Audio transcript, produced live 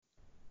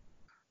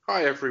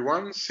Hi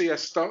everyone,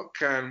 CS Stock,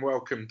 and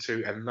welcome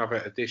to another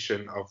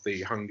edition of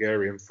the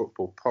Hungarian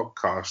Football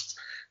Podcast.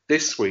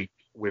 This week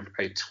with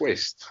a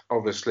twist.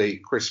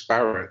 Obviously, Chris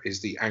Barrett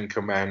is the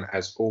anchor man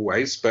as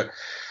always, but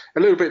a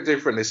little bit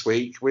different this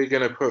week. We're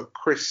going to put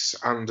Chris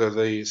under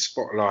the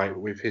spotlight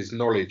with his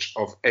knowledge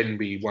of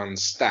NB1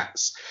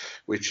 stats,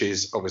 which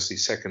is obviously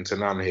second to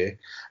none here.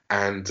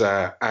 And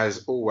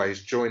as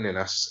always, joining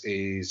us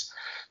is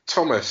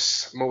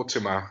Thomas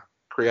Mortimer,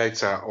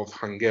 creator of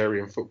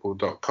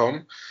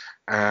HungarianFootball.com.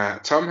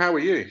 Tom, how are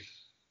you?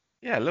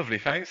 Yeah, lovely,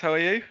 thanks. How are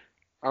you?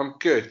 I'm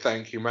good,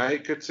 thank you,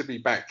 mate. Good to be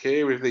back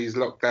here with these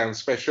lockdown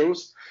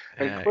specials.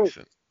 And Yeah, Chris,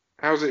 excellent.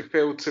 how's it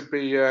feel to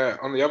be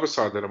on the other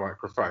side of the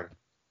microphone?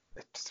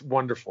 It's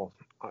wonderful.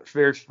 It's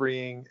very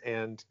freeing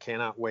and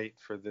cannot wait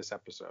for this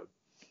episode.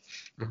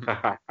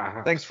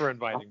 Thanks for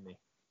inviting me.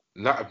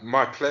 No,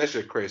 my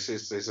pleasure, Chris.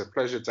 It's a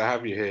pleasure to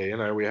have you here. You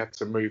know, we had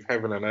to move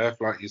heaven and earth,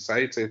 like you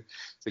say, to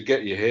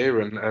get you here,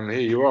 and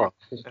here you are.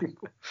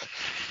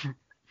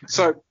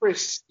 So,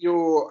 Chris,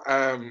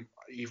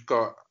 you've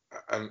got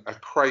a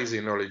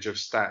crazy knowledge of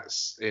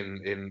stats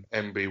in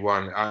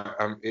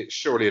NB1. It's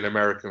surely an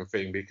American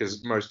thing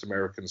because most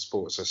American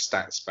sports are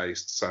stats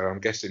based. So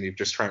I'm guessing you've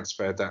just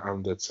transferred that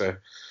under to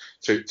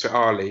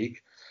our league.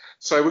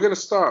 So we're going to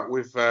start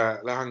with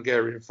the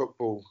Hungarian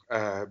football,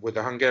 with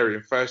the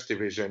Hungarian First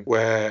Division,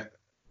 where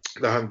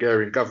the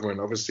Hungarian government,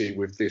 obviously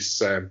with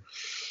this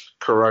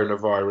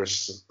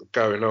coronavirus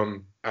going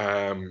on,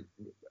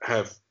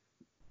 have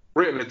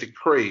written a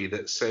decree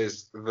that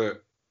says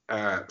that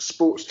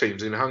sports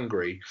teams in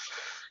Hungary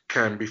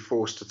can be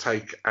forced to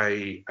take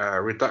a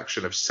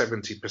reduction of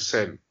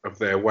 70% of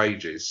their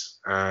wages,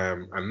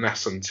 and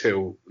that's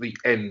until the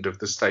end of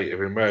the state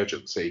of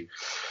emergency.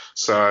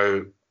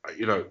 So,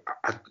 you know,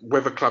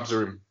 whether clubs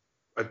are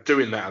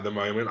doing that at the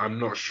moment, I'm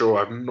not sure.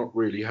 I've not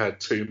really heard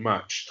too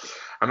much.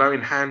 I know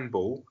in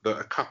handball that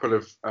a couple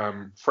of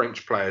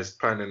French players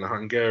playing in the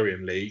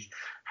Hungarian league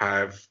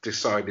have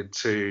decided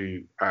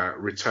to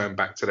return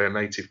back to their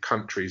native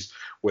countries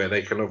where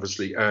they can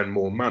obviously earn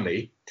more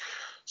money.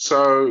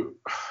 So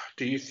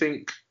do you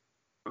think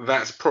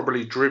that's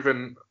probably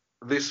driven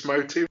this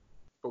motive?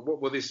 But what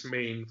will this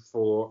mean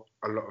for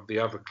a lot of the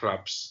other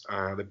clubs,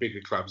 the bigger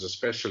clubs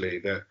especially,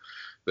 that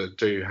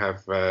do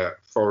have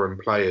foreign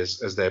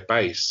players as their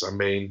base? I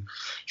mean,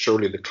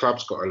 surely the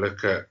club's got to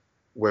look at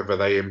whether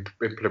they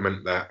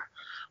implement that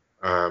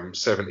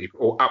 70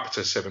 or up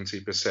to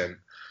 70%,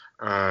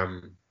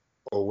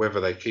 or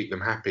whether they keep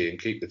them happy and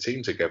keep the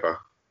team together.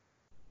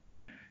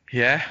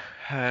 Yeah,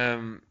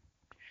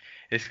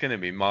 it's going to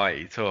be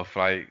mighty tough.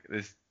 Like,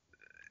 there's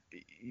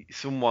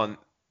someone.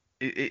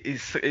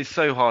 It's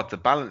so hard to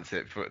balance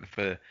it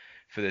for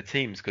the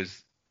teams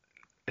because,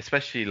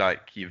 especially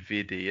like your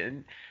Vidi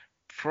and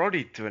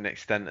Frodi to an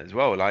extent as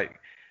well. Like,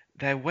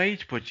 their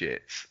wage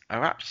budgets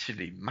are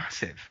actually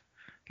massive.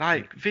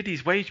 Like,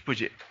 Vidi's wage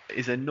budget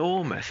is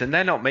enormous, and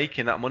they're not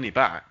making that money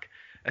back,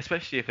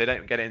 especially if they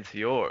don't get it into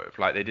Europe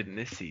like they did in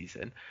this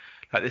season.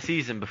 Like the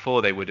season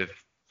before, they would have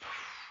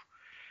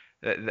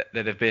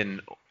they'd have been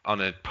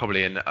on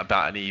probably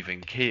about an even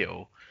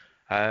keel.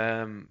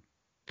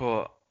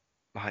 But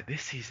like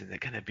this season, they're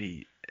going to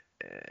be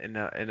in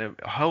a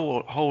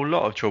whole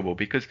lot of trouble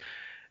because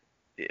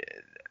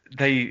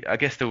I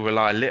guess they'll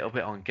rely a little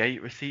bit on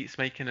gate receipts,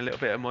 making a little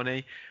bit of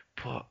money.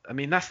 But I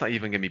mean, that's not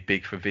even going to be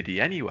big for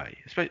Vidi anyway.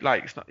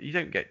 Like, it's not, you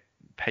don't get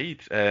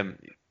paid.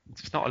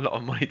 It's not a lot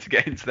of money to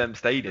get into them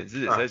stadiums, is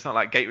it? So it's not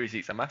like gate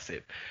receipts are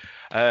massive.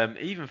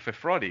 Even for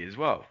Frodi as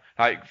well.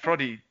 Like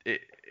Frodi, it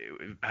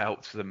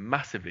helped them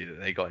massively that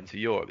they got into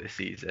Europe this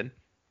season.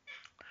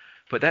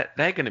 But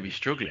they're going to be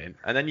struggling.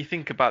 And then you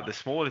think about the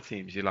smaller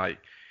teams. Your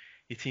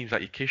teams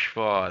like your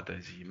Kishvar,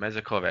 there's your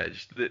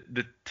Mezakovec,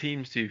 the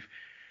teams who've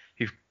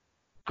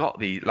got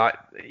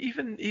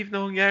even the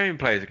Hungarian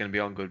players are going to be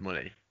on good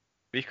money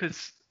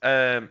because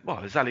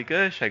Zali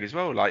Gersheg as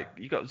well. Like,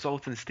 you got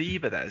Zoltan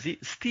Stiba there.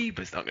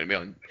 Stiba's not going to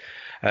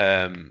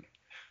be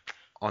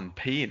on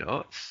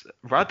peanuts.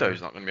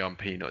 Rado's not going to be on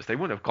peanuts. They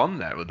wouldn't have gone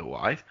there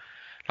otherwise.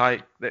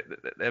 Like,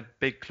 they're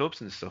big clubs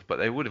and stuff, but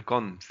they would have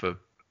gone for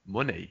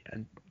money.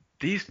 And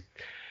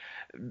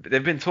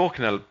they've been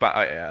talking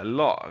about it a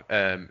lot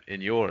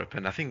in Europe,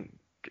 and I think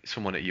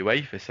someone at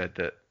UEFA said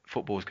that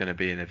football's going to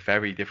be in a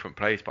very different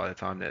place by the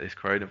time that this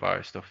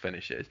coronavirus stuff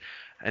finishes,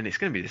 and it's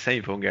going to be the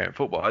same for Hungarian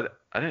football.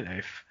 I don't know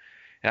if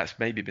that's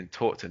maybe been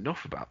talked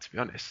enough about, to be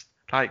honest.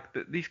 Like,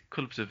 these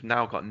clubs have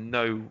now got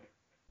no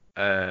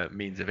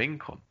means of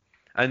income,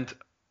 and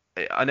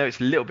I know it's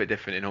a little bit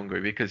different in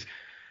Hungary because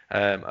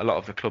a lot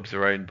of the clubs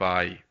are owned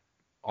by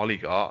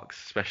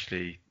oligarchs,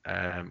 especially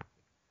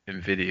in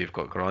Vidi, you've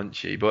got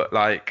Granchi, but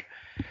like,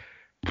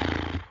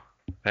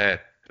 they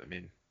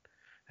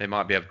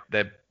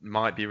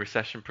might be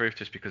recession proof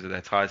just because of their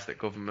ties to the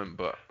government,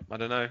 but I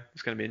don't know.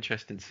 It's going to be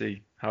interesting to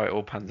see how it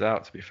all pans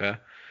out, to be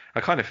fair.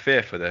 I kind of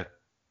fear for the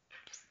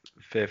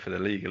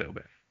league a little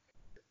bit.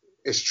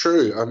 It's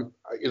true.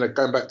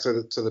 Going back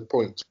to the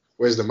point,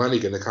 where's the money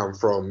going to come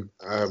from?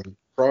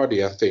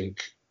 Friday, I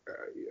think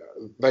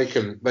they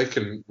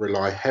can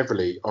rely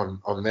heavily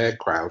on their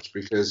crowds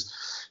because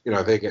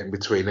they're getting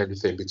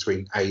anything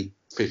between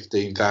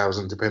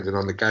 8,000-15,000 depending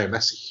on the game.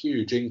 That's a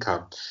huge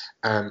income,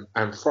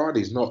 and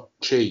Friday's not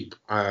cheap.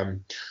 For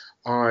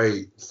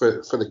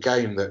the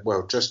game that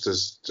just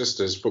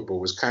as football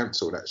was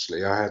cancelled,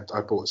 actually I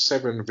bought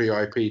 7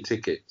 VIP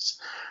tickets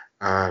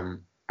for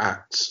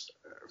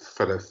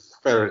the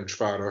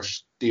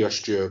Ferencváros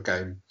Diósgyőr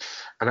game,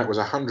 and that was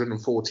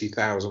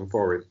 140,000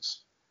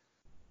 forints.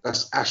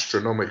 That's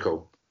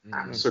astronomical,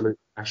 absolutely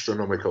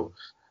astronomical.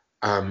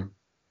 And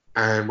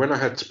when I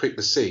had to pick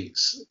the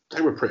seats,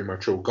 they were pretty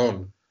much all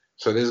gone.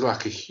 So there's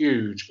like a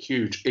huge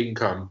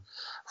income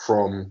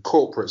from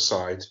corporate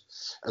side,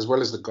 as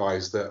well as the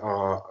guys that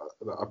are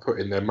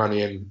putting their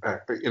money in,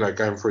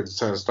 going through the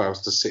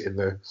turnstiles to sit in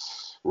the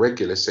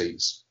regular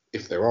seats,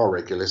 if there are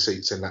regular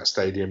seats in that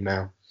stadium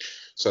now.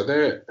 So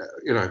they're,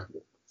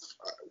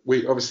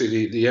 we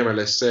obviously the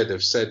MLS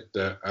have said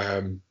that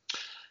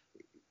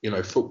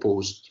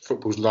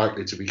football's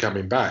likely to be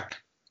coming back.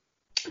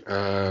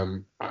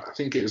 I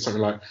think it was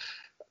something like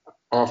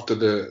after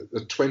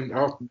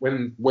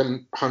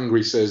when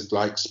Hungary says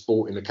like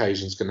sporting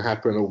occasions can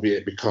happen,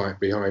 albeit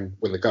behind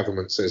when the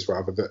government says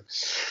rather that,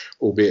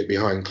 albeit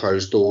behind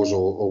closed doors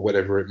or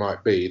whatever it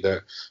might be,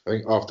 that I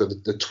think after the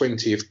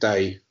 20th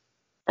day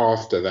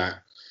after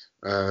that,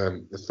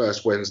 the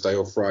first Wednesday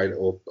or Friday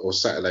or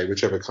Saturday,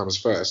 whichever comes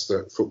first,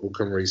 that football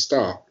can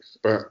restart.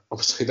 But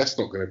obviously that's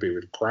not going to be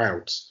with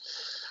crowds.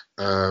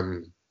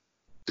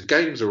 The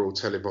games are all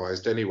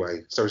televised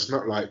anyway, so it's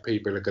not like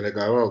people are going to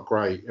go, oh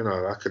great,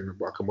 I can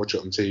watch it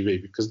on TV,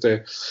 because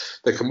they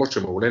can watch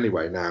them all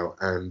anyway now,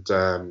 and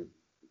the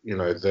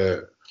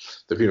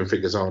viewing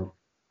figures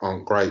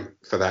aren't great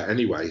for that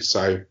anyway.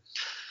 So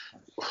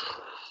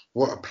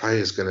what a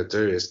player's going to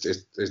do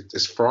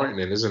is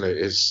frightening, isn't it?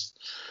 It's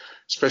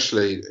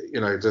especially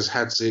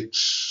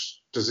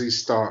does he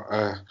start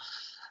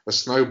a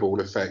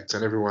snowball effect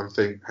and everyone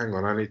think, hang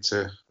on, I need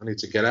to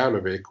get out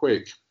of here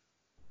quick.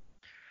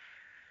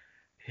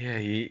 Yeah,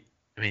 you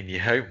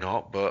hope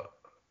not, but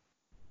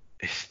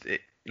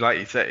like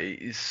you said,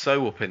 it's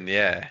so up in the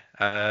air.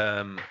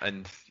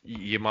 And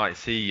you might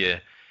see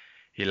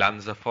your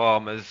Lanza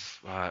farmers,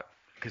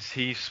 because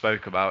he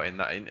spoke about in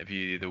that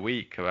interview the other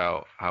week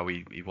about how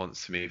he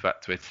wants to move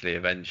back to Italy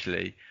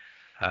eventually.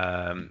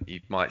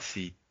 You might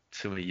see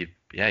some of your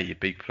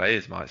big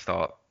players might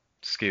start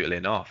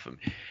scootling off.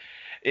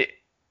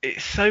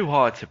 It's so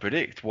hard to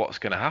predict what's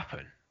going to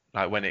happen.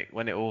 Like when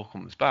it all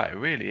comes back, it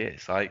really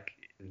is. Like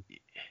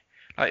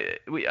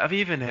I've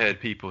even heard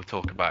people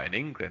talk about in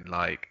England,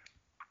 like,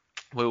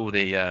 will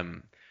the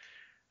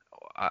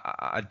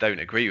I don't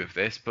agree with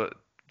this, but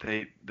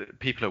the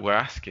people that were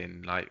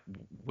asking, like,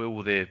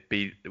 will there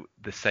be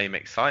the same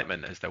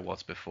excitement as there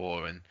was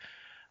before, and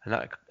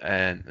that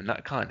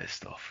kind of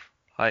stuff.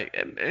 Like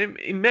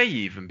it may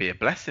even be a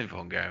blessing for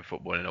Hungarian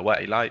football in a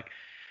way. Like,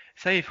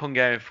 say if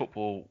Hungarian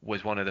football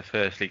was one of the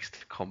first leagues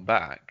to come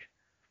back,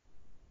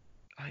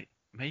 like,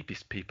 maybe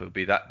people will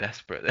be that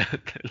desperate that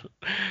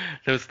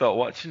they'll start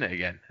watching it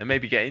again and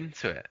maybe get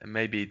into it and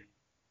maybe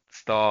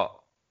start.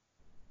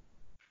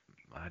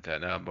 I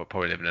don't know. I'm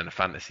probably living in a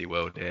fantasy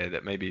world here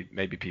that maybe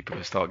people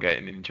will start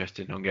getting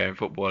interested in Hungarian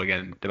football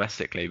again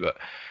domestically. But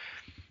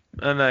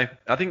I don't know.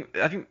 I think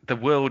the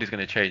world is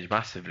going to change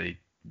massively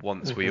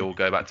once we all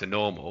go back to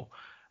normal,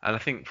 and I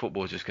think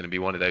football is just going to be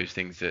one of those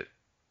things that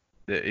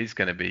is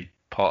going to be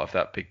part of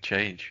that big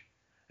change.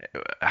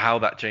 How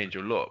that change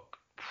will look,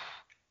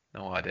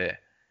 no idea.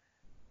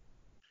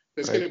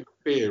 There's going to be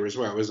fear as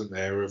well, isn't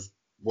there, of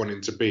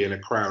wanting to be in a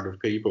crowd of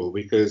people,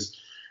 because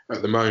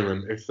at the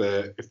moment, if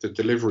the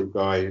delivery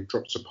guy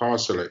drops a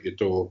parcel at your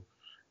door,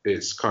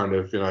 it's kind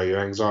of, your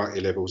anxiety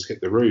levels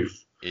hit the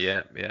roof.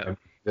 Yeah.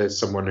 There's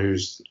someone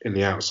who's in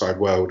the outside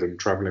world and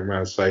travelling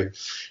around. So,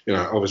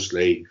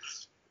 obviously,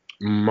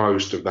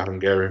 most of the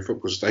Hungarian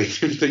football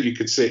stadiums that you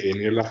could sit in,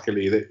 you're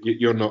luckily that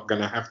you're not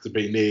going to have to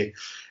be near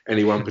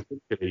anyone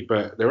particularly.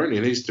 But there only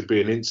needs to be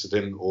an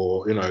incident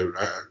or,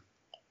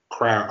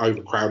 crowd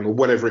overcrowding or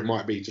whatever it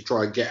might be to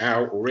try and get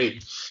out or in,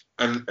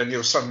 and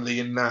you're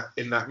suddenly in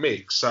that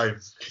mix. So,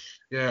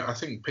 yeah, I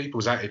think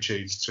people's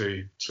attitudes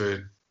to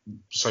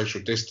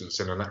social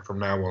distancing and that from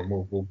now on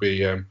will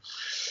be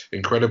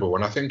incredible.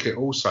 And I think it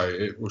will show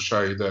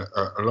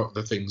that a lot of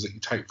the things that you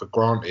take for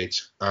granted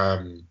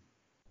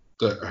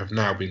that have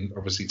now been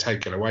obviously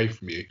taken away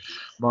from you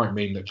might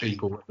mean that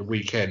people at the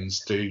weekends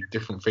do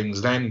different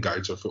things than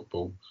go to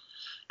football.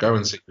 Go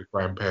and see your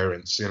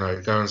grandparents,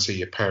 go and see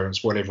your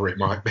parents, whatever it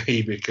might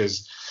be,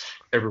 because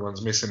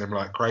everyone's missing them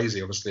like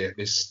crazy, obviously, at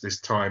this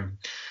time.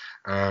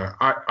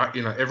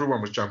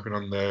 Everyone was jumping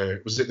on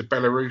was it the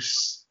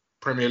Belarus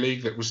Premier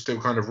League that was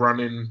still kind of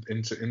running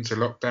into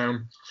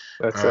lockdown?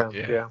 That's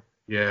yeah.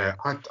 Yeah,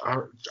 I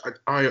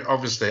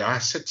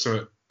said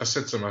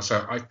to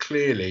myself, I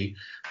clearly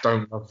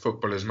don't love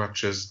football as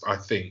much as I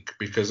think,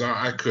 because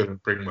I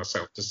couldn't bring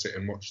myself to sit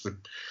and watch the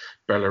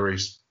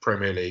Belarus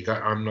Premier League.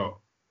 I'm not.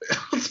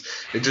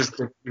 It just,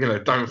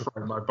 don't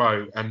float my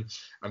boat. And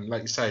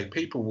like you say,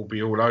 people will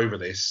be all over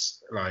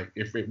this. Like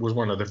if it was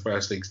one of the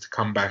first leagues to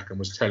come back and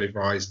was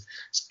televised,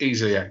 it's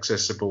easily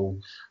accessible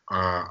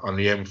on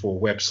the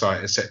M4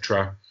 website,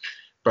 etc.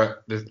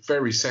 But the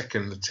very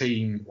second the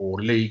team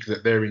or league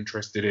that they're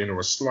interested in, or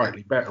a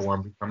slightly better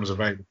one, becomes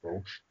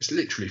available, it's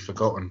literally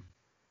forgotten.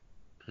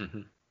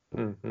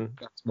 Mm-hmm.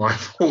 That's my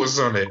thoughts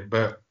on it.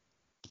 But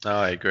no,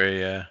 I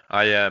agree. Yeah,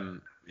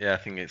 I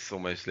think it's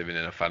almost living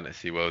in a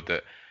fantasy world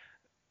that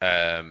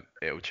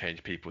it'll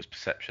change people's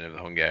perception of the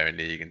Hungarian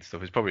league and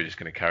stuff. It's probably just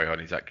going to carry on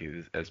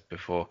exactly as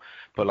before.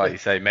 But like you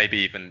say, maybe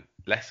even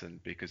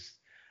lessen, because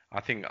I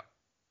think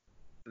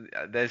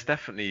there's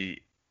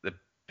definitely the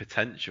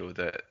potential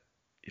that,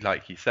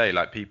 like you say,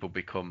 like people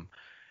become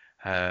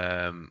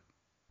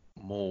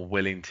more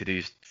willing to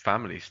do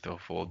family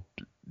stuff, or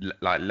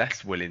like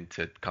less willing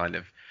to kind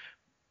of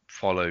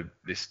follow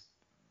this.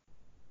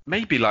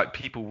 Maybe like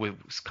people will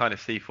kind of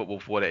see football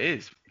for what it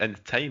is,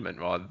 entertainment,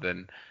 rather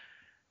than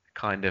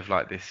kind of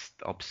like this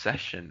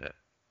obsession that,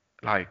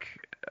 like,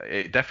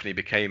 it definitely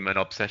became an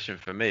obsession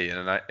for me,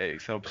 and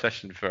it's an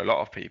obsession for a lot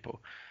of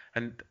people,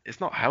 and it's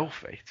not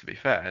healthy, to be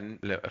fair, and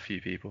a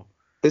few people.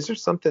 Is there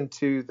something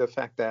to the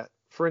fact that,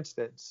 for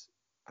instance,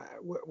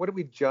 what do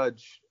we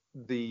judge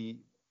the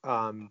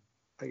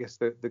I guess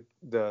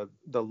the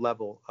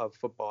level of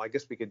football? I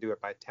guess we could do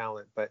it by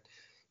talent, but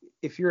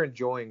if you're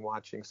enjoying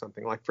watching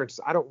something, like for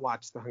instance, I don't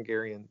watch the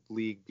Hungarian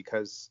league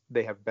because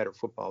they have better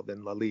football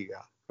than La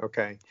Liga,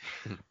 okay,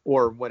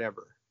 or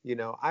whatever.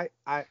 I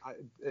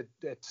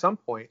at some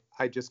point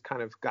I just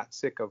kind of got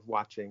sick of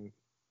watching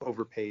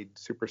overpaid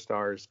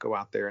superstars go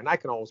out there, and I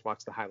can always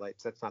watch the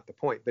highlights. That's not the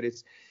point, but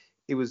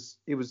it was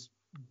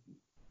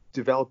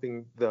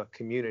developing the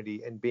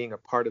community and being a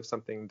part of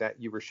something that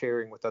you were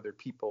sharing with other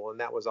people, and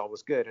that was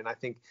always good. And I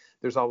think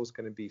there's always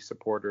going to be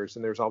supporters,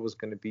 and there's always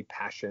going to be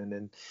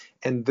passion,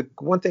 and the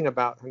one thing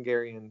about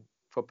Hungarian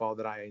football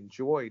that I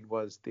enjoyed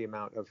was the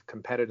amount of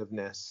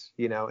competitiveness,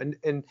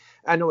 and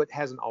I know it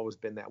hasn't always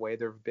been that way.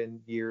 There have been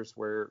years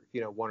where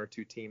one or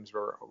two teams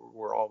were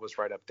always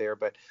right up there,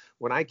 but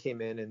when I came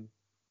in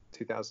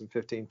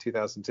 2015,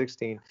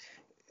 2016,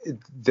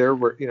 there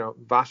were,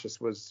 Vasas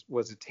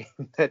was a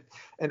team that,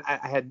 and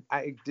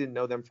I didn't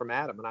know them from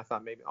Adam, and I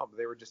thought maybe,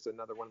 they were just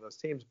another one of those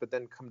teams, but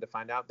then come to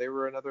find out they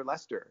were another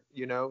Leicester,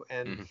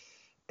 and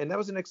that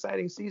was an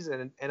exciting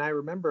season. And I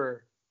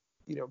remember,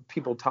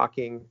 people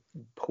talking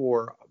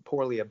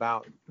poorly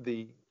about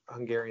the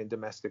Hungarian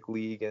domestic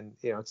league, and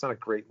it's not a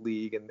great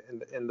league, and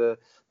the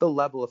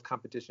level of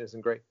competition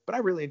isn't great, but I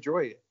really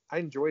enjoyed it. I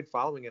enjoyed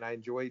following it. I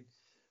enjoyed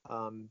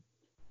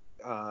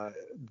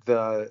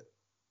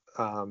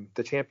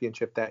the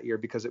championship that year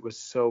because it was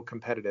so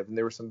competitive, and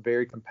there were some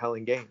very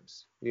compelling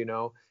games,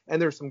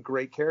 and there's some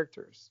great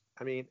characters.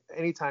 I mean,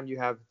 anytime you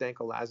have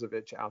Danko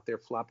Lazovic out there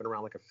flopping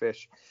around like a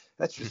fish,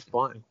 that's just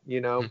fun,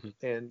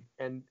 and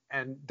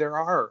there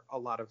are a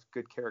lot of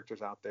good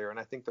characters out there, and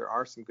I think there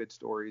are some good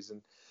stories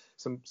and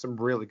some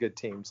really good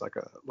teams like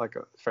a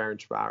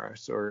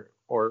Ferencváros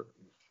or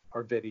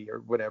Vidi or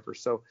whatever.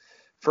 So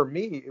for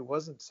me, it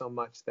wasn't so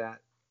much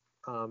that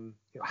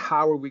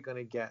how are we going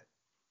to get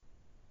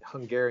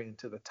Hungarian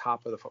to the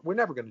top of the we're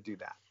never going to do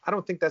that. I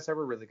don't think that's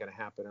ever really going to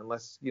happen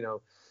unless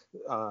the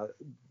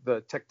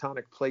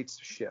tectonic plates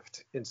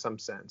shift in some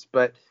sense.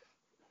 But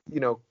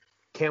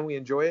can we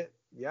enjoy it?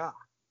 Yeah.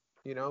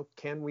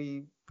 Can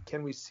we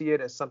see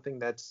it as something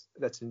that's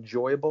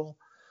enjoyable?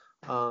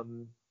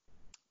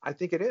 I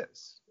think it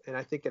is, and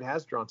I think it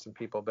has drawn some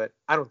people, but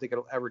I don't think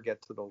it'll ever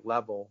get to the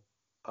level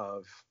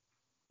of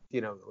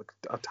like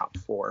a top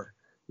 4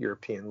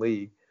 European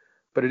league,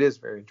 but it is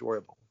very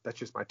enjoyable. That's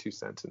just my 2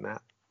 cents in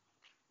that.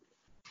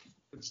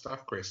 Good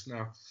stuff, Chris.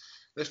 Now,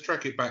 let's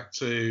track it back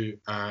to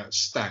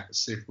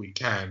stats if we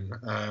can.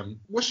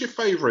 What's your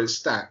favourite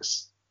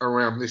stats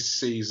around this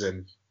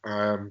season?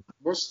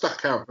 What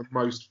stuck out the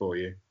most for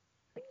you?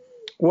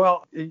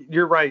 Well,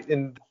 you're right.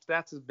 And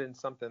stats has been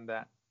something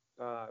that,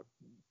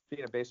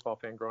 being a baseball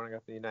fan growing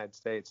up in the United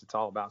States, it's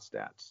all about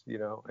stats,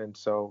 And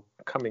so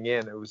coming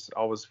in, it was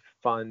always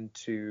fun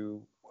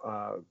to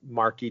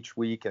mark each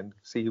week and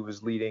see who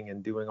was leading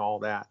and doing all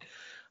that.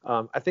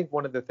 I think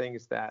one of the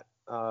things that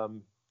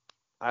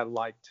I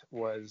liked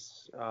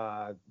was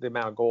the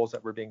amount of goals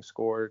that were being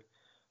scored,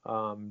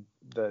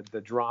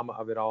 the drama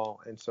of it all.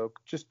 And so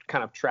just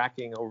kind of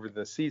tracking over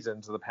the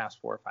seasons of the past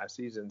 4 or 5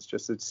 seasons,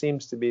 just it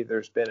seems to be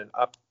there's been an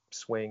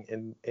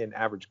upswing in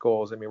average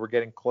goals. I mean, we're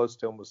getting close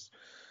to almost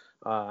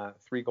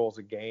 3 goals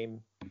a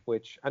game,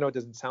 which I know it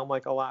doesn't sound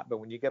like a lot, but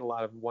when you get a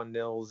lot of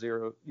 1-0,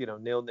 0,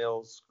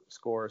 0-0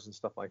 scores and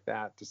stuff like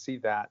that, to see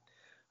that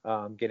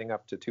getting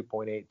up to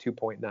 2.8,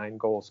 2.9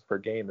 goals per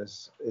game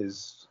is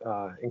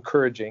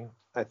encouraging.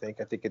 I think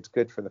it's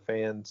good for the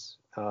fans.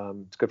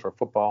 It's good for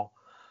football.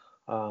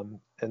 And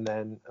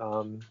then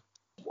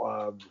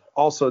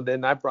also,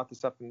 then I brought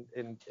this up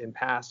in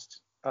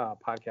past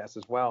podcasts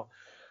as well.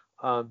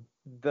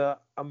 The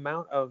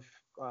amount of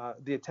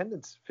the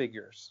attendance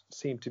figures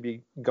seem to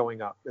be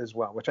going up as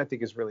well, which I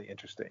think is really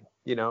interesting,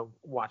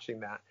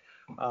 watching that.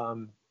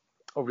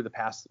 over the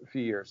past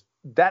few years.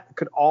 That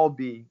could all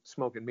be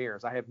smoke and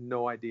mirrors. I have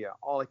no idea.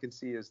 All I can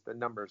see is the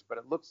numbers, but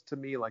it looks to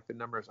me like the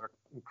numbers are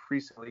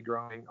increasingly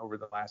growing over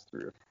the last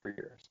 3 or 4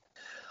 years.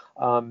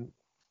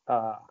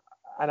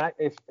 And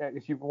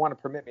if you want to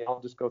permit me, I'll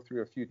just go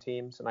through a few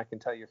teams and I can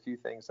tell you a few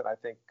things that I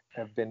think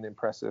have been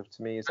impressive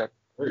to me. Is that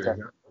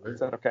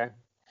okay?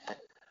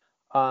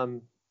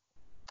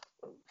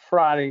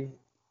 Friday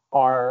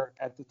are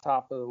at the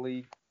top of the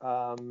league.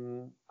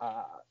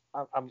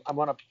 I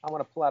want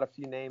to pull out a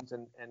few names,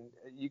 and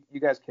you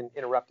guys can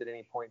interrupt at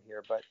any point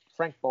here. But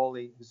Frank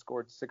Boley, who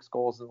scored 6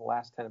 goals in the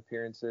last 10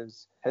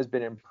 appearances, has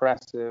been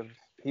impressive.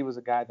 He was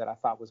a guy that I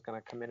thought was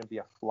going to come in and be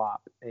a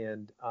flop,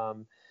 and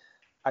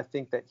I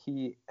think that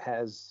he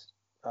has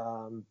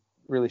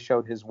really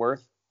showed his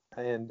worth.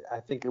 And I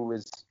think it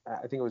was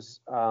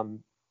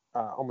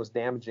almost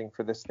damaging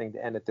for this thing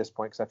to end at this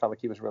point, because I felt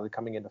like he was really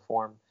coming into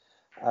form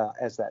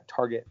as that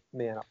target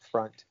man up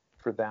front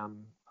for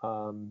them.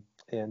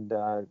 And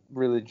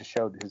really just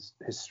showed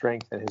his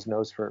strength and his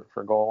nose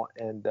for goal.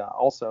 And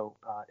also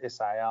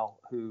Isael,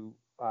 who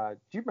do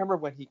you remember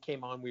when he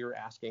came on? We were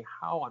asking,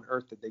 how on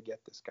earth did they get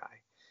this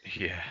guy?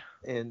 Yeah.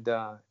 And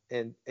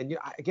you know,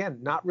 again,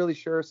 not really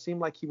sure. Seemed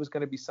like he was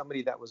going to be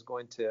somebody that was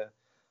going to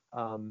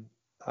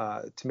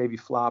maybe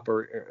flop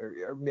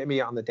or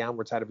maybe on the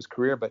downward side of his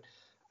career, but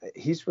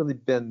he's really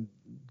been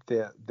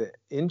the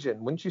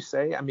engine, wouldn't you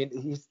say? I mean,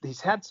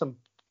 he's had some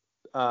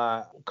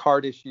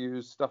card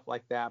issues, stuff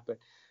like that, but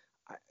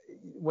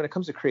when it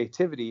comes to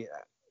creativity,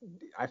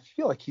 I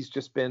feel like he's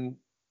just been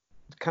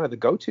kind of the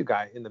go-to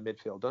guy in the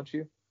midfield, don't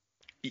you?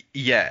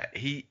 Yeah,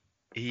 he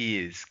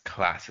is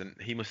class, and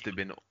he must have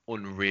been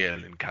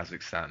unreal in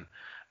Kazakhstan.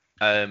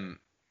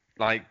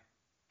 Like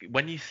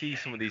when you see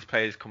some of these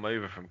players come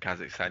over from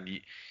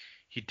Kazakhstan,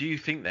 you do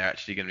think they're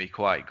actually going to be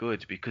quite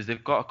good, because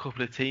they've got a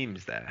couple of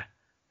teams there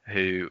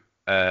who,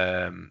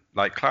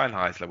 like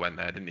Kleinheisler went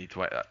there, didn't he, to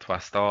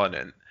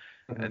Astana,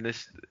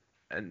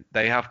 and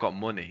they have got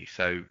money,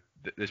 so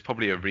there's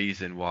probably a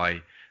reason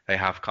why they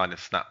have kind of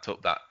snapped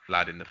up that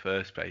lad in the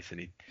first place,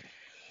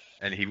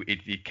 and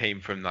he came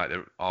from like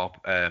the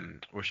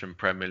Russian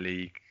Premier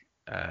League,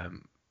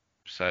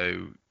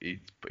 so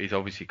he's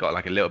obviously got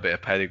like a little bit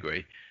of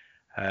pedigree.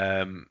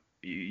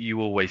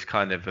 You always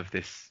kind of have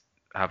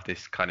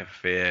this kind of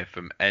fear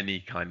from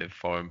any kind of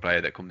foreign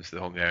player that comes to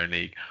the Hungarian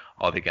league.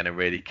 Are they going to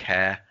really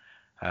care?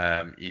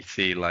 You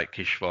see like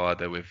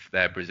Kishvarda with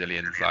their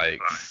Brazilians,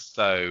 like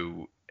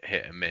so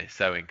hit and miss,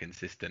 so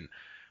inconsistent.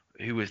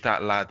 Who was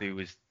that lad who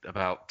was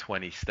about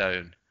 20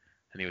 stone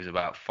and he was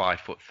about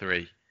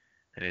 5'3"?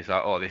 And it's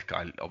like, oh, this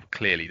guy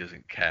clearly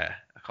doesn't care.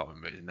 I can't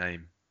remember his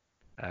name.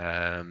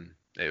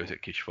 It was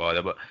at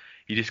Kishvarda, but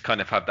you just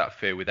kind of have that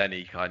fear with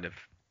any kind of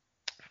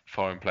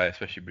foreign player,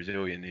 especially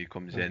Brazilian, who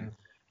comes in.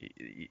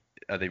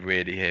 Are they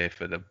really here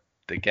for the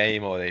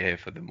game, or are they here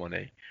for the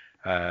money?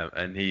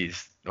 And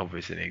he's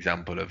obviously an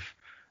example of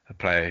a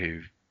player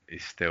who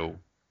is still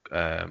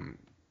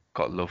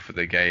got love for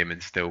the game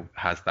and still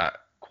has that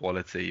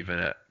quality, even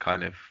at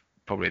kind of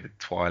probably the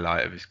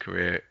twilight of his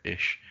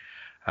career-ish.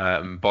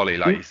 Bolly,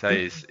 like you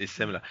say, is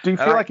similar. Do you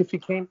feel like if he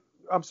came?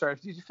 I'm sorry.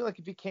 Do you feel like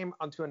if he came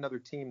onto another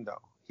team,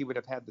 though, he would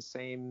have had the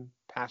same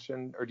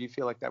passion, or do you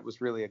feel like that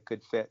was really a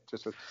good fit?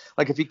 Just with,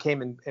 like, if he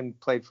came and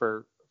played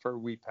for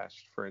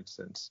Újpest, for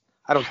instance,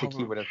 I don't think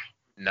he would have.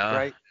 No,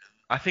 right?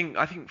 I think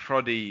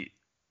Frodi,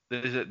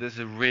 there's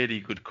a really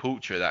good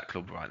culture at that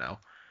club right now.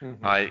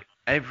 Mm-hmm. Like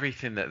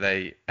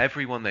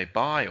everyone they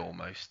buy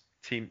almost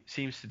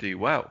seems to do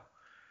well,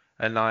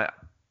 and I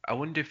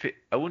wonder if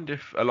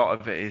a lot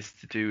of it is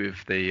to do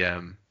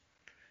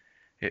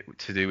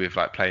with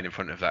like playing in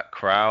front of that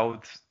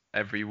crowd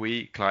every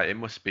week. Like it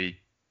must be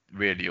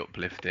really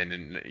uplifting,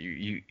 and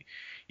you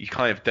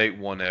kind of don't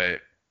want to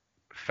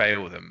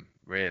fail them,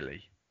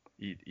 really.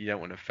 You don't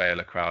want to fail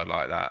a crowd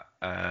like that.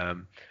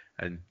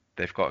 And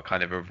they've got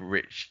kind of a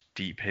rich,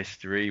 deep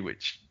history,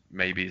 which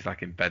maybe is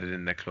like embedded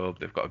in the club.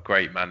 They've got a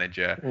great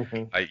manager.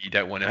 Mm-hmm. Like you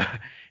don't want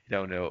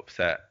to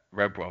upset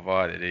Rebrov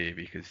either, do you?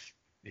 Because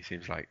he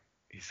seems like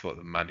he's sort of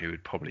the man who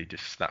would probably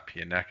just snap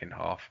your neck in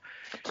half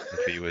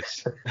if he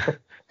was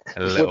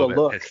a little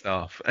bit pissed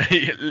off.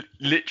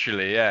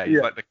 Literally, yeah. He's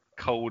like the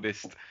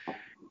coldest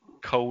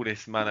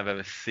man I've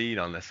ever seen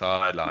on the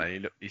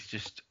sideline. He's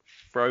just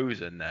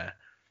frozen there.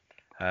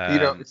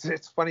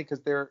 It's funny because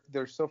they're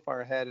so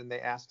far ahead, and they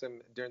asked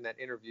him during that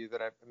interview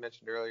that I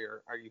mentioned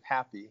earlier, "Are you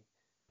happy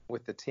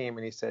with the team?"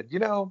 And he said,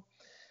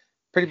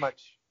 pretty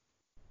much,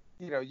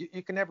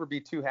 you can never be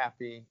too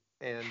happy.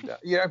 And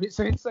I mean,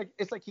 so it's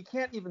like he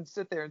can't even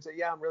sit there and say,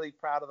 "Yeah, I'm really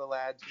proud of the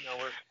lads.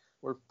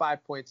 We're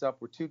 5 points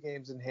up. We're 2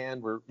 games in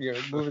hand. We're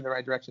moving in the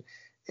right direction."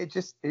 It's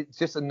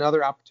just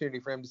another opportunity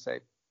for him to say,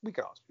 "We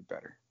could always be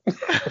better."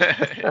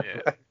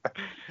 Yeah.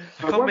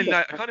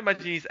 I can't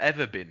imagine he's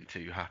ever been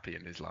too happy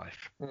in his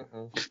life.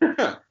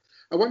 I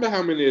wonder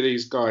how many of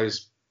these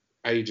guys'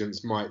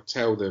 agents might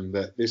tell them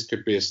that this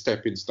could be a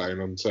stepping stone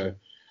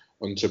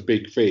onto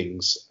big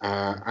things.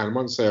 And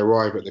once they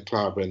arrive at the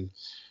club, and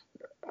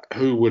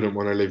who wouldn't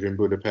want to live in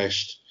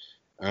Budapest,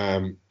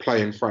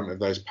 play in front of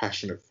those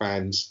passionate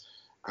fans,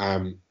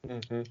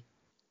 Mm-hmm.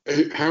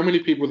 How many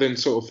people then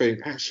sort of think,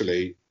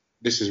 actually,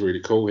 this is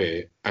really cool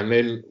here? And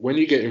then when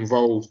you get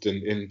involved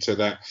into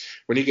that,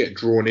 when you get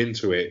drawn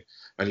into it,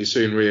 and you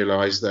soon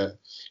realise that,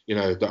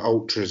 the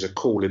ultras are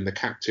calling the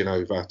captain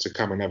over to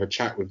come and have a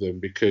chat with them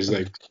because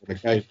they've won a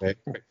game they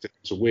expected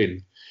to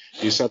win,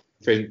 you suddenly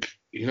think,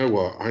 you know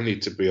what, I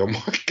need to be on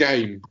my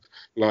game,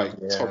 like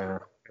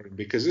top,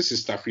 because this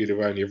is stuff you'd have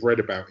only have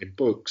read about in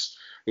books,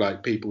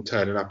 like people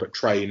turning up at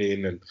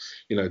training and,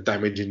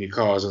 damaging your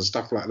cars and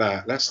stuff like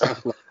that. That's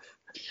stuff like,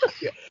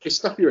 yeah, it's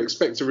stuff you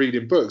expect to read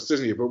in books,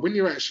 doesn't it? But when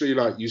you actually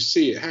you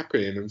see it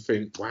happening and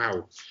think,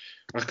 wow,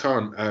 I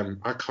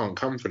can't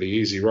come for the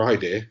easy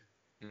ride here.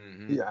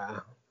 Mm-hmm. Yeah.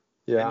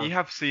 And you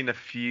have seen a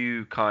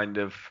few kind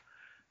of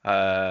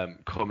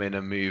come in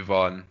and move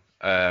on.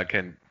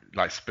 Again,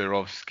 like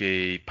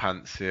Spirovsky,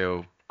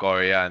 Pansil,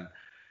 Gorian,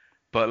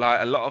 but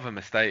like a lot of them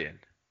are staying.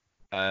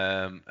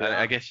 And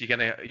I guess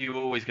you're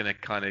always gonna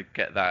kind of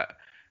get that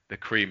the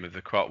cream of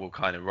the crop will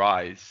kind of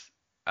rise.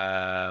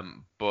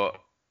 But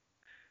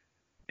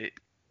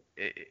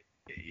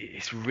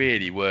it's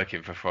really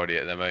working for Frodi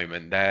at the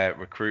moment. Their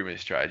recruitment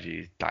strategy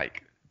is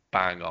like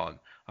bang on.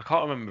 I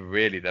can't remember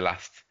really the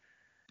last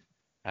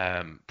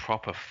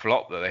proper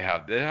flop that they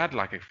had. They had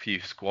like a few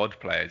squad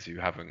players who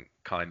haven't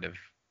kind of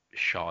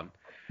shone.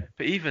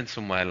 But even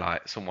someone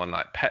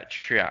like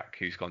Petriak,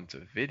 who's gone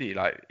to Vidi,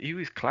 like he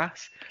was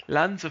class.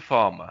 Lanza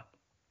Farmer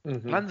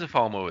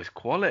was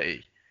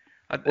quality.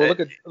 Well,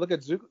 look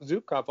at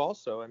Zubkov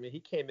also. I mean, he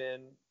came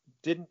in,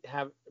 didn't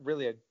have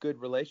really a good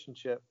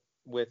relationship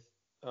with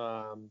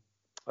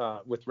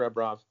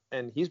Rebrov,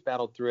 and he's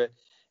battled through it,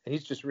 and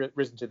he's just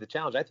risen to the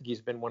challenge. I think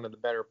he's been one of the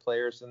better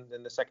players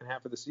in the second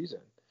half of the season.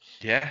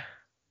 Yeah.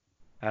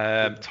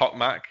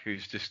 Tokmak,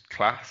 who's just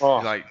class.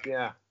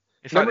 Yeah.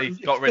 It's like they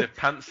got rid of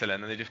Panselin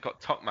and they just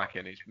got Tokmak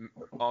in, who's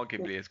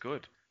arguably as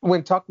good.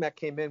 When Tokmak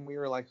came in, we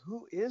were like,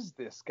 who is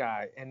this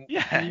guy? And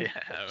he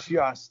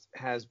just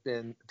has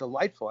been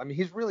delightful. I mean,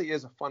 he really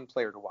is a fun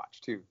player to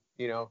watch too,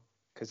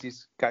 because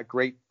he's got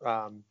great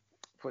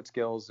foot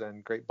skills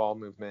and great ball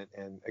movement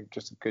and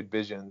just a good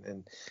vision.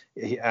 And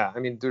I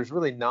mean, there's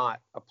really not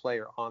a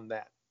player on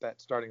that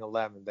starting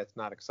 11 that's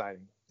not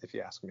exciting, if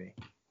you ask me.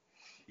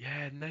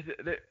 Yeah, no,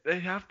 they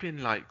have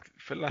been like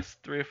for the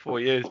last 3 or 4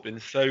 years been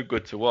so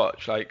good to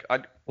watch. Like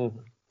I'm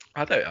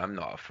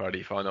not a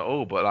Freddie fan at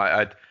all, but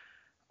like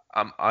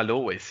I'll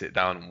always sit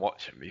down and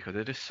watch them because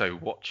they're just so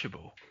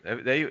watchable.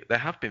 They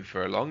have been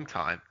for a long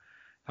time,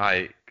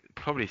 like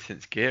probably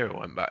since Gira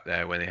went back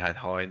there when they had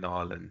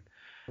Heinal and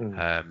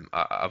I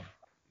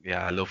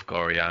love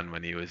Gorian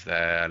when he was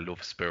there. I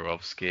love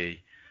Spirovsky.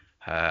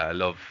 I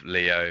love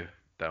Leo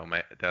Del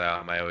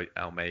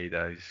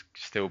Almeida, who's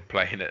still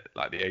playing at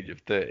like the age of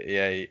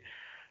 38.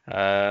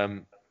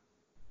 Heister,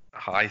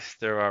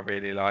 I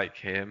really like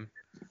him.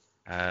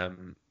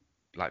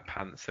 Like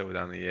Pansil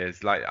down the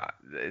years. Like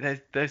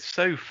they're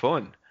so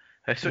fun.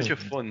 They're such a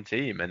fun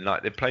team, and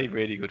like they play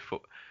really good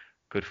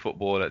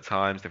football at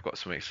times. They've got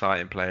some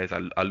exciting players.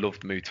 I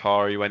loved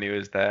Mutari when he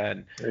was there,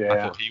 and I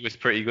thought he was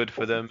pretty good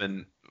for them.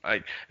 And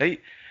like they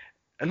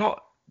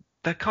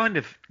kind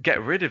of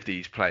get rid of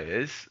these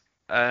players,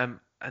 and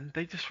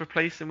they just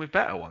replace them with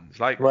better ones.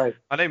 Like I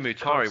know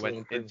Mutari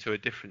went into a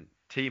different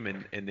team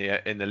in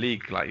the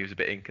league. Like he was a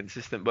bit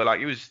inconsistent, but like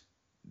he was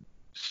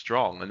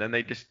strong. And then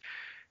they just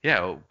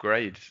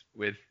upgrade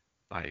with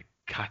like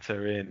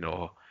Katarin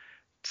or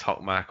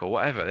Tokmak or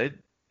whatever.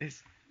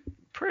 It's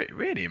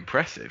really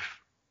impressive.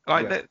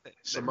 Like they're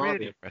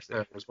really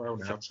impressive as well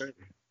now too.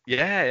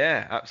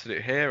 Yeah,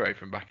 absolute hero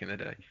from back in the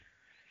day.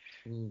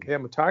 Yeah,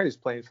 Mutari's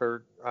playing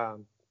for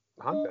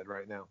Honved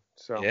right now.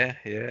 So yeah.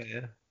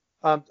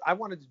 I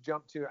wanted to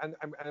jump to, and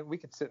we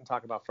could sit and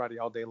talk about Friday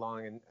all day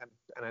long, and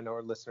I know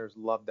our listeners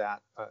love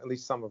that. At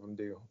least some of them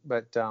do.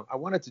 But I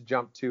wanted to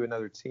jump to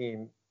another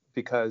team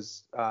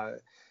because,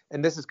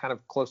 and this is kind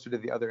of closer to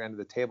the other end of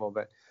the table,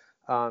 but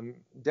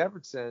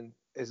Debrecen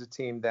is a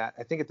team that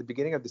I think at the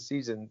beginning of the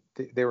season,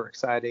 they were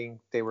exciting.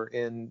 They were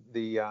in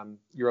the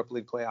Europa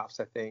League playoffs,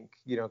 I think,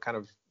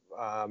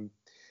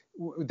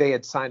 they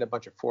had signed a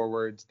bunch of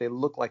forwards. They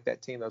looked like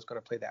that team that was going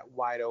to play that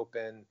wide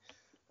open,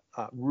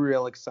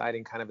 real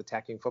exciting kind of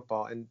attacking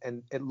football.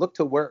 And it looked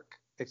to work,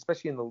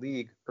 especially in the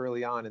league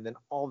early on. And then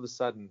all of a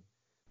sudden,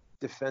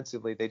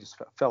 defensively, they just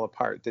fell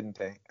apart, didn't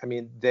they? I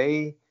mean,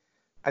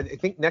 I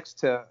think next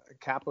to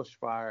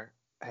Kapospar,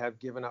 have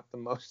given up the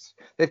most.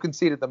 They've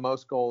conceded the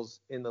most goals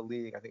in the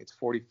league. I think it's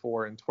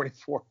 44 in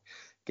 24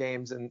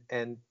 games, and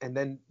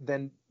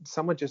then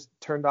someone just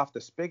turned off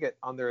the spigot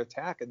on their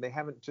attack, and they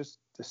haven't just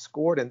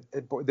scored, and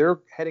they're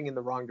heading in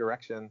the wrong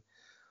direction.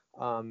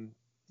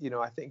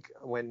 I think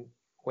when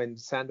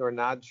Sandor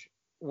Naj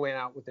went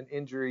out with an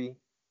injury,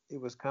 it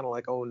was kind of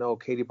like, oh no,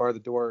 Katie barred the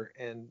door,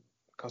 and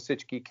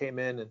Kosicki came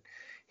in, and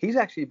he's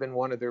actually been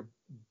one of their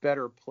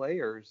better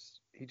players.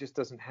 He just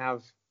doesn't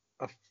have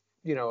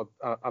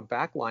a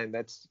back line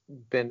that's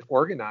been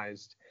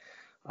organized.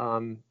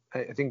 I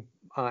think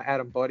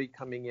Adam Buddy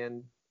coming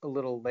in a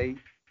little late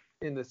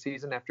in the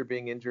season after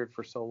being injured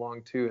for so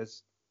long too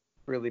has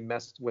really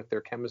messed with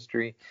their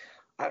chemistry.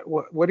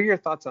 What are your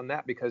thoughts on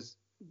that? Because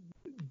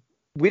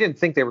we didn't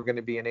think they were going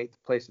to be in 8th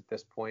place at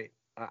this point.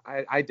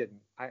 I didn't.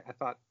 I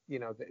thought,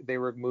 they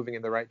were moving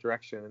in the right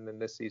direction, and then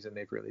this season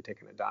they've really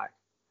taken a dive.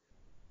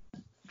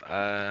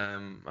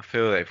 I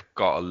feel they've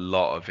got a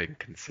lot of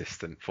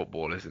inconsistent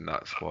footballers in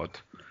that squad.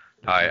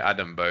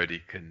 Adam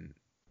Bodie can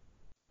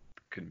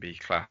be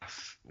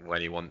class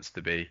when he wants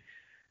to be.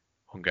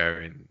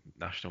 Hungarian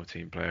national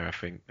team player, I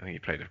think he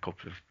played a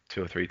couple of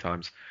 2 or 3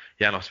 times.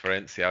 Janos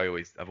Ferenczi,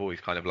 I've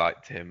always kind of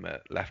liked him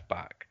at left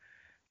back.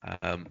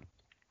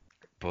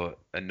 But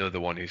another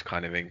one who's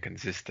kind of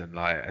inconsistent,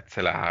 like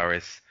Attila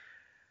Harris,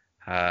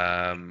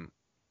 Kevin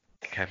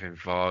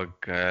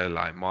Varga,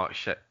 like Mark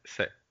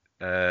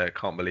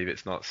can't believe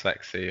it's not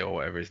sexy or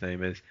whatever his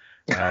name is.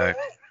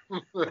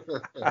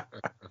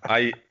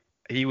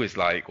 He was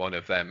like one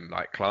of them,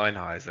 like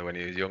Kleinheiser when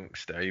he was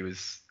youngster. He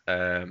was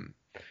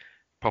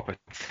proper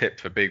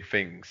tipped for big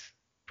things,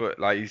 but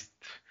like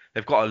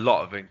they've got a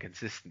lot of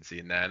inconsistency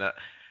in there, and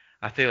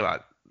I feel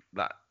like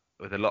that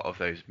with a lot of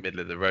those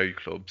middle of the road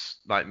clubs,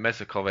 like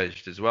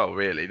Mesakovej as well.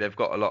 Really, they've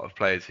got a lot of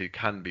players who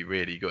can be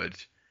really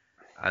good,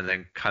 and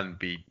then can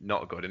be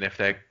not good. And if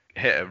they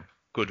hit a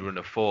good run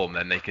of form,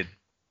 then they could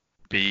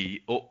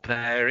be up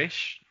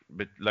there-ish,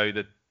 below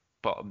the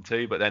bottom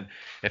 2. But then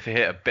if they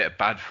hit a bit of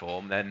bad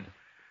form, then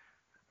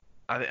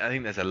I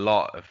think there's a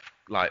lot of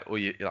like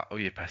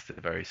Uyapest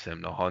are very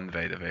similar,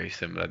 Honvéd are very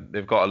similar.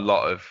 They've got a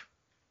lot of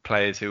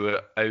players who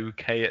are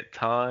okay at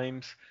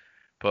times,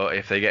 but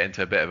if they get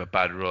into a bit of a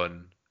bad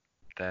run,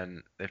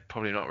 then they've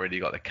probably not really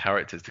got the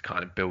characters to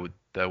kind of build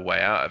their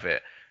way out of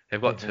it.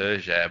 They've got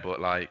Terzier, but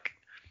like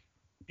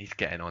he's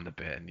getting on a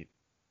bit,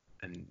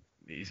 and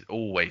he's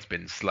always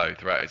been slow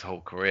throughout his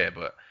whole career,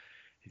 but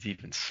he's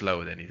even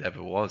slower than he's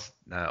ever was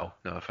now.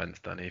 No offense,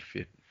 Danny, if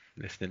you're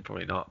listening,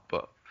 probably not,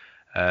 but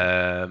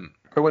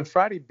when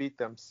Friday beat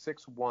them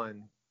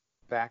 6-1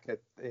 back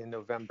in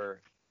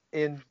November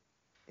in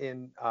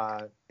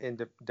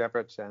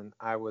Debrecen,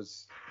 I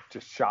was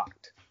just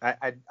shocked.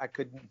 I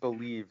couldn't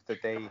believe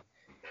that they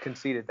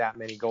conceded that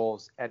many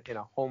goals in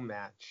a home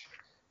match.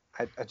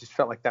 I just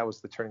felt like that was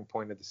the turning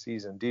point of the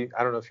season.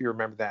 I don't know if you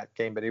remember that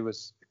game, but it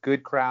was a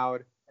good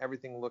crowd.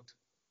 Everything looked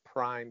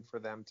primed for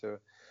them to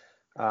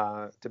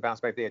bounce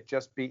back. They had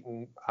just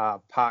beaten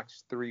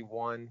Pax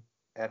 3-1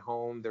 at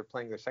home. They're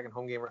playing their second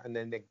home game, and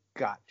then they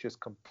got just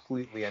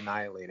completely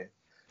annihilated.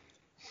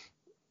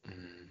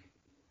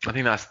 I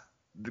think that's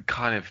the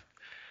kind of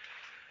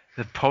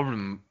the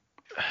problem.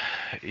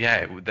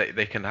 Yeah,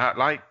 they can have,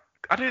 like,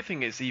 I don't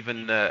think it's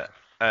even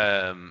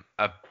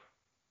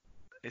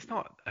it's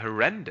not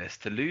horrendous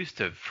to lose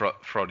to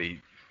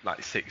Frodi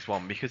like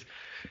 6-1, because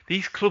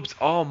these clubs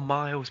are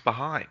miles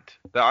behind.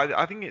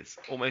 I think it's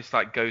almost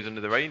like goes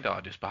under the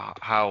radar just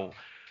about how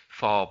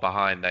far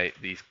behind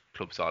these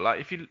clubs are. Like,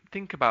 if you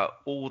think about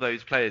all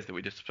those players that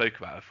we just spoke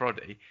about at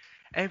Frodi,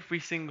 every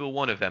single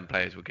one of them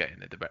players would get in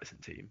the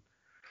Debrecen team.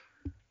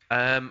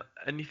 And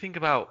you think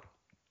about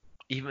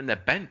even their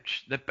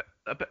bench,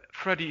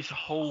 Frodi's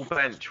whole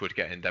bench would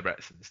get in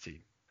Debrecen's team.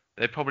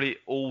 They're probably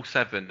all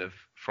 7 of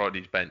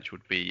Frodi's bench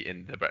would be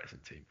in the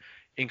Debrecen team,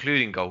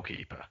 including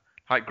goalkeeper.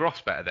 Like,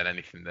 Gross better than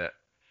anything that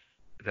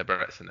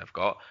Debrecen have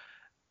got.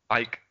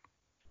 Like,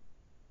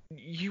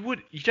 you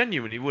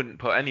genuinely wouldn't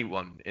put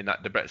anyone in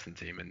that Debrecen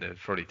team in the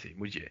Frodi team,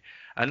 would you?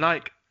 And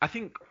like, I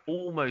think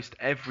almost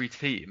every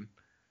team,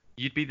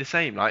 you'd be the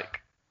same.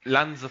 Like,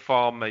 Lanza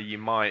Farmer, you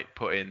might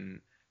put in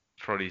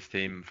Frodi's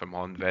team from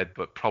Honvéd,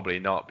 but probably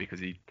not,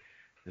 because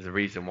there's a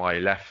reason why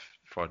he left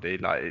Frodi.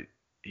 Like,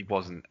 he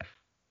wasn't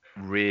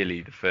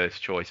really the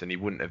first choice, and he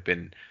wouldn't have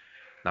been.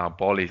 Now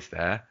Bolly's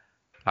there.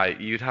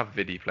 Like, you'd have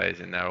Vidi players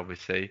in there,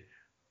 obviously,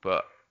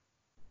 but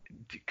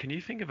can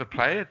you think of a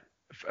player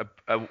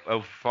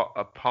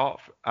apart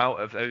out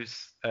of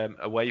those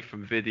away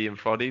from Vidi and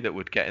Frodi that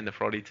would get in the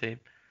Frodi team?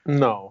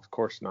 No, of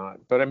course not.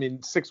 But I mean,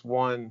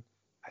 6-1,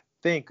 I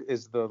think,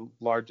 is the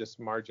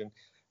largest margin.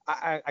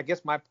 I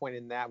guess my point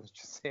in that was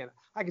just saying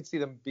I could see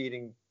them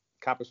beating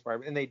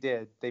Kaposvar, and they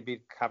did. They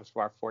beat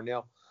Kaposvar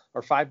 4-0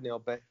 or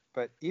 5-0,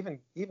 but even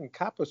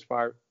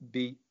Kaposvar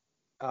beat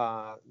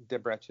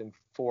Debrecen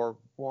 4-1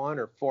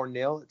 or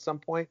 4-0 at some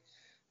point.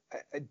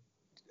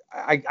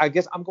 I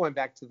guess I'm going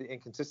back to the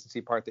inconsistency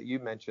part that you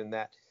mentioned,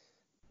 that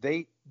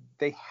they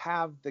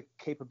have the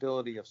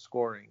capability of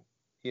scoring.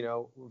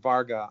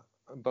 Varga,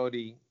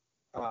 Bodie.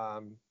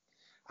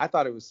 I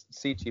thought it was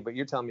Sichi, but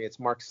you're telling me it's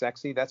Mark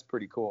Sexy. That's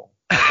pretty cool.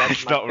 That's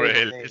it's not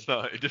really. Name. It's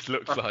not. It just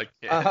looks like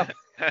it.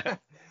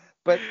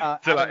 But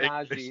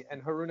Adanagi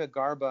and Haruna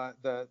Garba,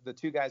 the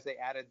 2 guys they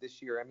added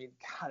this year. I mean,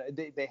 God,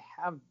 they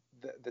have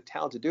the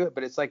talent to do it,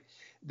 but it's like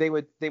they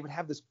would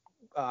have this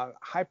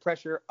high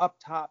pressure up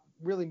top,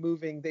 really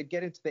moving. They'd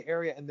get into the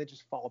area and they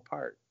just fall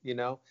apart.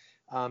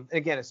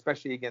 Again,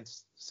 especially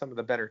against some of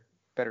the better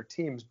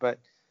teams. But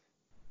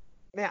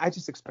man, I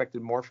just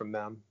expected more from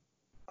them.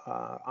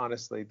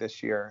 Honestly,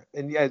 this year.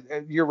 And yeah,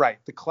 you're right.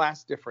 The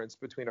class difference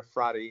between a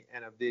Fradi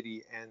and a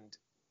Vidi and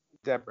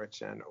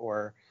Debrecen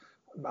or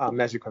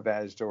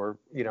Mezhkovej or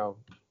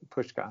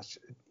Pushkash,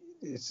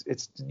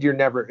 it's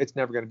never going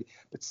to be.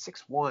 But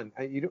 6-1,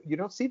 you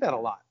don't see that a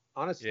lot,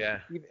 honestly, Yeah.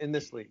 even in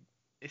this league.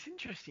 It's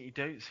interesting you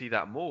don't see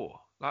that more.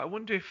 Like, I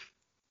wonder if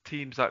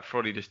teams like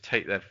Frody just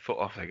take their foot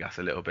off their gas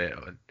a little bit,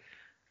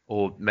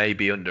 or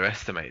maybe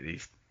underestimate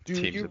these Do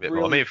teams you a bit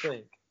more. really I mean,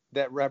 think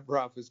that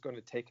Rebrov is going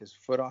to take his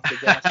foot off the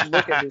gas?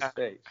 Look at his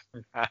face.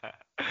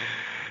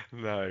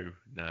 No.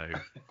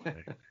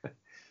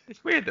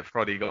 It's weird that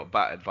Frody got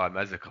battered by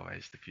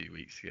Mezakov a few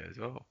weeks ago as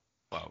well.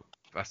 Well,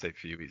 I say a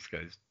few weeks ago,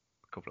 it's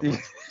a couple of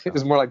months ago. It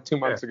was more like 2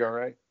 months ago,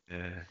 right?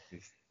 Yeah,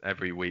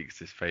 every week's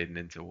just fading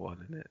into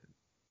one, isn't it?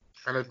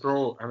 And a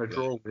draw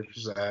with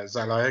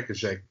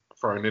Zalaegerszeg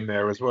thrown in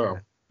there as well.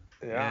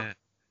 Yeah.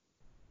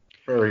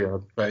 Very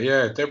odd. But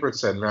yeah,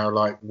 Debrecen now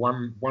like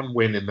one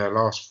win in their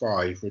last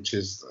 5, which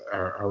is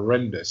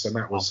horrendous. And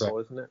that was awful,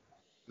 isn't it?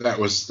 That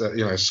was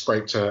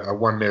scraped a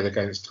 1-0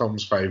 against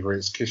Tom's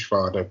favourites,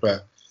 Kishvarda.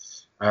 But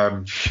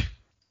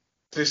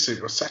this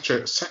was such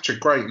a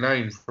great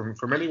name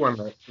from anyone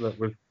that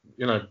was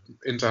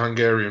into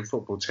Hungarian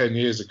football 10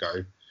 years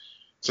ago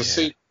to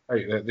see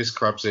that this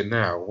club's in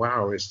now.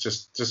 Wow, it's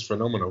just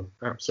phenomenal,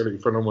 absolutely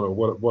phenomenal.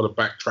 What a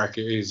backtrack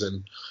it is,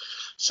 and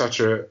such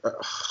a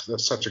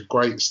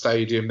great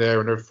stadium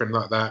there and everything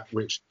like that.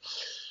 Which,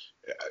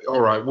 all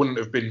right, wouldn't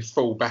have been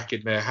full back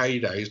in their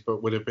heydays,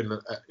 but would have been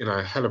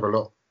a hell of a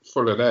lot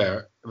fuller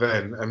there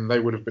then, and they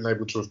would have been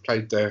able to have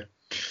played their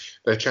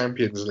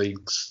Champions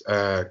League's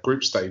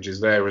group stages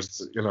there. As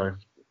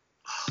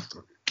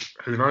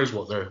who knows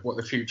what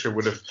the future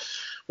would have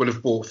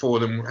brought for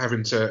them,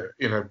 having to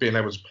being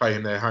able to play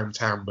in their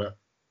hometown. But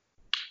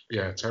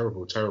yeah,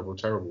 terrible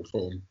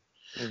form.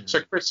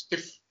 So Chris,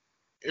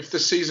 if the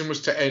season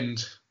was to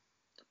end,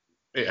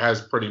 it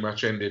has pretty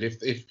much ended.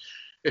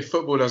 If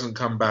football doesn't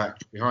come back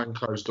behind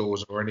closed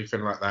doors or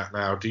anything like that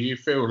now, do you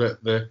feel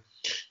that the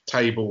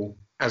table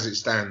as it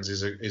stands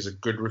is a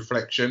good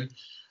reflection,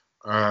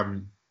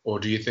 or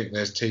do you think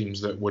there's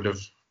teams that would have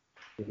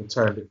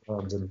turned it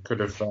around and could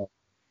have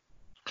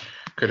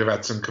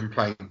had some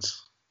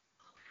complaints?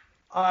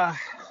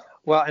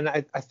 Well, and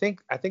I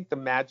think the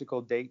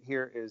magical date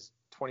here is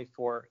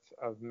 24th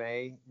of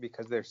May,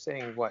 because they're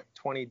saying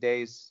 20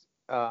 days.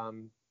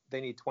 They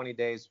need 20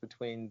 days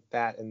between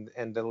that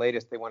and the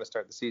latest they want to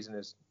start the season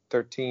is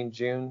 13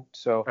 June.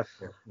 So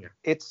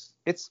it's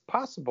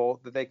possible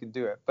that they could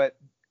do it, but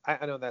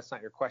I know that's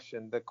not your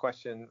question. The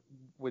question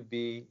would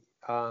be,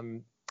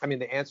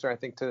 the answer I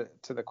think to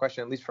the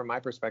question, at least from my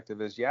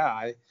perspective, is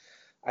I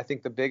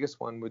think the biggest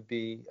one would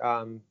be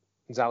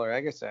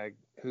Zalaegerszeg,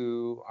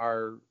 who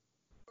are,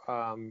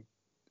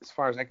 as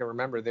far as I can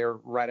remember, they're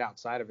right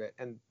outside of it,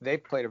 and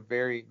they've played a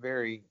very,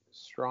 very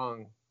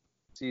strong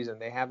season.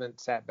 They haven't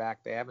sat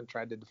back. They haven't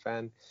tried to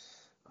defend.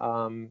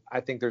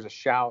 I think there's a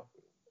shout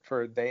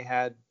for they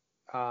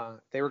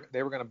were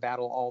going to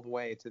battle all the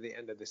way to the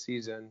end of the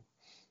season,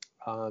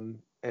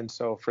 and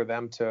so for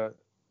them to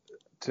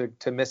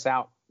miss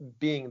out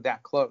being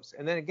that close,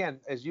 and then again,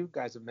 as you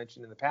guys have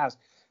mentioned in the past,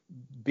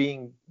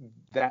 being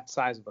that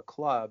size of a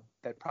club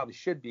that probably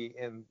should be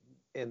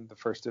in the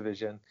first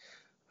division,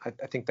 I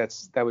think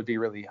that would be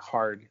really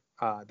hard.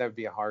 That would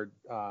be a hard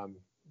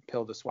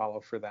pill to swallow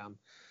for them.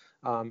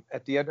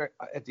 At the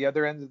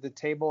other end of the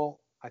table,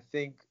 I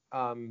think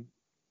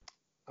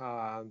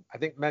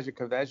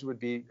Mezhikovic would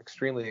be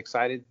extremely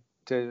excited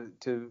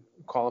to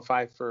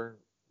qualify for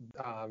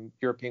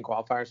European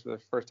qualifiers for the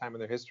first time in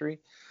their history.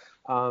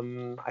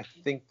 I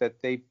think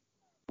that they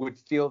would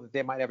feel that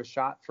they might have a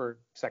shot for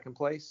second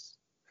place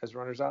as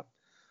runners-up.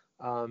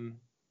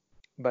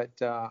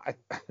 But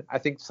I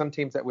think some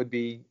teams that would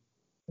be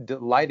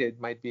delighted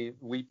might be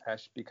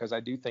Újpest, because I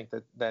do think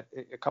that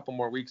a couple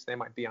more weeks they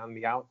might be on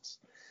the outs.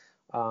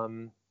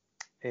 I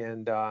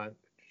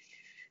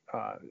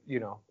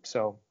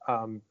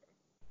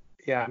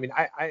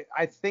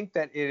think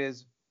that it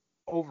is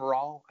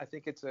overall, I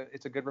think it's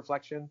a good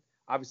reflection.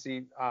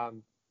 Obviously,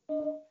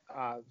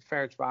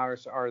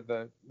 Ferencváros are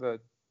the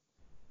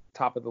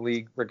top of the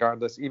league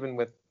regardless, even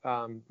with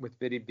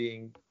Vidi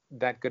being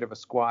that good of a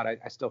squad.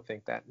 I still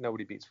think that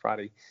nobody beats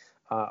Fradi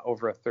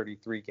over a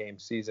 33 game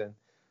season.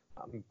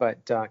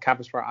 But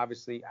Kaposvár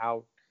obviously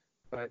out,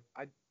 but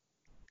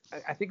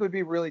I think it would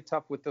be really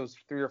tough with those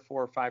 3 or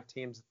 4 or 5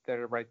 teams that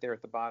are right there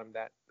at the bottom.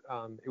 That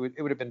it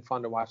would have been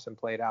fun to watch them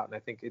play it out, and I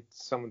think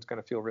someone's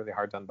going to feel really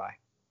hard done by.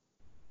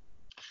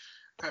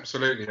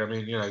 Absolutely. I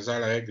mean,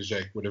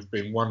 Zalaegerszeg would have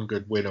been one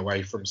good win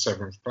away from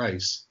 7th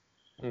place,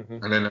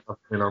 and then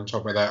on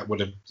top of that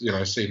would have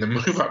seen them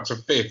move up to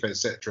 5th,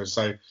 etc.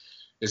 So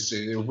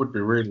it would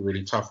be really,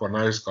 really tough on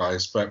those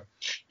guys. But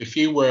if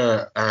you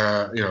were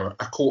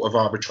a court of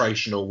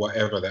arbitration or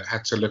whatever that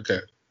had to look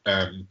at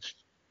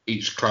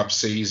each club's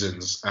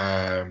seasons,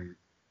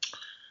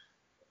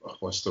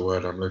 what's the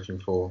word I'm looking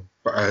for?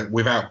 But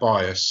without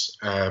bias,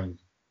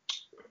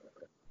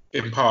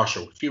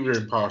 impartial. If you were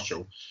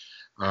impartial,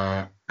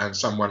 and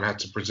someone had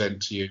to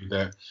present to you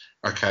that,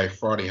 okay,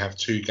 Fradi have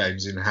 2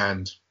 games in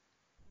hand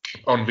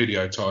on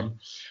Videoton.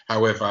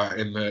 However,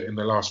 in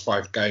the last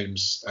 5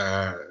 games,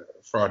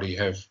 Fradi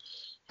have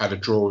had a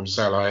draw with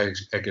Salah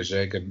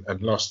Egezeg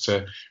and lost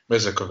to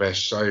Mezakovic.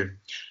 So,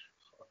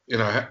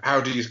 how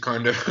do you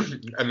kind of,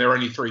 and they're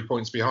only 3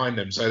 points behind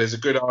them. So there's a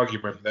good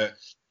argument that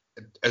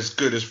as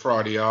good as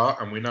Friday are,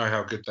 and we know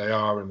how good they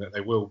are, and that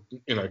they will,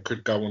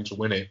 could go on to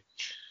win it.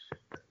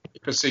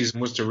 If a season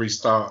was to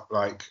restart,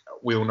 like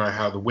we all know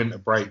how the winter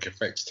break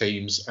affects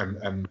teams,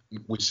 and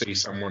we see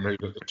someone who's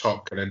at the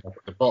top can end up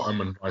at the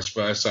bottom, and vice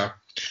versa.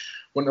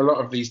 Wouldn't a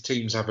lot of these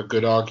teams have a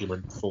good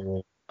argument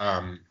for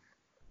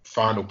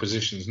final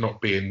positions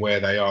not being where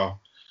they are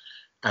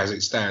as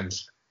it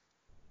stands?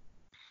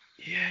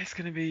 Yeah, it's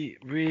going to be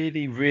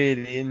really,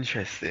 really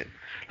interesting.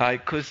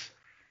 Like, because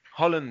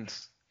Holland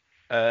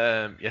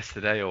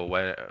yesterday or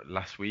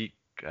last week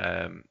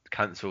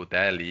cancelled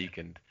their league,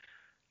 and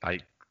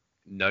like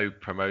no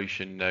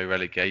promotion, no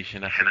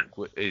relegation, I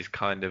think is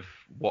kind of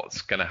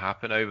what's going to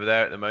happen over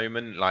there at the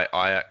moment. Like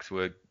Ajax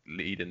were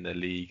leading the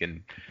league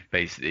and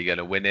basically going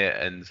to win it,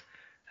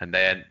 and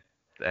then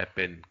they've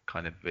been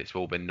kind of, it's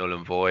all been null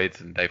and void,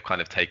 and they've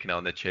kind of taken it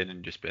on the chin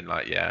and just been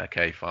like, yeah,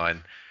 okay,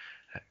 fine.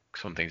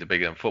 Some things are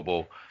bigger than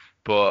football,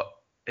 but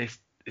it's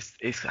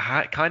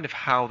kind of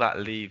how that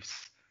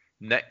leaves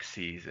next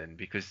season,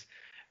 because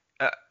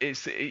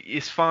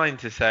it's fine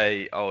to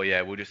say, oh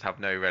yeah, we'll just have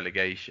no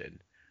relegation,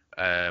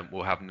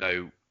 we'll have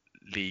no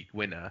league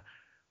winner,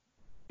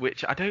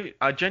 which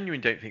I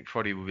genuinely don't think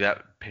Froddy will be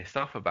that pissed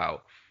off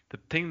about. The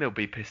thing they'll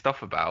be pissed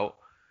off about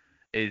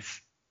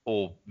is,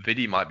 or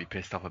Vidi might be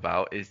pissed off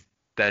about, is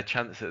their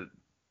chance to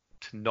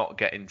not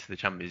get into the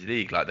Champions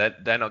League. Like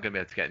they're not going to be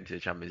able to get into the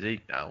Champions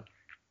League now.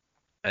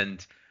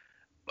 And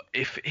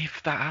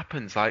if that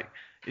happens, like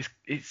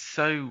it's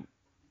so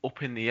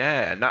up in the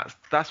air, and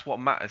that's what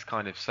matters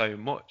kind of so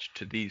much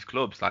to these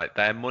clubs. Like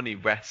their money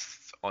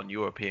rests on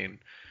European,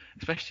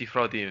 especially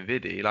Frodi and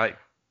Vidi, like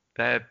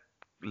their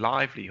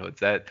livelihoods,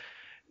 their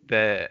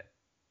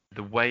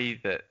the way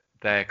that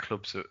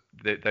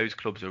those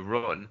clubs are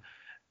run.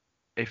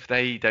 If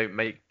they don't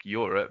make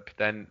Europe,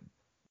 then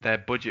their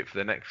budget for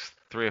the next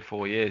 3 or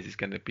 4 years is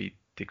going to be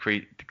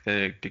decrease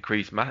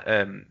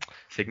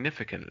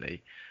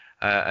significantly,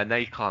 and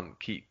they can't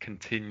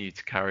continue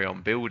to carry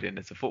on building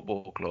as a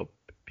football club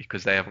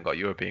because they haven't got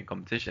European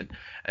competition.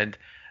 And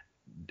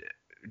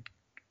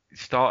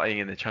starting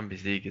in the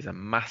Champions League is a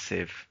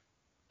massive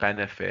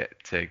benefit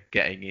to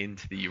getting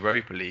into the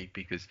Europa League,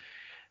 because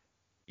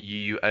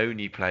you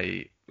only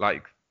play,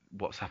 like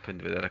what's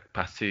happened with the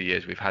past 2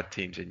 years, we've had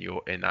teams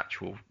in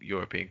actual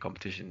European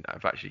competition that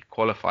have actually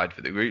qualified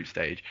for the group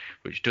stage,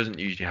 which doesn't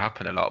usually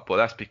happen a lot. But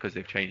that's because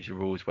they've changed the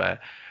rules, where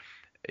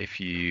if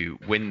you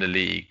win the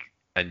league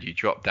and you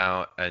drop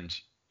down and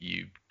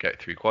you get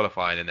through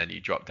qualifying and then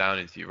you drop down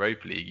into the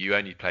Europa League, you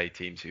only play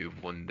teams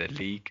who've won the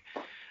league.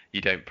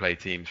 You don't play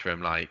teams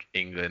from like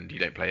England. You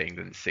don't play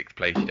England 6th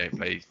place. You don't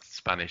play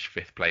Spanish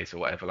 5th place or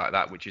whatever like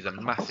that, which is a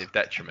massive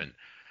detriment.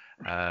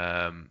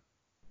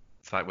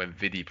 It's like when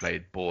Vidi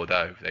played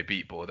Bordeaux. They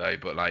beat Bordeaux,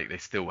 but like they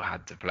still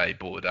had to play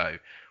Bordeaux.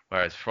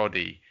 Whereas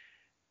Frodi,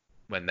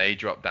 when they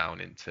dropped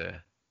down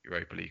into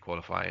Europa League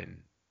qualifying,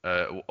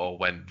 or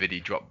when Vidi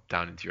dropped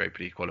down into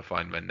Europa League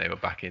qualifying when they were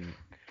back in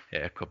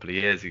it a couple of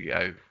years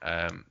ago,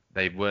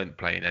 they weren't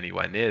playing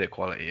anywhere near the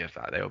quality of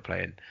that. They were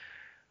playing,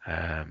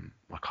 I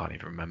can't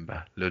even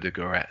remember,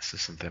 Ludogorets or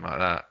something like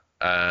that.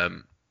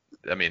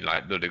 I mean,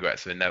 like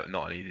Ludogorets are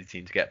not an easy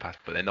team to get past,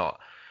 but they're not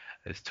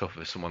as tough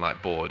as someone like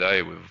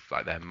Bordeaux with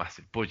like their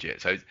massive budget.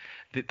 So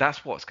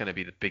that's what's going to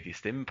be the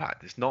biggest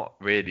impact. It's not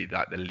really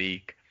like the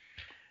league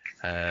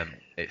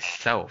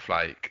itself.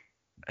 Like,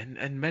 and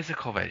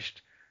Mezakovic,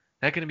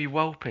 they're going to be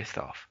well pissed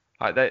off.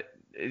 Like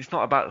it's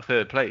not about the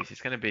 3rd place.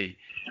 It's going to be,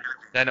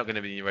 they're not going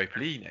to be in the Europa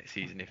League next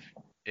season.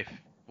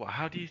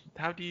 How do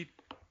you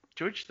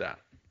judge that?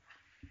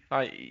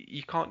 Like,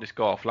 you can't just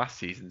go off last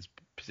season's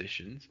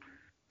positions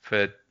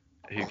for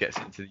who gets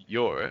into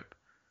Europe.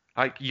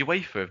 Like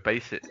UEFA have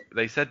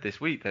they said this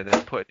week that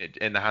they're putting it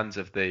in the hands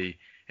of the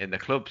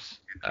clubs,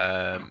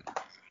 in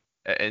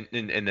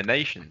the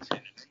nations.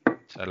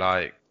 So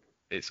like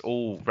it's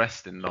all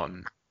resting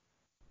on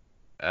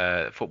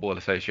football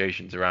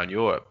associations around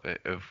Europe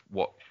of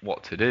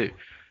what to do.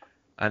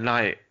 And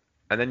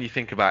then you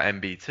think about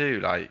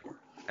MB2, like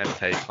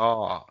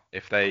MTK,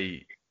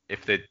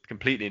 if they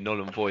completely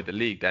null and void the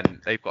league, then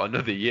they've got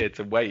another year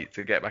to wait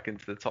to get back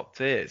into the top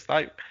tier. It's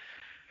like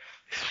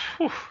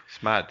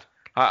it's mad.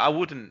 I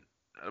wouldn't.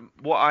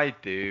 What I'd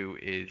do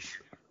is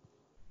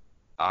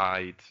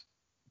I'd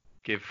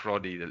give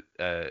Frodi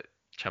the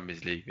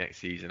Champions League next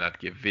season. I'd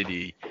give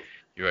Vidi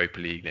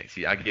Europa League next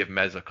season. I'd give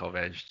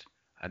Mezakovic,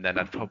 and then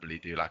I'd probably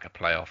do like a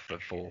playoff for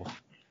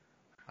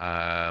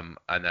 4th.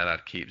 And then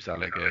I'd keep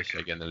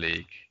Zalgiris in the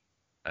league,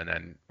 and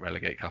then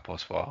relegate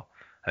Kapospor,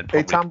 and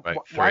probably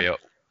promote 3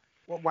 up.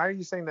 Why are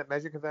you saying that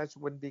Mezakovic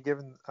wouldn't be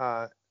given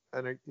a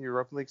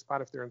Europa League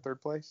spot if they're in 3rd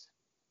place?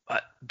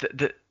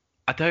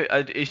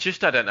 It's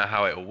just I don't know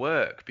how it'll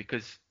work,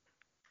 because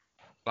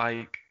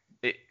like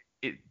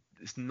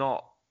it's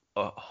not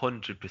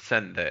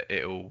 100% that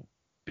it'll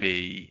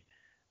be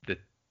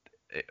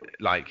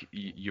like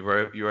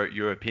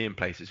European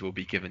places will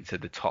be given to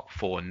the top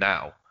 4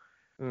 now.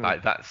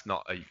 Like that's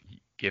not a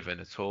given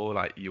at all.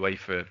 Like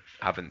UEFA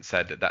haven't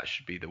said that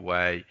should be the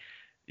way.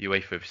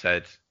 UEFA have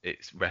said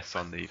it rests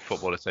on the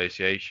Football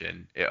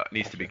Association. It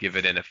needs to be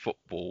given in a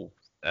football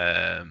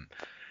kind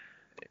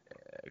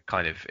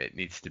of. It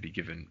needs to be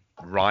given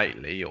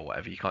rightly or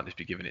whatever. You can't just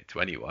be giving it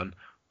to anyone.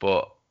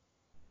 But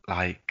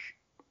like,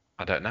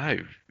 I don't know.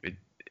 I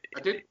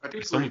did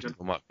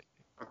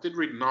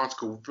read an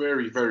article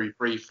very, very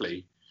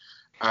briefly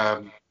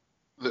that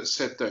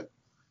said that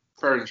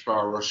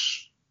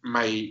Ferencváros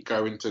may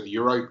go into the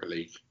Europa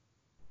League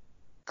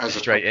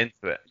straight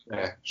into it.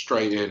 Yeah,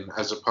 straight in,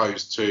 as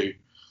opposed to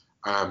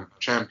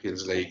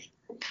Champions League,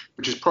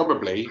 which is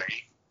probably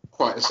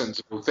quite a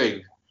sensible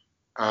thing.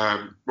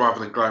 Rather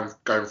than going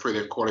through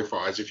the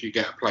qualifiers, if you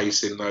get a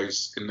place in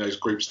those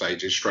group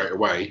stages straight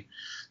away,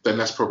 then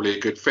that's probably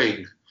a good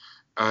thing.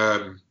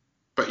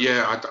 But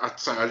yeah, I'd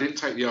say I didn't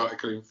take the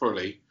article in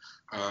fully.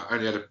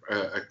 Only had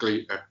a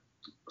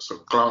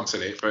sort of glance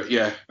at it, but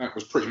yeah, that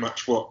was pretty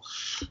much what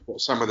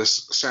some of the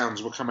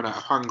sounds were coming out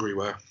of Hungary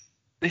were.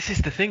 This is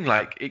the thing,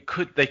 like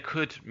they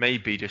could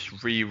maybe just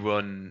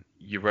rerun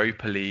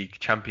Europa League,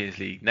 Champions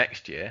League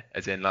next year,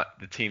 as in like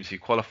the teams who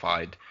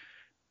qualified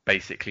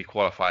basically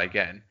qualify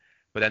again.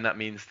 But then that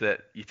means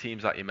that your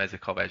teams like your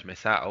Mezőkövesd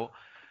miss out.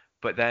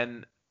 But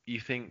then you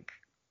think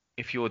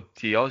if you're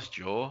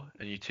Diósgyőr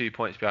and you're 2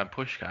 points behind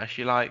Puskás,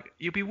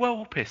 you'll be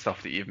well pissed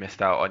off that you've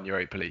missed out on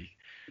Europa League.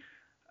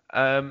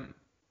 And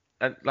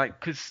like,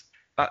 because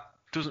that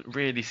doesn't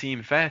really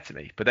seem fair to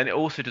me. But then it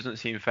also doesn't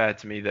seem fair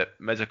to me that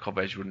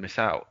Mezőkövesd would miss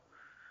out.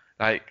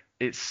 Like,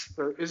 it's.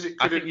 So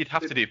I think you'd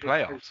have to do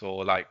playoffs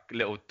or like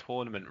little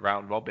tournament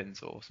round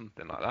robins or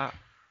something like that.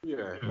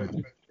 Yeah.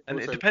 And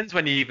it depends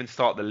when you even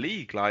start the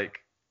league. Like,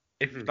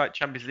 if like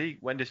Champions League,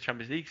 when does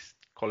Champions League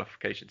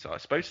qualification start?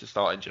 It's supposed to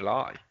start in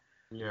July.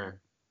 Yeah,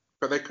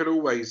 but they could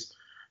always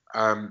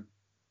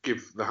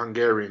give the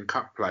Hungarian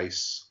Cup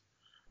place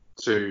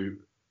to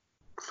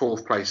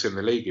fourth place in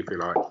the league, if you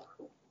like.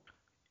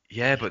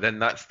 Yeah, but then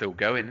that's still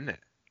going, isn't it?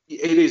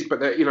 It is,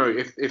 but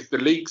if the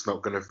league's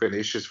not going to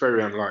finish, it's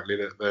very unlikely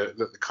that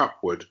the cup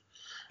would.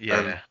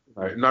 Yeah.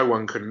 No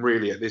one can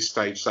really at this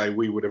stage say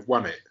we would have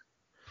won it.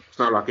 It's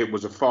not like it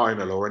was a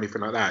final or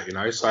anything like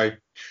that, So,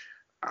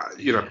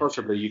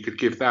 possibly you could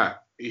give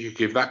that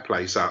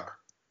place up.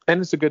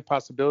 And it's a good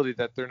possibility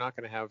that they're not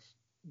going to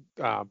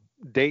have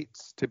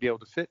dates to be able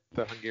to fit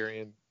the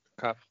Hungarian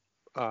Cup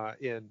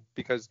in,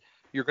 because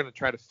you're going to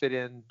try to fit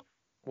in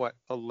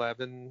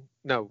 7,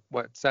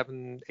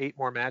 8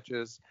 more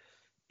matches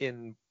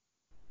in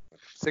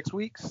 6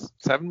 weeks,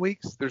 7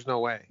 weeks. There's no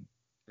way.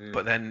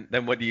 But then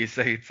what do you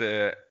say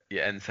to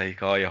your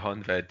NSEK or your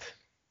Honved?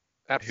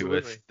 Absolutely.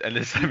 Who was in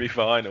the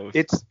semi-finals?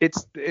 It's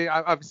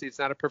obviously it's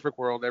not a perfect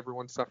world.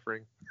 Everyone's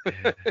suffering.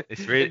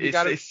 It's really you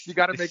got to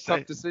make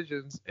tough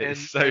decisions.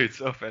 It's so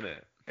tough, isn't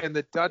it? And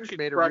the Dutch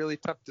made a really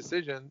tough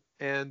decision,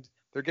 and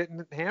they're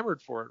getting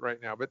hammered for it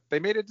right now. But they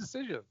made a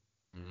decision.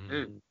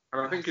 And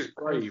I think it's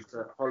brave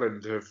that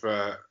Holland have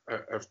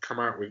come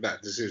out with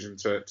that decision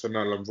to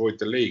null and void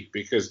the league,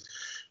 because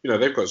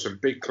they've got some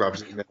big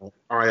clubs in there.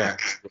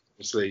 Ajax,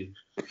 obviously.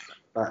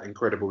 That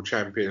incredible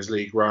Champions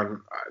League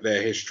run,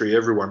 their history,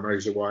 everyone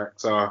knows who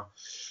Ajax are.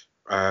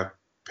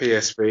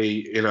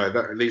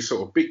 PSV, these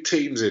sort of big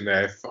teams in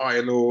there.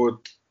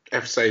 Feyenoord,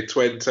 FC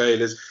Twente.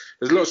 There's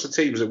lots of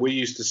teams that we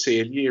used to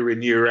see year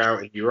in, year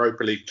out in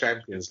Europa League,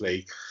 Champions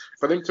League.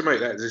 For them to make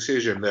that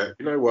decision that,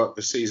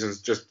 the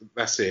season's just,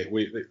 that's it.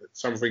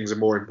 Some things are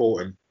more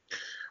important.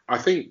 I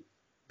think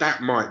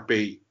that might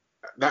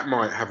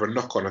have a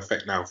knock-on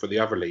effect now for the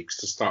other leagues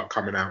to start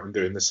coming out and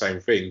doing the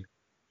same thing.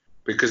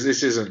 Because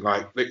this isn't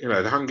like,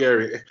 the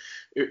Hungarian.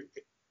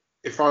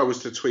 If I was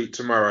to tweet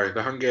tomorrow,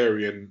 the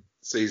Hungarian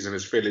season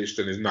is finished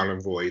and is null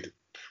and void.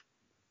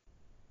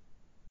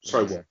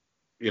 So what?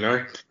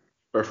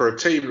 But for a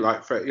team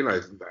like,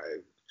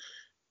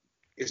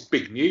 it's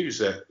big news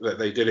that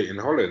they did it in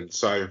Holland.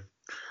 So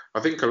I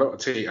think a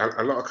lot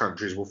of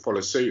countries will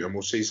follow suit, and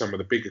we'll see some of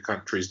the bigger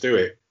countries do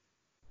it.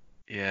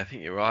 Yeah, I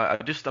think you're right.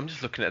 I'm just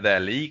looking at their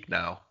league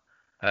now.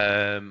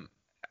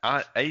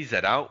 AZ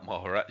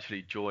Alkmaar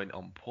actually joined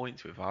on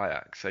points with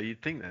Ajax, so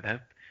you'd think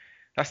that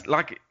that's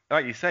like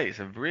you say, it's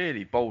a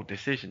really bold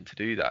decision to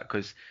do that,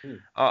 because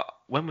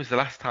when was the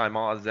last time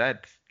RZ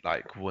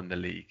won the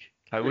league?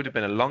 It would have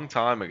been a long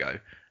time ago,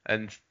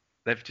 and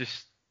they've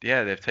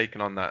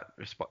taken on that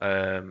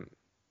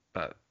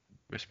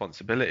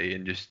responsibility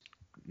and just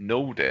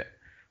nulled it,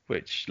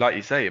 which, like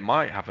you say, it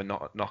might have a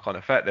knock-on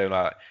effect.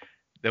 They'll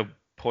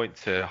point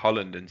to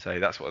Holland and say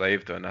that's what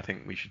they've done. I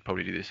think we should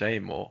probably do the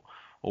same, or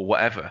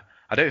whatever.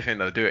 I don't think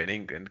they'll do it in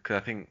England, because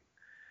I think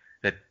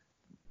that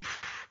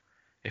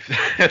if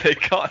they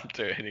can't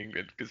do it in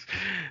England, because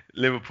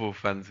Liverpool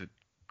fans would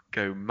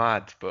go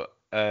mad. But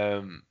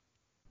I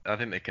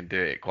think they can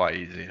do it quite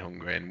easily in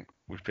Hungary and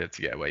would be able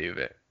to get away with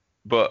it.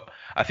 But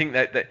I think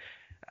I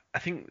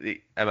think the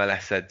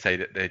MLS say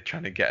that they're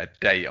trying to get a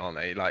date on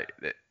it. Like,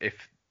 if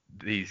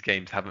these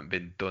games haven't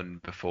been done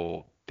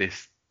before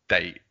this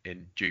date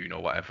in June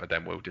or whatever,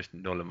 then we'll just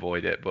null and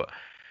void it. But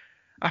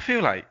I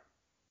feel like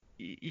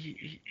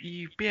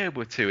you'd be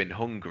able to in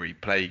Hungary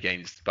play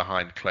games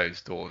behind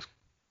closed doors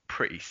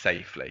pretty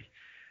safely.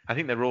 I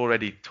think they're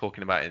already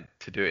talking about it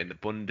to do it in the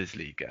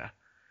Bundesliga,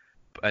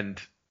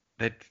 and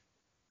they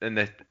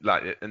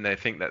they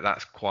think that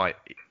that's quite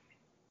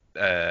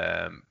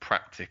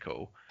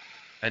practical,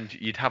 and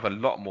you'd have a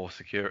lot more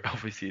security.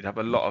 Obviously, you'd have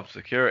a lot of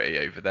security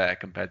over there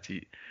compared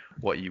to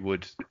what you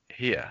would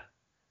here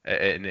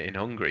in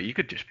Hungary. You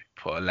could just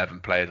put 11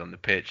 players on the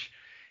pitch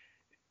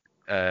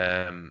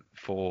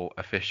for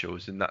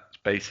officials, and that's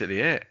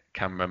basically it.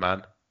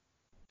 Cameraman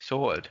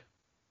sorted.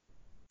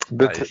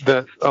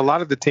 A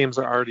lot of the teams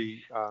are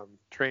already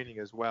training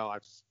as well.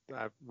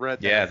 I've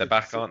read that. Yeah, they're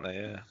back, aren't they?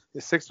 Yeah.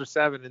 It's 6 or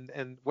 7,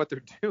 and what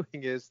they're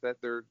doing is that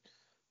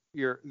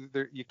you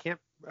can't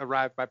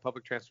arrive by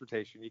public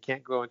transportation. You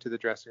can't go into the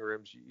dressing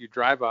rooms. You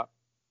drive up,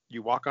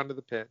 you walk onto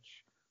the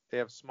pitch. They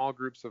have small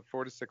groups of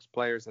 4 to 6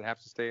 players that have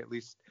to stay at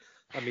least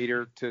 1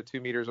 meter to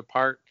 2 meters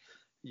apart.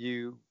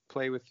 You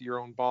play with your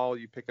own ball.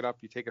 You pick it up,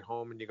 you take it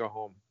home, and you go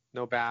home.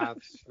 No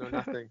baths, no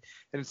nothing.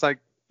 And it's like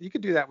you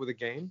could do that with a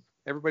game.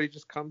 Everybody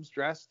just comes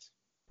dressed,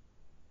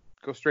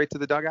 go straight to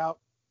the dugout.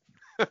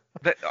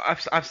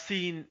 I've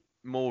seen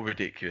more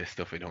ridiculous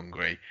stuff in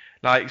Hungary.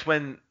 Like it's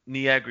when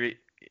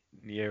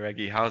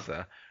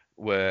Nyíregyháza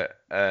were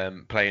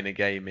playing a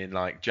game in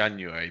like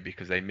January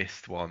because they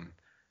missed one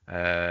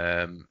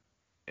in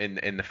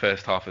the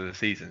first half of the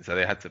season, so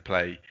they had to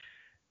play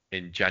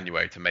in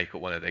January to make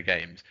up one of their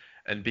games.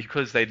 And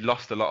because they'd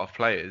lost a lot of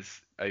players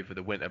over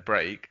the winter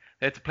break,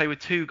 they had to play with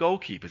 2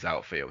 goalkeepers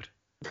outfield.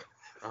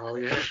 Oh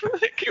yeah.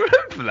 Can you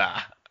remember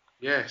that?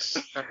 Yes.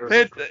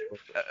 They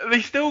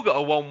still got a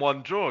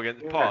 1-1 draw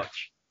against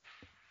Poch.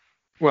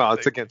 Well,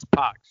 it's against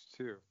Poch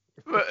too.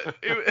 But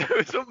it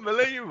was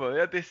unbelievable. They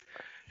had this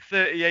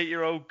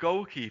 38-year-old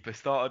goalkeeper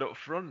started up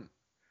front.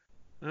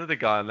 Another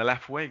guy on the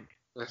left wing.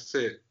 That's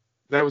it.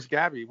 That was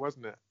Gabby,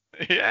 wasn't it?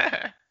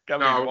 Yeah.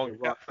 Gabby's one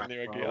cap from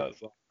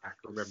Nyíregyháza.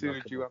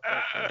 Suited you up.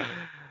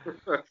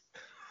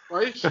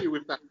 My issue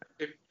with that,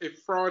 if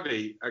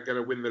Friday are going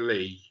to win the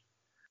league,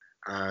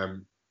 of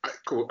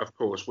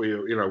course we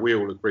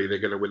all agree they're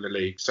going to win the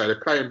league. So they're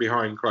playing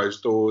behind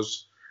closed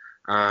doors.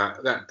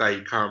 That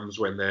day comes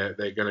when they're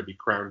going to be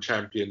crowned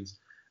champions.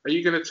 Are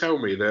you going to tell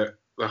me that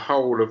the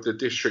whole of the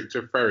district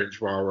of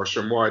Ferencváros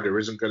and wider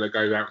isn't going to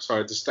go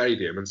outside the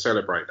stadium and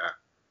celebrate that?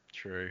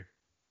 True.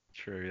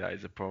 That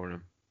is a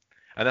problem,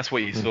 and that's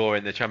what you saw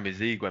in the Champions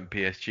League when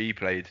PSG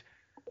played.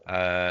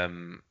 I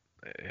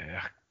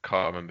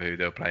can't remember who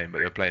they were playing, but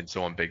they were playing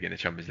someone big in the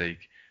Champions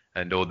League,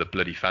 and all the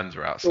bloody fans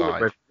were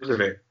outside.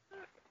 Isn't it?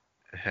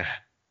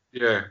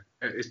 Yeah.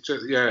 It's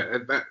just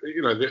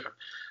that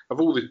of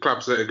all the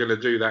clubs that are going to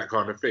do that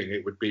kind of thing,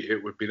 it would be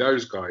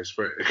those guys,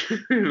 but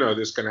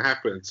that's going to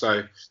happen.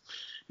 So,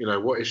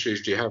 what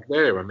issues do you have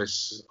there? And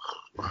this,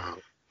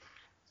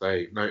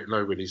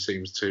 nobody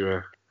seems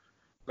to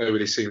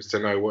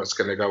know what's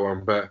going to go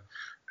on. But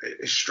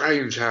it's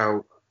strange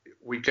how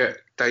we get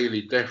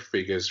daily death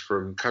figures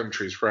from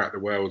countries throughout the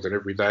world and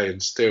every day,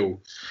 and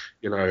still,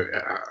 a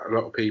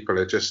lot of people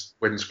are just,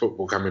 when's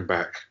football coming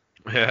back?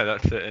 Yeah,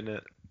 that's it, isn't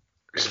it?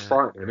 It's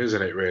frightening,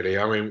 isn't it, really?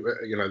 I mean,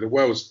 the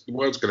world's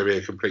going to be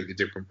a completely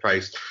different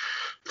place.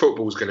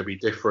 Football's going to be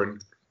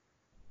different.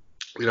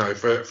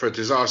 For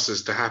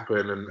disasters to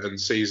happen and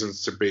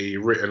seasons to be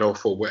written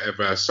off or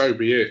whatever, so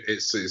be it.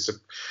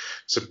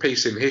 It's a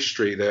piece in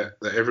history that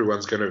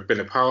everyone's going to have been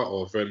a part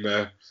of.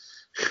 And,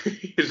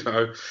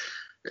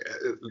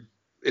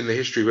 in the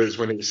history books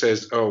when it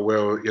says, oh,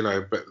 well,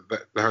 but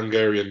the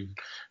Hungarian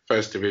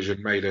First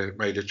Division made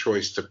a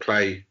choice to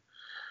play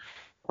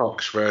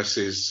Poch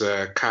versus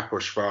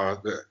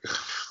Kaposvár.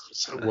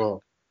 So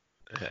what?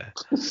 Yeah.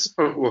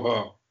 So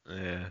what?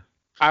 Yeah.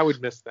 I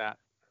would miss that.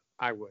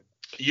 I would.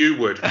 You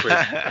would,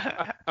 Chris.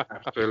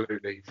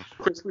 Absolutely.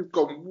 Chris, we've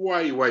gone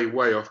way, way,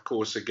 way off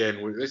course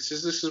again. This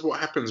is what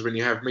happens when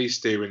you have me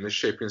steering the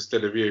ship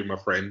instead of you, my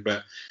friend.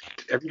 But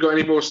have you got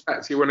any more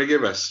stats you want to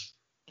give us?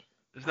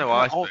 There's no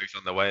icebergs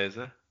on the way, is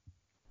there?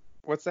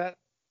 What's that,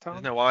 Tom?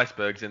 There's no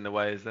icebergs in the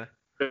way, is there?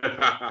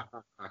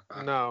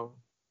 No.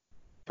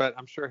 But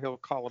I'm sure he'll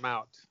call them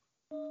out.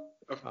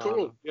 Of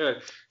course, yeah.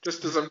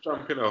 Just as I'm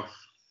jumping off.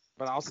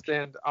 But I'll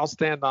stand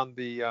on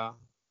the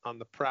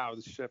prow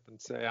of the ship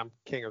and say I'm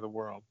king of the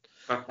world.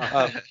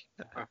 I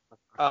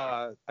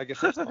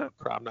guess that's called a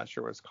prow. I'm not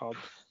sure what it's called.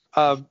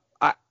 I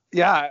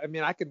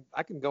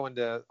can go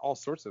into all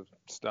sorts of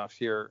stuff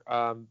here.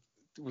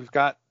 We've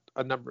got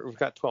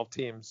 12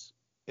 teams,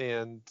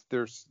 and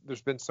there's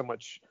been so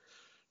much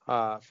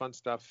fun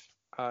stuff.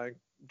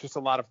 Just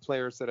a lot of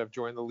players that have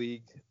joined the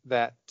league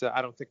that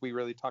I don't think we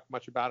really talk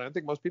much about. I don't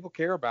think most people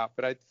care about,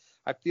 but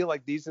I feel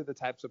like these are the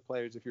types of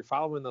players, if you're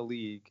following the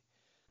league,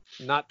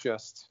 not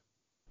just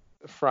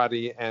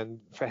Fradi and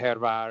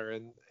Fehérvár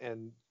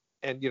and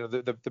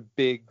the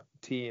big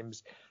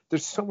teams.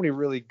 There's so many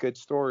really good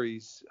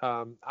stories.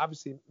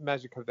 Obviously,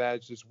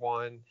 Mezőkövesd is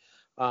one,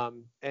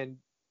 and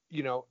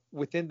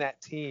within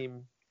that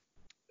team,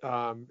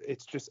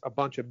 it's just a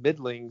bunch of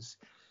middlings.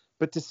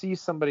 But to see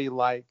somebody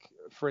like,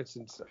 for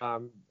instance,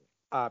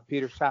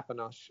 Peter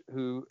Sapanos,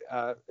 who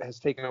has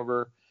taken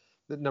over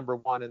the number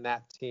one in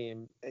that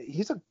team.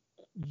 He's a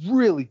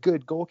really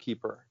good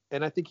goalkeeper,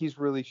 and I think he's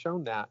really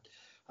shown that.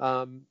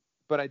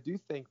 But I do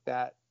think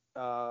that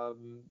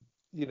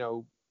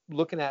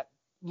looking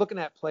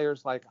at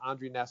players like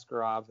Andrei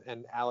Nestorov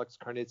and Alex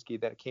Karnitsky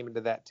that came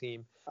into that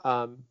team,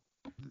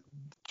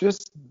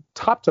 just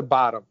top to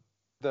bottom,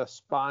 the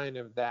spine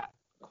of that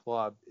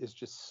club is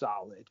just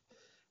solid.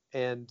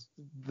 And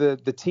the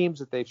teams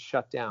that they've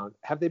shut down,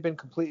 have they been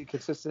completely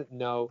consistent?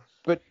 No.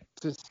 But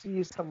to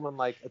see someone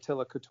like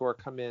Attila Couture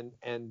come in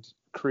and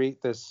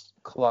create this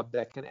club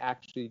that can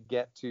actually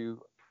get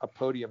to a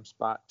podium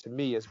spot, to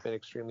me, has been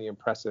extremely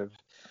impressive.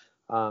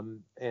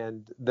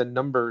 And the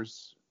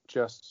numbers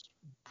just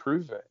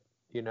prove it,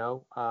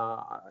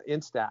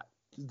 Instat.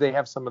 They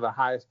have some of the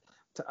highest.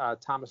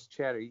 Thomas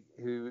Cherry,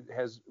 who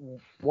has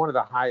one of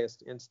the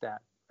highest Instat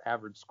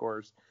average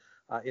scores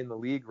in the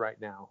league right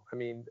now. I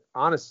mean,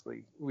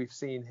 honestly, we've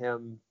seen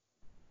him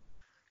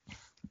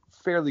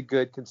fairly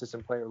good,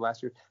 consistent player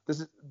last year.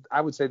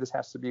 I would say this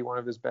has to be one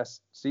of his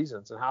best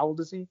seasons. And how old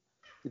is he?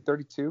 He's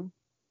 32?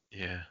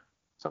 Yeah.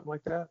 Something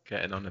like that.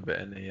 Getting on a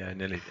bit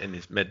nearly in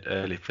his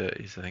early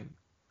 30s, I think.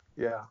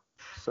 Yeah.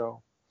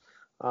 So,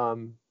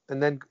 and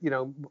then,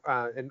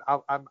 and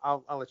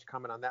I'll let you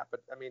comment on that. But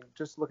I mean,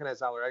 just looking at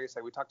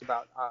Zalewski, we talked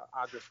about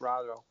Andres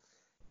Rado,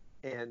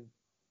 and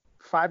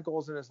 5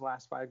 goals in his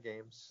last 5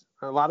 games.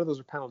 A lot of those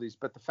are penalties,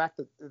 but the fact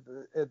that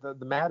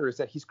the matter is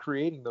that he's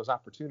creating those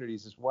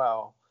opportunities as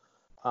well.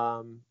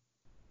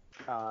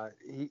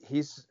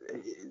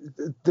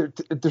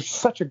 They're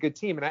such a good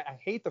team, and I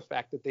hate the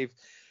fact that they've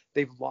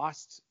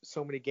lost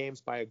so many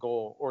games by a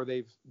goal, or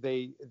they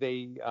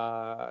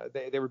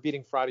were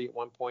beating Friday at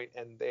one point,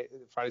 and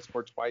Friday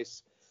scored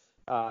twice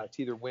to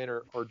either win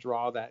or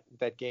draw that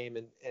game,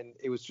 and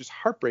it was just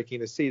heartbreaking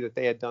to see that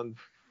they had done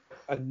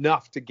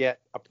enough to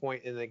get a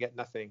point and they get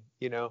nothing.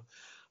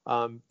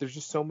 There's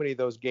just so many of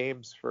those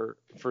games for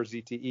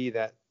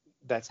ZTE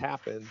that's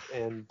happened,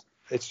 and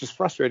it's just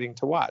frustrating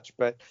to watch.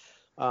 But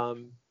I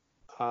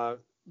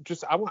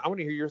want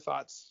to hear your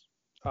thoughts,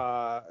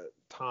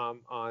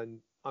 Tom, on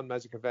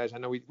Mezek and Veg. I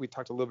know we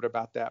talked a little bit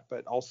about that,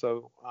 but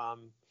also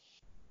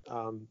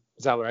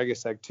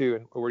Zalewski too,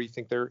 and where do you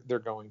think they're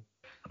going?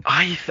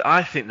 I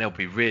think they'll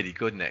be really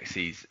good next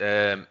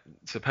season.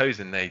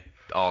 Supposing they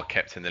are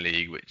kept in the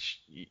league, which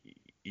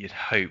you'd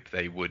hope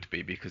they would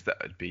be, because that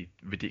would be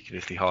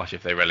ridiculously harsh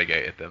if they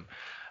relegated them.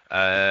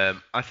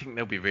 I think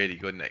they'll be really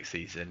good next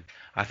season.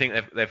 I think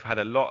they've had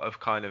a lot of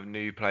kind of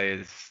new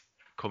players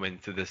come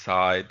into the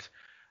side,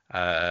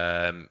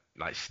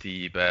 like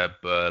Stieber,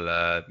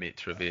 Burla,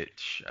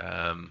 Mitrovic,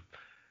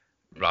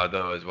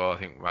 Rado as well. I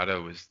think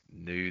Rado was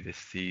new this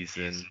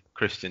season.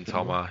 Christian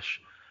Tomasz.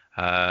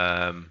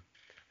 I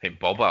think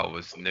Bobal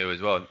was new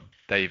as well,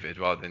 David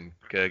rather than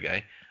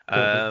Gergely.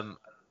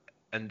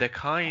 And they're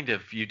kind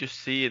of, you're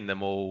just seeing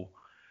them all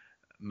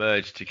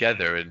merge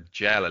together and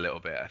gel a little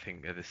bit, I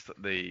think,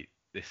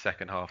 this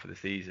second half of the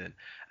season.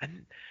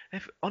 And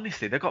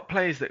honestly, they've got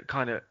players that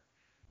kind of,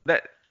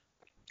 like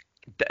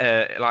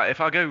if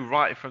I go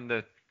right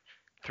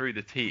through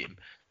the team,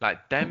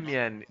 like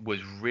Demyen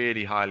was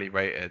really highly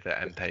rated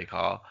at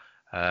MTK,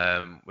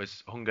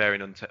 was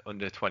Hungarian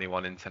under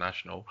 21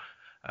 international.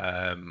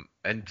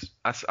 And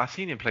I've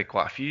seen him play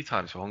quite a few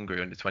times for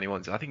Hungary under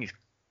 21s. I think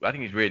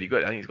he's really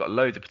good. I think he's got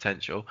loads of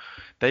potential.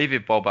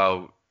 David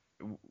Bobal,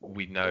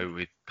 we know,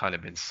 we've kind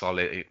of been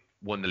solid. He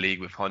won the league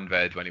with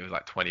Honved when he was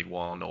like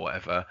 21 or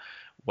whatever.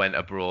 Went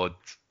abroad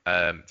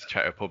to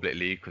Czech Republic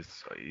League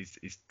because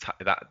he's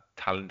that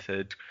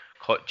talented.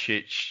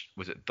 Kocic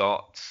was at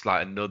Dots,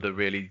 like another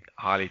really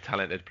highly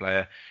talented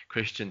player.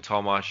 Christian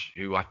Tomasz,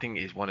 who I think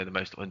is one of the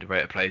most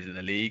underrated players in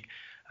the league.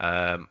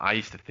 I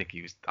used to think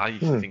he was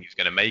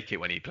going to make it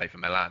when he played for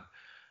Milan.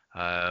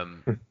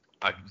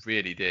 I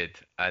really did.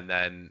 And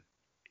then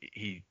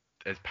he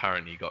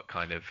apparently got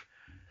kind of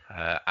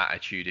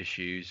attitude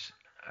issues,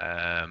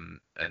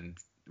 and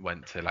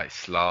went to like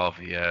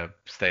Slavia,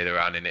 stayed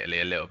around in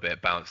Italy a little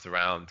bit, bounced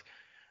around.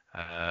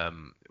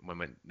 Then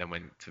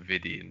went to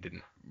Vidi and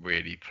didn't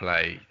really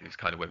play. It was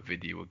kind of when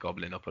Vidi were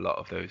gobbling up a lot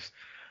of those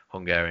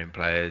Hungarian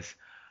players.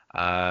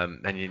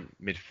 Then in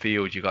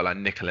midfield, you got like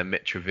Nikola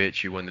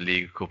Mitrovic, who won the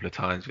league a couple of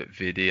times with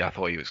Vidi. I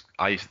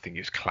used to think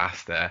he was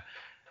class there.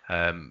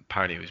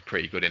 Apparently he was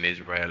pretty good in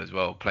Israel as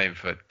well, playing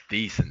for a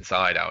decent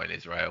side out in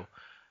Israel.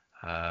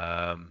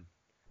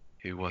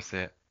 Who was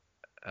it?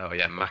 Oh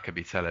yeah,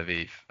 Maccabi Tel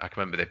Aviv. I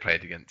can remember they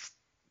played against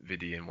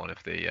Vidi in one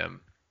of the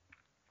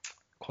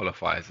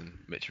qualifiers, and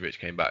Mitrovic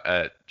came back.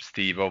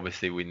 Steve,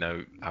 obviously we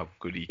know how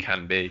good he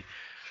can be.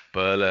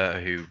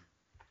 Burla, who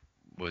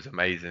was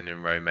amazing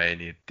in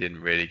Romania,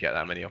 didn't really get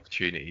that many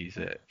opportunities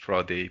at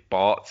Fradi.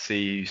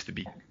 Bartzi used to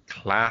be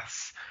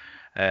class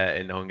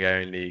in the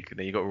Hungarian league. And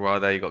then you got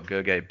Rada, you got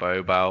Gergely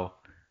Bobal,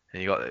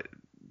 and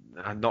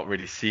I've not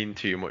really seen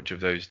too much of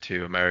those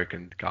two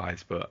American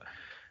guys, but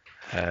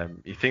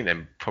you think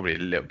they're probably a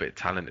little bit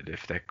talented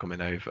if they're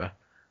coming over.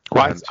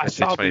 Well, I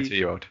saw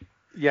 22-year-old.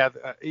 Yeah,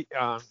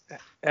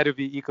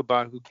 Edovi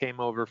Ikuba, who came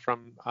over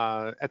from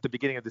at the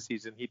beginning of the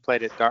season, he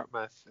played at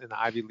Dartmouth in the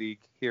Ivy League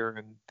here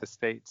in the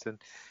States,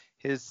 and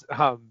his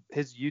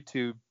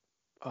YouTube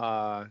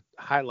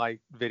highlight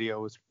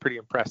video was pretty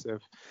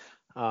impressive,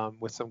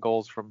 with some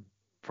goals from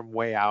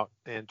way out,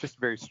 and just a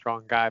very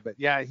strong guy. But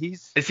yeah,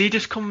 Is he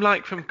just come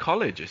like from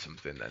college or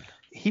something then?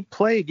 he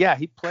played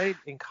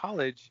in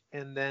college,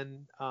 and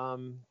then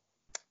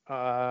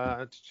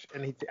I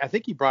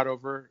think he brought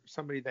over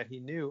somebody that he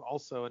knew,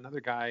 also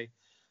another guy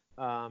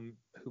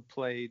who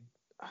played.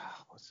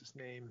 What's his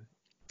name?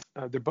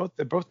 They're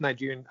both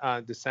Nigerian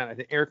descent. I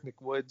think Eric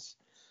McWoods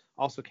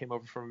also came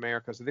over from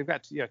America, so they've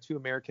got two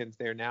Americans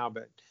there now.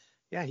 But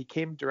yeah, he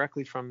came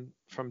directly from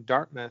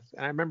Dartmouth,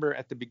 and I remember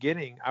at the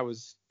beginning I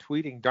was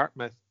tweeting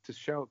Dartmouth to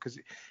show, because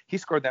he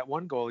scored that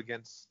one goal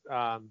against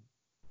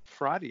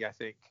Fradi, I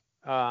think,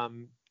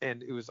 and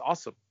it was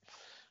awesome.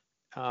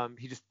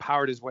 He just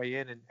powered his way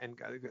in and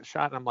got a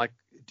shot. And I'm like,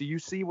 do you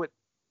see what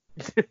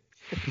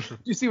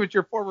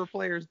your former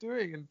player is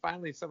doing? And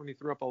finally somebody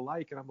threw up a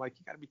like, and I'm like,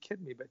 you got to be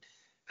kidding me. But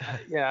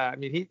yeah, I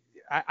mean,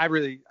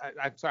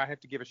 I'm sorry, I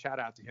have to give a shout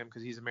out to him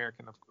because he's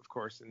American, of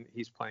course, and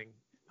he's playing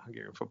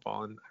Hungarian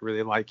football, and I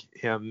really like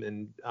him.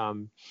 And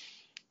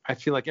I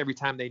feel like every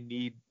time they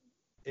need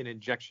an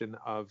injection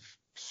of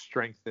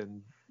strength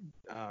and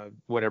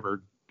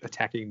whatever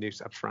attacking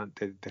news up front,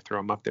 they throw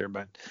him up there.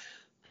 But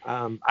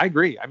I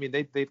agree. I mean,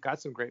 they've got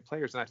some great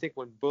players, and I think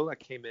when Bulla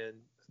came in,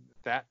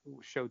 that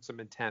showed some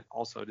intent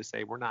also to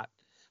say we're not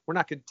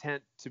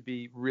content to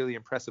be really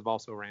impressive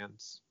also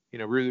rans.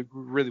 Really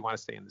want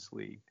to stay in this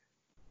league.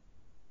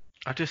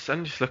 I'm just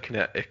looking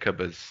at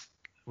Ikuba's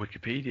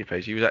Wikipedia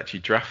page. He was actually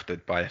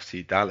drafted by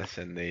FC Dallas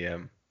in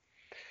the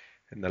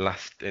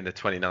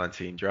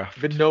 2019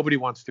 draft. But nobody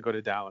wants to go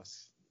to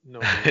Dallas.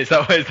 Is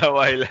that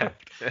why he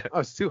left? Oh,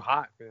 it's too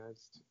hot, man.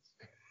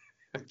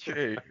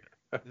 True.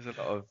 There's a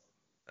lot of.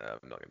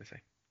 I'm not going to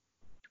say.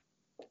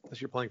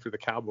 Unless you're playing for the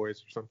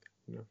Cowboys or something.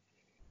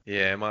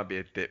 Yeah, it might be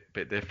a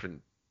bit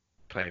different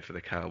playing for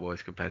the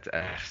Cowboys compared to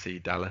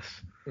FC Dallas.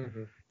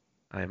 Mm-hmm.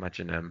 I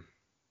imagine,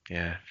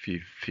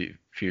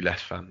 few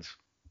less fans.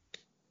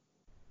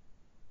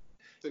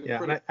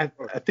 Yeah, and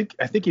I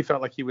think he felt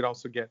like he would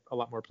also get a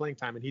lot more playing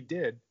time, and he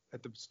did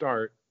at the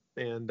start,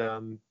 and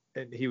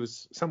he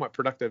was somewhat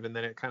productive, and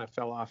then it kind of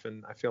fell off,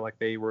 and I feel like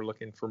they were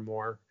looking for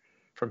more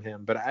from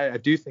him. But I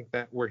do think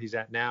that where he's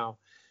at now,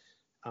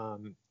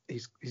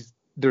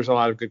 there's a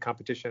lot of good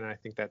competition, and I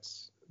think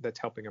that's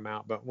helping him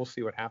out. But we'll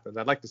see what happens.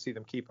 I'd like to see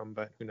them keep him,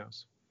 but who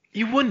knows?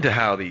 You wonder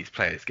how these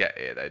players get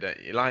here, though,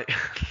 don't you? Like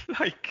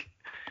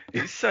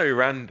it's so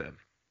random.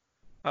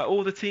 Like,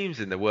 all the teams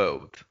in the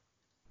world.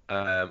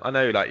 I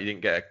know, like, you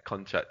didn't get a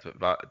contract with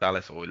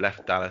Dallas or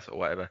left Dallas or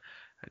whatever.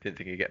 I didn't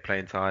think you'd get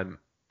playing time,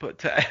 but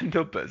to end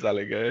up at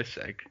Zalgiris,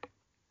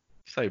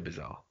 so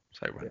bizarre,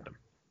 so random.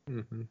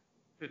 Yeah.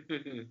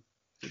 Mm-hmm.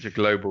 Such a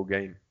global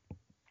game.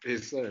 It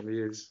certainly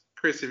is.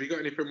 Chris, have you got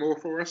anything more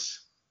for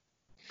us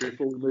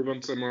before we move on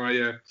to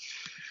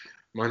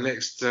my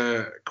next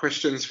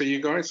questions for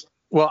you guys?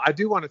 Well, I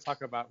do want to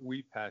talk about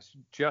WePass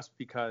just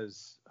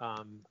because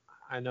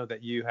I know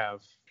that you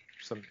have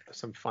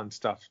some fun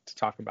stuff to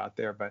talk about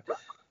there, but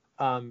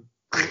I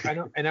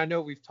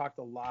know we've talked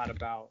a lot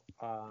about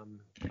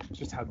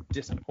just how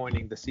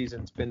disappointing the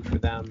season's been for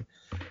them.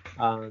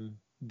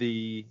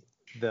 The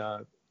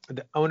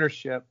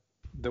ownership,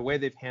 the way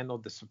they've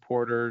handled the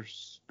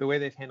supporters, the way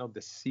they've handled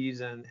the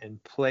season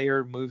and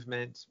player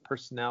movements,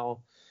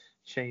 personnel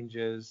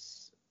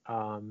changes.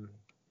 I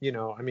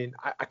mean,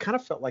 I kind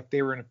of felt like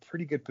they were in a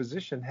pretty good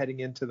position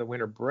heading into the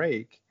winter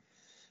break,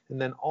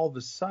 and then all of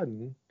a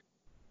sudden,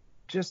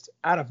 just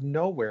out of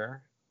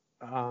nowhere,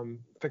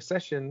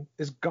 Succession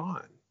is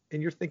gone,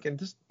 and you're thinking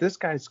this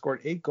guy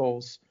scored 8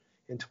 goals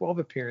in 12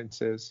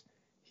 appearances.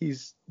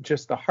 He's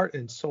just the heart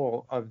and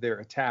soul of their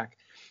attack,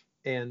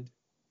 and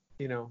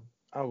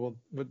we'll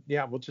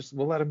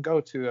let him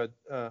go to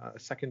a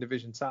second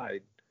division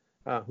side,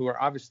 who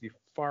are obviously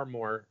far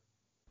more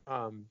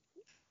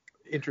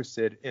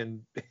interested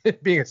in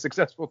being a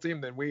successful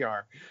team than we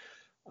are.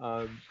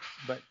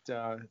 But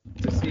to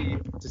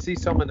see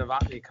Soma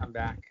Novotny come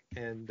back,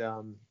 and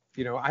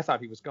I thought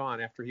he was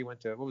gone after he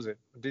went to, what was it?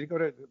 Did he go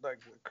to like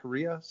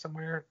Korea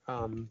somewhere?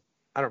 I don't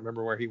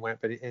remember where he went,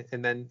 but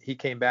and then he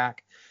came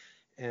back,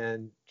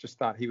 and just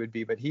thought he would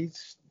be, but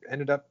he's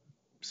ended up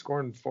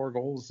scoring 4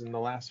 goals in the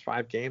last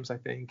 5 games, I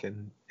think,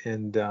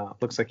 and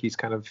looks like he's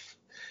kind of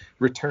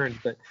returned,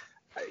 but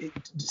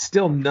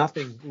still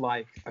nothing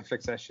like a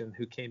Succession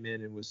who came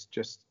in and was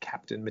just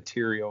captain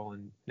material,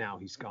 and now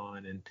he's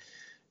gone and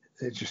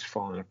it's just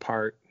falling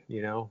apart,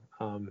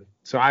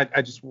 So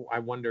I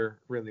wonder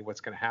really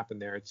what's going to happen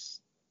there.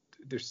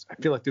 I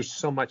feel like there's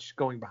so much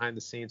going behind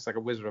the scenes, like a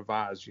Wizard of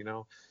Oz,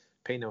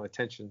 pay no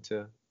attention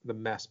to the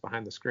mess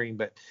behind the screen,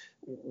 but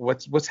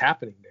what's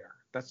happening there?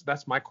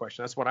 That's my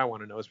question. That's what I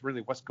want to know, is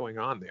really what's going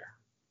on there.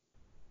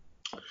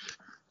 I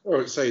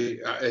would say,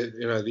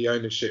 the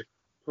ownership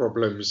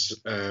problems,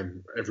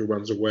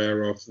 everyone's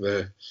aware of.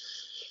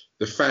 The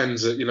the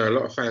fans, a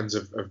lot of fans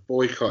have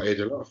boycotted,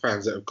 a lot of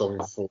fans that have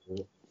gone for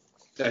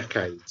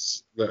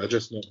decades that are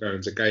just not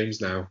going to games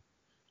now.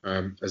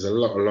 There's a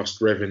lot of lost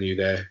revenue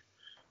there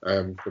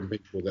from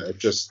people that have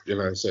just,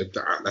 said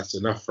that's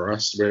enough for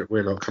us.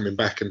 We're not coming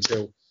back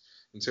until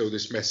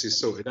this mess is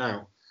sorted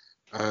out.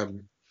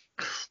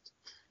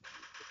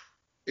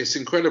 It's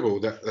incredible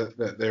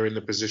that they're in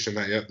the position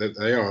that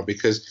they are,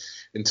 because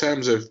in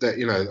terms of that,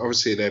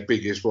 obviously their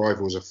biggest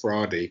rivals are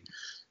Fradi,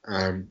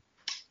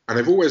 and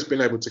they've always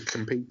been able to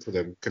compete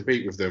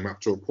with them up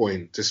to a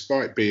point,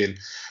 despite being,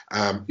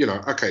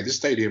 okay, the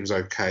stadium's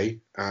okay.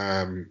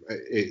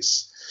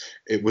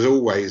 It was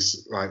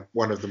always like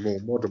one of the more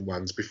modern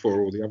ones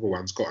before all the other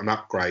ones got an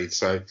upgrade.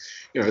 So,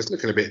 it's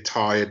looking a bit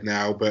tired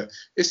now, but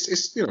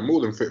it's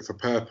more than fit for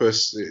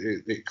purpose.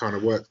 It kind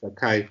of works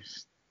okay.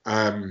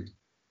 But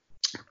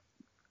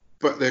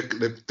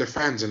the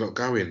fans are not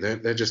going.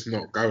 They're just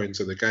not going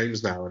to the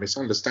games now, and it's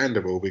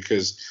understandable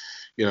because,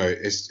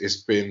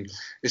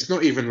 it's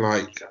not even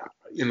like,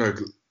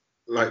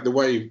 like the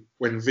way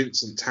when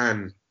Vincent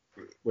Tan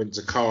went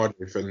to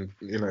Cardiff and,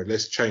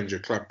 let's change your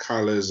club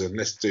colours and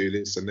let's do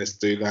this and let's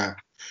do that.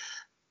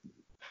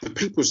 The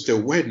people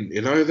still went,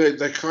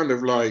 they kind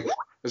of like,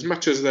 as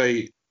much as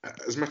they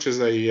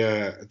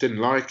didn't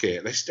like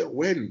it, they still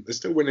went. They're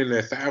still winning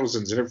their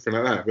thousands and everything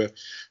like that. But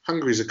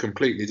Hungary's a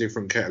completely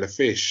different kettle of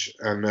fish,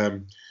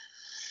 and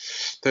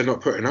they're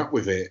not putting up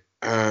with it.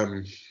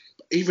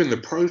 Even the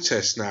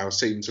protests now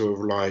seem to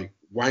have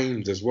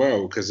waned as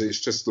well, because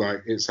it's just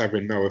like it's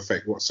having no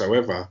effect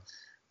whatsoever.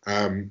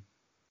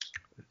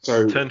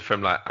 So turned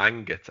from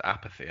anger to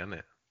apathy, hasn't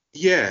it?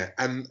 Yeah,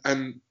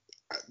 and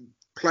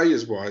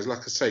players wise, like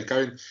I say,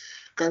 going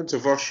to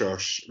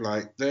Vossos,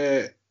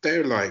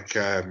 they're like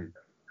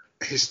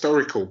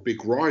historical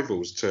big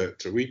rivals to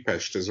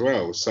Újpest as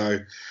well. So,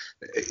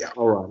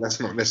 all right,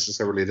 that's not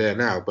necessarily there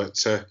now, but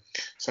to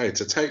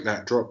take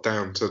that drop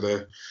down to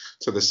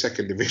the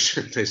second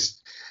division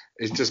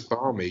is just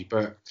balmy.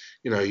 But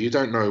you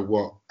don't know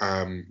what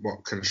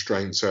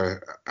constraints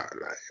are.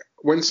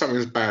 When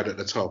something's bad at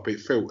the top,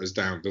 it filters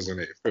down, doesn't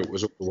it? It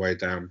filters all the way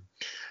down.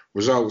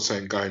 Results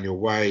ain't going your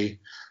way.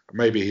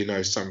 Maybe he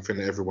knows something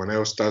that everyone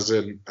else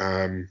doesn't.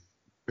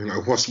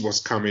 What's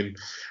coming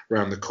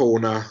around the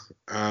corner,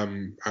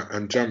 and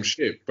jump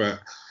ship. But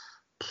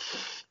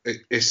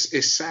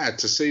it's sad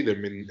to see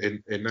them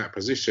in that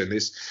position.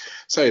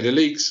 The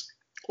league's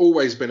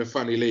always been a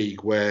funny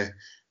league where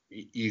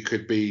you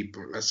could be,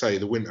 let's say,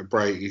 the winter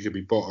break, you could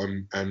be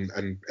bottom and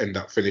end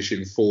up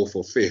finishing fourth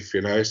or fifth.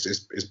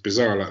 It's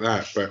bizarre like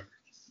that, but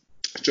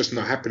it's just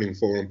not happening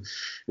for them.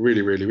 It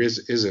really, really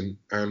isn't.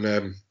 And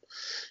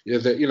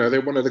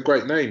they're one of the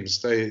great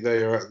names.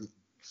 They are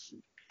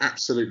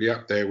absolutely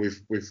up there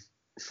with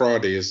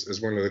Fradi as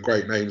one of the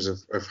great names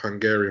of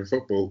Hungarian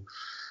football.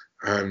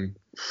 And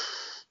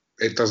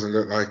it doesn't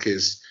look like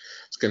it's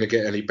going to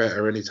get any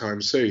better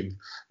anytime soon.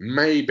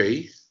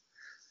 Maybe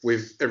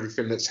with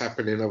everything that's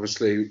happening,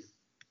 obviously,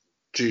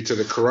 due to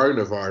the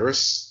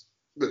coronavirus,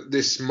 that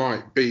this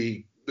might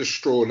be the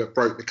straw that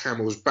broke the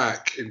camel's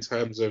back in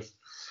terms of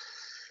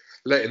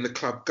letting the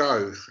club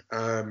go.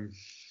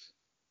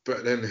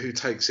 But then who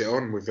takes it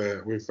on with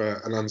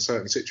an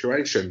uncertain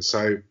situation?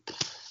 So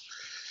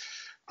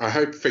I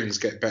hope things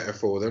get better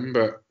for them.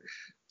 But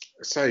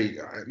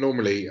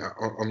normally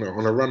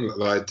on a run that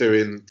they're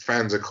doing,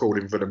 fans are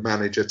calling for the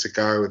manager to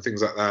go and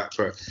things like that.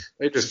 But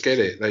they just get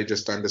it. They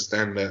just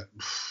understand that.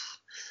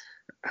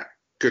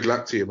 Good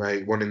luck to you,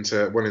 mate. Wanting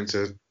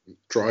to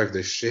drive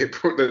this ship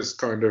that's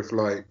kind of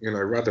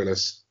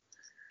rudderless.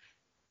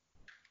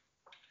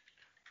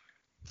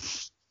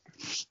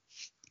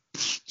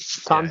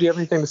 Tom, do you have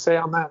anything to say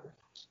on that?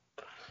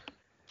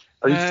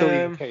 Are you still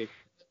eating cake?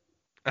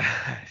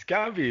 It's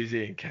gotta be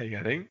eating cake,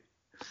 I think.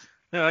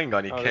 No, I ain't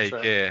got any cake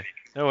right. here.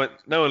 No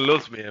one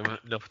loves me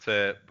enough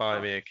to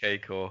buy me a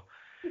cake or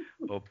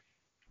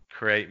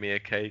create me a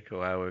cake,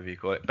 or however you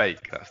call it.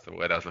 Bake, that's the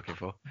word I was looking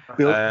for.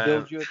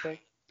 Build you a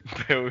cake?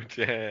 Build,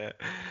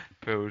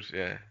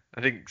 yeah.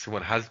 I think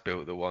someone has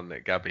built the one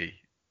that Gabby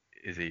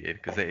is eating,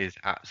 because it is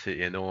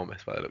absolutely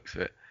enormous by the looks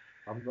of it.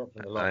 I'm not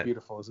gonna lie.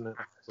 Beautiful, isn't it?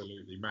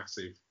 Absolutely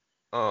massive.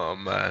 Oh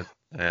man,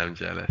 I am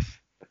jealous.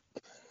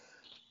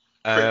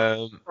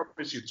 I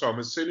promise you, Tom,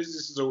 as soon as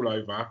this is all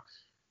over,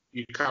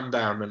 you come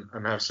down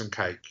and have some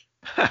cake.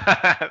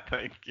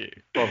 Thank you.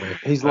 Promise.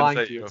 He's lying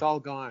to you. It's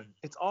all gone.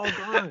 It's all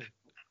gone.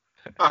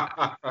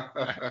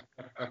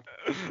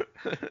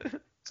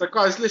 So,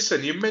 guys,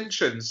 listen. You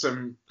mentioned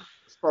some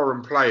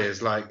foreign players,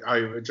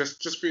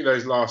 just through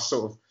those last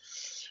sort of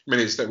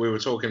minutes that we were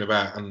talking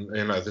about, and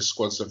the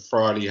squads that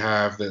Fradi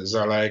have, that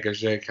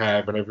Zalaegerszeg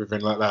have, and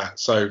everything like that.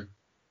 So,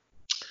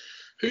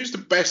 who's the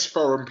best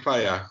foreign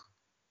player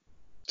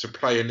to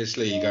play in this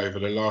league over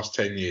the last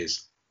 10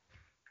 years?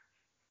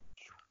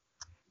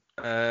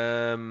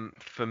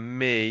 For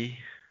me,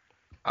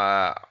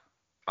 I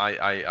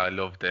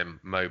loved him,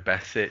 Mo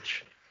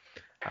Besic.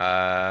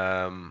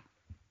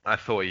 I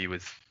thought he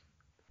was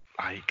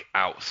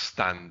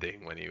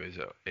outstanding when he was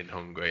in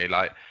Hungary.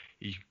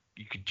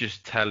 You could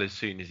just tell as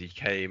soon as he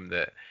came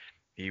that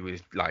he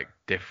was like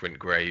different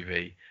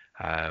gravy.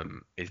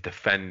 His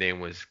defending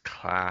was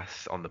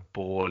class. On the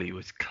ball, he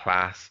was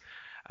class.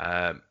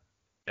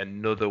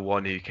 Another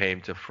one who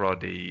came to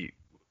Frodi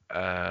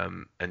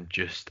and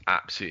just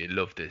absolutely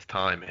loved his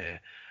time here.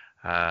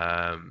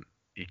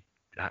 He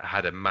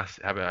had had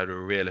a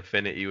real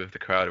affinity with the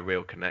crowd, a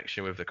real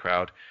connection with the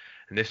crowd,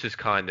 and this was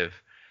kind of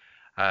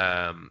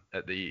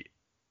at the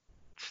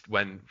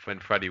when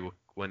Frodi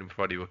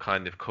were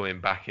kind of coming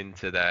back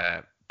into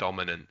their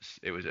dominance.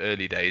 It was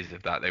early days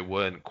of that. They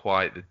weren't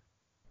quite the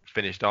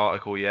finished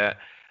article yet,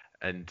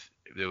 and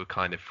there were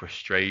kind of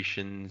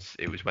frustrations.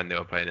 It was when they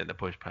were playing in the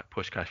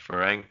Puskás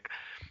Ferenc,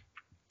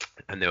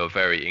 and they were a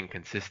very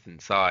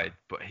inconsistent side,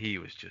 but he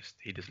just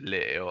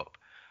lit it up.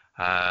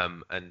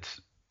 And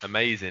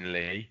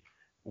amazingly,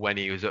 when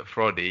he was at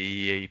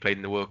Frodi, he played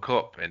in the World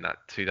Cup in that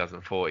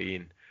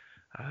 2014,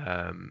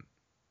 in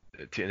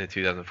the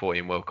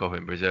 2014 World Cup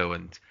in Brazil,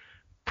 and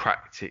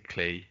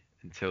practically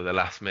until the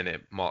last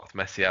minute marked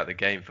Messi out of the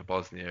game for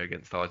Bosnia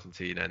against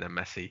Argentina, and then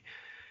Messi,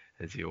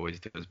 as he always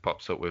does,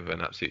 pops up with an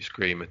absolute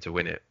screamer to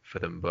win it for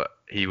them. But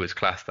he was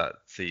class that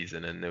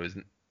season, and there was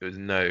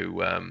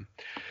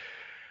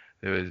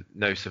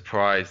no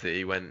surprise that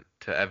he went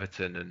to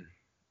Everton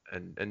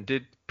and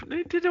did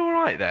all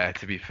right there.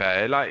 To be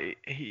fair, like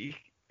he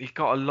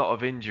got a lot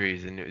of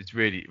injuries, and it was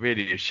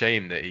really a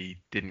shame that he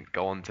didn't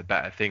go on to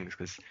better things,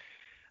 because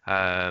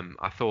I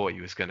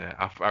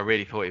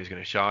really thought he was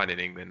gonna shine in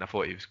England. I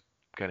thought he was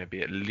going to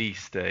be at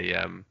least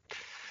a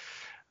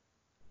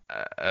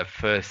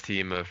first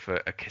teamer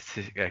for a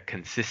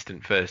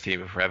consistent first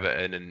teamer for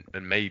Everton,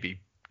 and maybe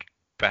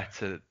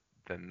better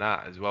than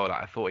that as well.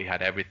 Like, I thought he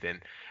had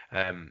everything.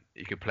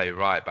 He could play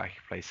right back, he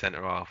could play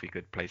centre half, he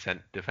could play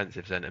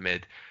defensive centre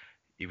mid.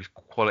 He was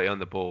quality on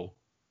the ball,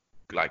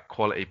 like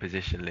quality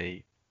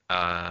positionally,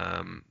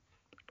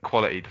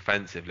 quality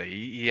defensively.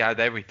 He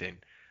had everything,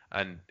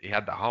 and he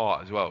had the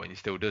heart as well, and he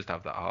still does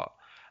have that heart.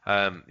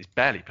 He's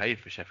barely played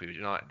for Sheffield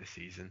United this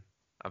season.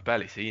 I've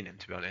barely seen him,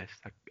 to be honest.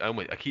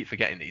 I keep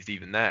forgetting that he's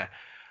even there.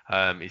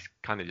 He's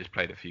kind of just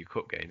played a few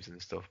cup games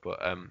and stuff, but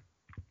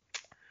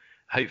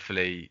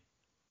hopefully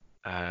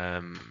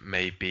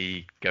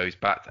maybe goes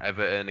back to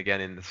Everton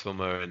again in the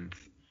summer, and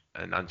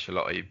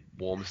Ancelotti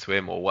warms to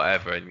him or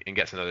whatever, and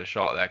gets another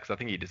shot there, because I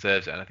think he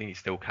deserves it, and I think he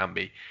still can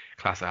be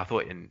classic. I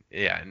thought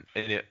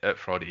at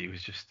Frodi he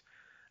was just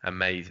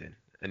amazing,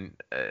 and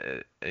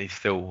he's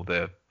still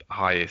the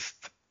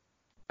highest.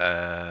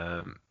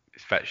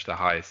 Fetched the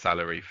highest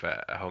salary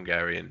for a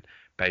Hungarian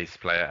base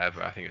player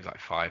ever. I think it was like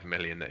 5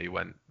 million that he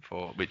went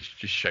for, which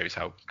just shows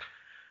how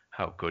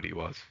good he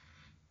was.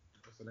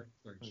 That's an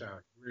excellent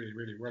shout.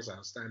 Really was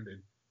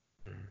outstanding.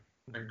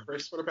 And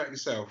Chris, what about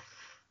yourself?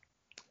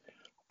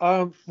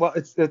 Well,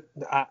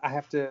 I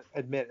have to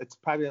admit, it's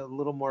probably a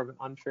little more of an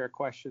unfair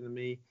question to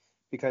me,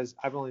 because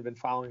I've only been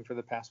following for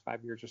the past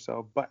 5 years or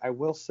so. But I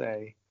will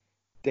say,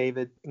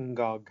 David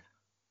Ngog.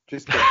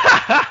 Just kidding.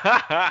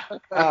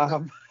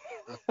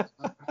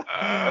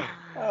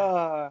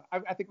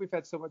 I think we've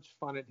had so much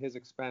fun at his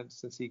expense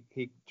since he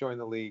joined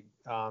the league,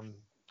 because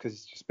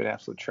he's just been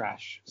absolute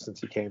trash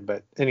since he came.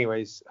 But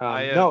anyways,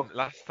 no.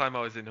 Last time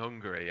I was in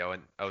Hungary, I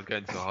was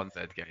going to a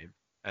Honvéd game,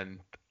 and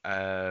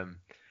I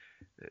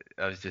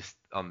was just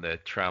on the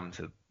tram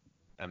to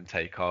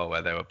MTK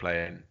where they were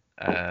playing,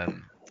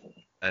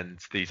 and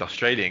these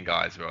Australian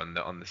guys were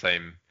on the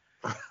same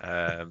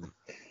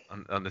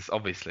on this,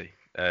 obviously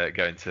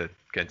going to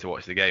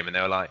watch the game, and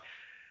they were like,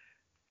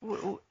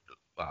 well,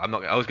 I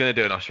was going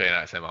to do an Australian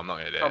accent, but I'm not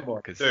going to do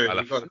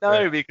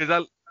it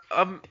because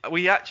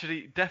we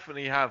actually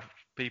definitely have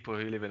people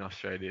who live in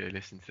Australia who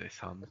listen to this.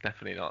 I'm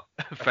definitely not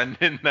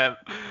offending them,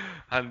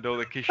 and all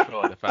the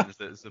Kishore fans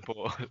that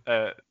support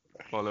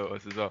follow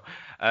us as well.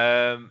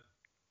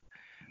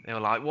 They were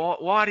like,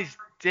 why does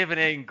David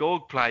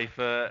Ngog play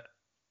for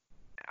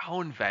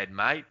Honvéd,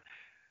 mate?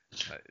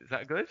 Is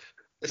that good?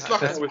 It's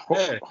like That's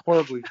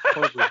horribly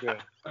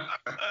good.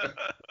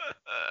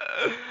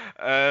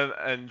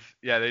 And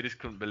yeah, they just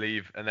couldn't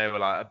believe, and they were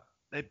like,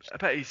 I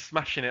bet he's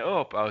smashing it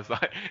up. I was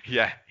like,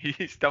 yeah,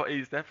 he's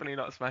definitely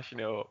not smashing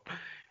it up.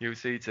 You'll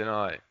see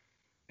tonight.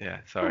 Yeah,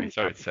 sorry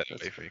to set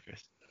it away for you,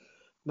 Chris.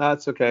 No,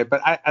 that's okay.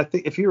 But I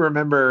think if you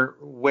remember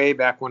way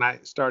back when I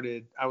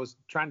started, I was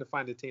trying to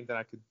find a team that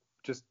I could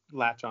just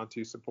latch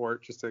onto,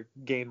 support, just to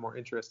gain more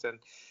interest in.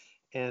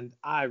 And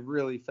I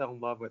really fell in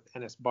love with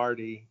Enes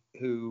Bardi,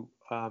 who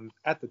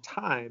at the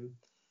time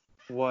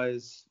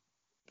was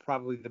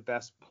probably the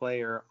best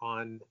player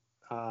on.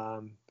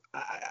 I'd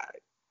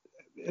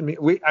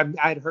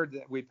heard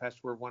that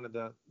Budapest were one of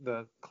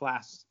the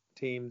class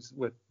teams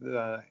with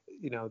the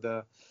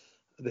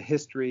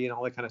history and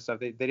all that kind of stuff.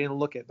 They didn't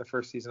look at the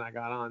first season I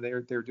got on. They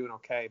were doing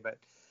okay, but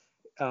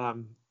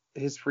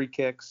his free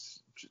kicks,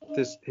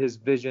 his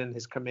vision,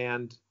 his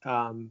command,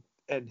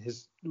 and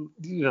his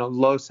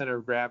low center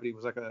of gravity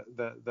was like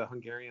the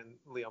Hungarian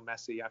Leo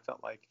Messi, I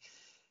felt like.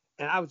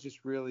 And I was just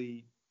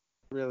really,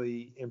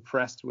 really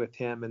impressed with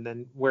him. And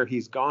then where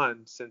he's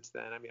gone since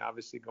then, I mean,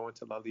 obviously going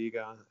to La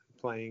Liga,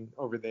 playing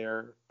over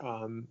there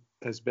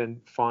has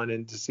been fun,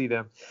 and to see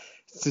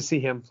to see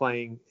him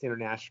playing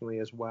internationally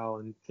as well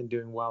and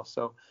doing well.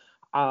 So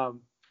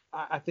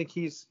I think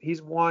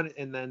he's one.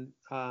 And then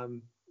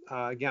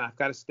again, I've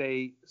got to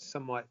stay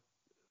somewhat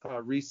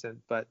recent,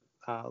 but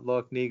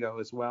Loic Nigo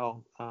as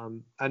well.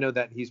 I know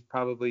that he's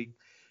probably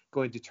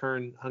going to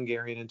turn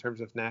Hungarian in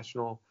terms of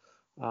national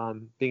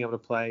being able to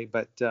play,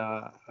 but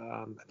I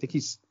think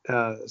he's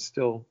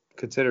still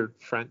considered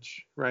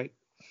French, right?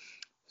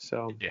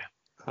 So Yeah.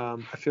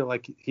 I feel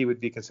like he would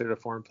be considered a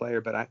foreign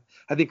player, but I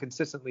think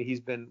consistently he's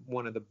been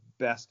one of the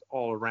best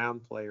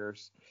all-around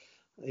players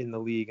in the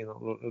league in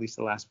at least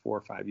the last 4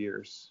 or 5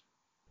 years.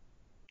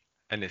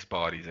 And this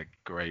Bardi's a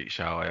great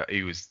shout.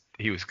 He was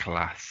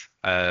class.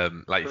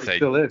 Like you say,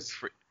 Still is.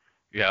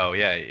 Yeah,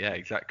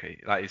 exactly.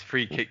 Like his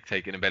free kick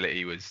taking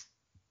ability was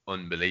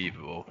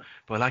unbelievable,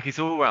 but like his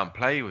all-round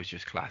play was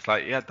just class.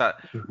 Like he had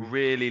that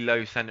really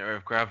low center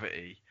of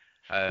gravity.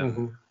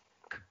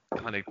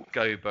 Kind of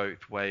go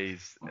both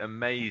ways.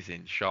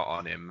 Amazing shot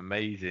on him.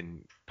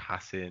 Amazing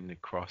passing,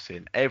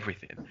 crossing,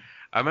 everything.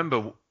 I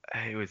remember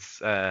it was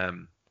a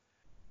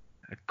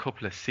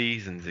couple of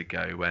seasons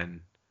ago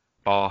when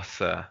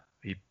Barca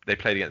they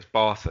played against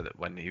Barca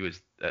when he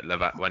was at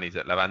when he's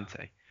at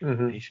Levante.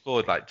 He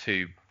scored like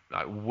 2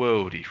 like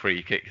worldy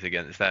free kicks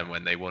against them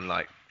when they won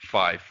like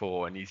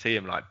 5-4, and you see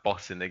him like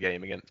bossing the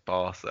game against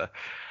Barca.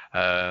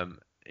 And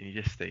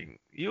you just think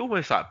you're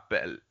almost like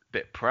a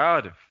bit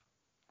proud of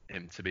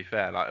him, to be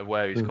fair, like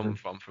where he's come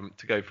from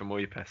to go from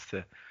Uypes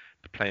to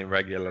playing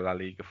regular La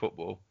Liga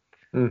football.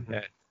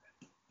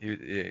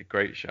 Yeah,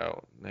 great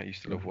shout. I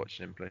used to love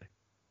watching him play.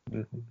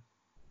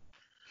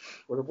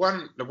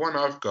 Well, the one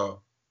I've got,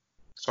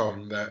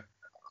 Tom, that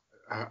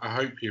I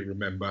hope you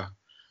remember,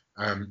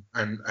 and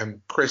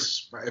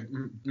Chris, it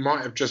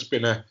might have just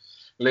been a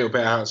little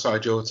bit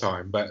outside your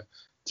time, but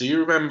do you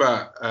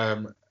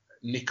remember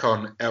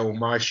Nikon El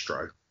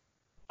Maestro?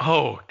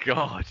 Oh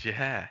God,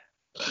 yeah.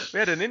 We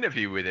had an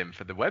interview with him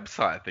for the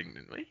website, I think,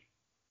 didn't we?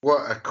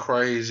 What a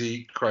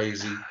crazy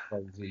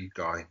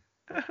guy.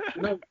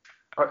 No,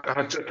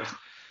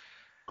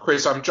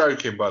 Chris, I'm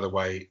joking, by the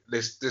way.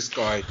 This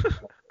guy,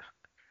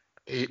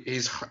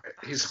 his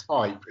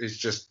hype is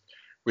just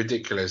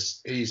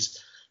ridiculous. His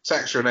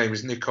actual name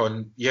is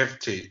Nikon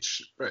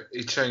Jevtic, but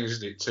he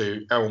changed it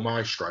to El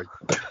Maestro.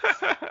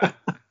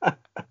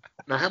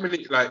 Now, how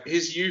many, like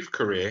his youth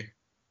career,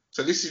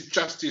 so this is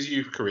just his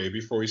youth career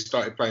before he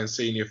started playing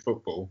senior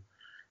football.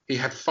 He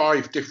had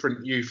 5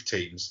 different youth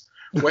teams: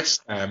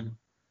 West Ham,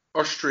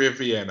 Austria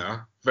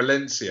Vienna,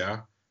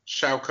 Valencia,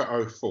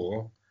 Schalke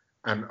 04,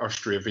 and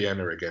Austria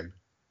Vienna again.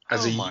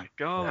 My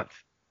God!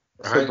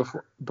 Right?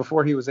 So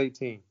before he was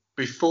 18.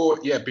 Before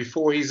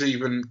he's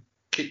even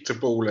kicked a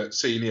ball at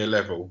senior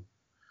level,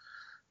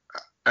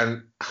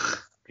 and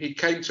he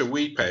came to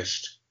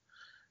Uypest,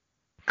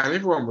 and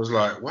everyone was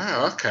like,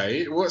 "Wow,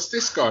 okay, what's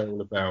this guy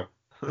all about?"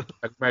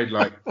 And made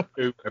like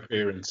 2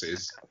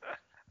 appearances.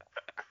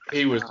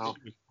 He was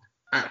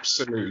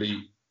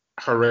absolutely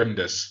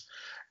horrendous.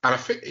 And I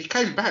think he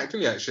came back,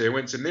 didn't he, actually? He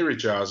went to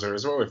Nirijaza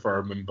as well, if I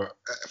remember,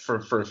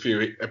 for a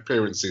few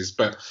appearances.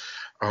 But,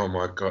 oh,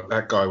 my God,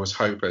 that guy was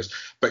hopeless.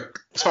 But,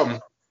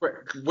 Tom,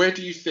 where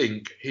do you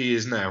think he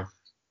is now?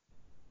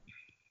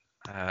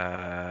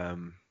 I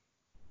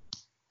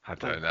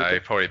don't know.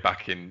 Probably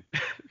back in...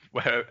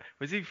 where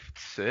was he?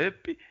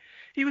 Serbia?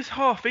 He was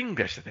half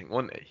English, I think,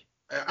 wasn't he?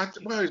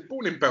 Well, he was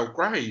born in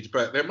Belgrade,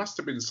 but there must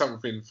have been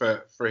something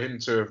for him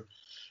to have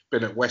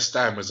been at West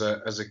Ham as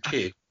a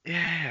kid.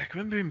 Yeah, I can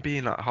remember him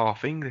being like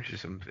half English or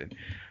something.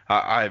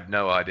 I have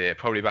no idea.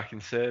 Probably back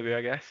in Serbia,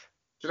 I guess.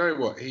 Do you know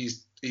what?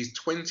 He's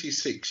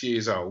 26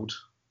 years old.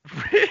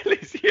 Really?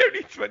 Is he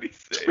only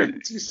 26?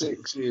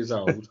 26 years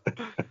old,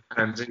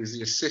 and he's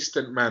the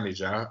assistant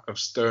manager of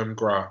Sturm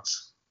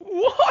Graz.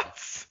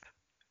 What?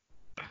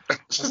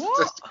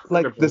 What?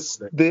 Like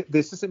the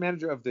assistant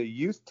manager of the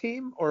youth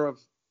team or of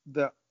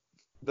the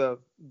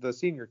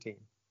senior team?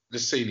 The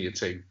senior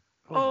team.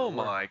 Oh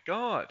my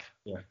God.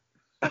 Yeah.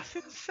 That's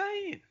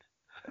insane.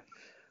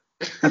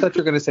 I thought you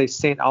were going to say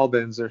St.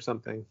 Albans or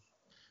something.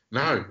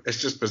 No, it's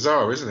just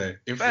bizarre, isn't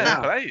it? Fair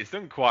play, it's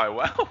done quite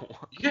well.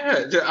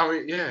 Yeah, I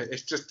mean, yeah,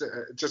 it's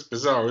just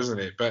bizarre, isn't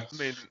it? But I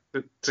mean,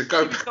 to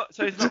go.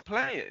 So he's not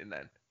playing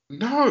then?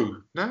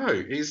 No,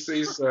 he's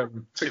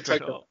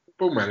take up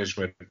football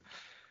management.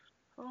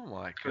 Oh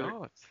my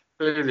God.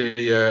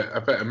 Clearly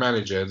a better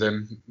manager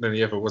than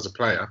he ever was a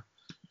player.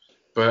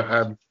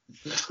 But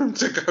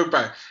to go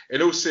back,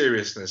 in all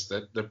seriousness,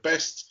 the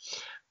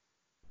best,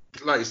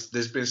 like,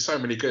 there's been so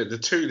many good. The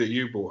 2 that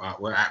you brought up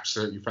were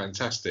absolutely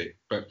fantastic.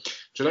 But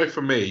do you know,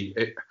 for me,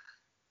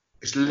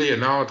 it's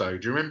Leonardo.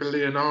 Do you remember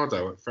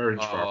Leonardo at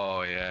Ferencváros?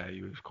 Oh yeah,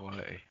 he was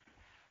quality.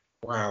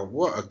 Wow,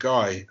 what a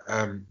guy.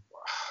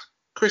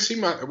 Chris, he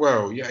might,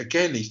 well, yeah,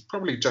 again, he's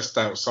probably just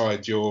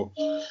outside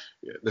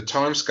the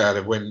timescale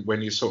of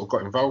when you sort of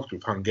got involved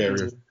with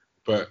Hungarian.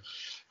 But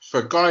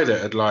for a guy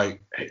that had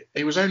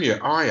he was only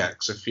at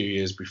Ajax a few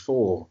years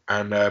before,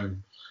 and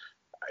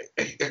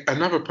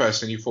another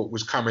person you thought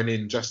was coming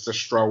in just to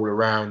stroll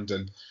around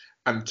and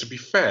And to be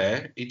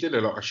fair, he did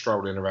a lot of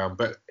strolling around,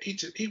 but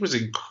he was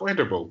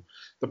incredible.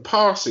 The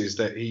passes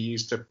that he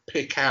used to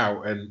pick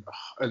out, and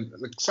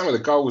some of the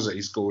goals that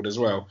he scored as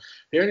well.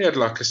 He only had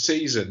like a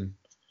season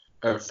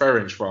at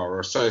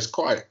Ferencváros, so it's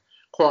quite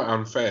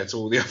unfair to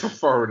all the other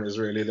foreigners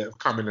really that have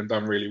come in and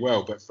done really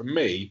well. But for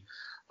me,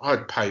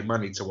 I'd pay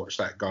money to watch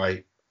that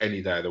guy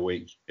any day of the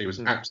week. He was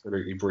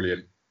absolutely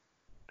brilliant.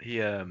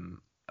 He I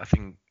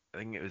think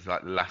it was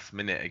like last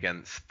minute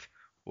against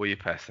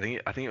Budapest. I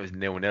think it was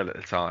 0-0 at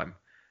the time,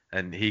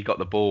 and he got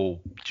the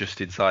ball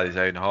just inside his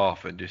own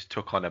half and just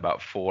took on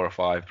about 4 or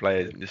 5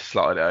 players and just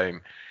slotted it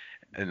home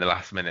in the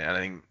last minute. And I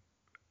think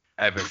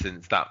ever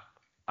since that,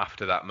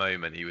 after that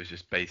moment, he was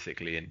just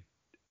basically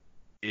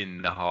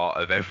in the heart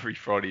of every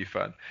Frodi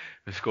fan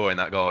for scoring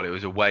that goal. It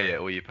was away at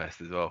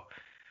Budapest as well.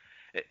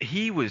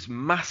 He was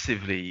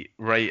massively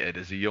rated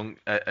as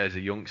a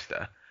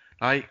youngster.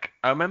 Like,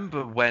 I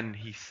remember when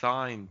he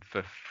signed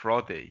for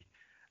Frodi,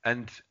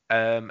 and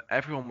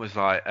everyone was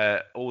like,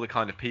 all the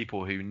kind of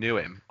people who knew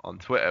him on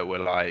Twitter were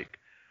like,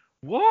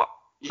 "What?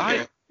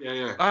 Yeah.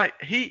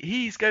 Like,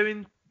 he's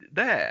going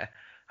there?"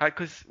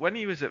 Because when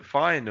he was at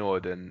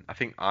Feyenoord and I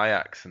think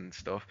Ajax and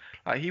stuff,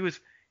 like he was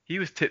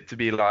tipped to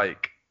be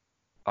like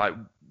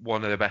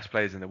one of the best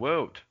players in the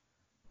world,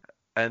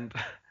 and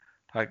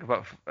and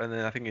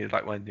then I think he was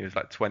like when he was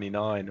like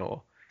 29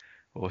 or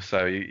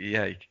so,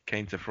 he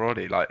came to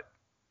Frodi, like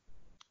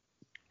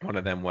one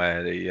of them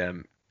where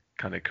the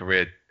kind of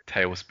career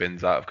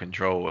tailspins out of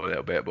control a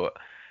little bit, but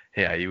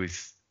yeah, he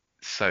was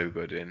so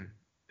good in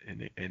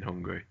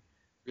Hungary.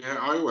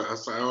 Yeah, when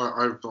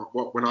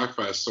I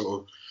first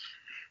sort of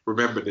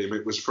remembered him,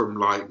 it was from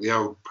like the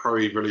old Pro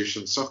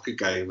Evolution soccer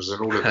games and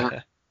all of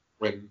that.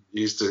 When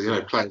he used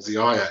to, play as the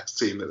Ajax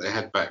team that they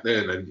had back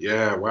then, and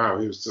yeah, wow,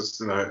 he was just,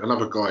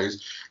 another guy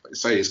who's, like I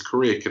say, his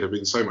career could have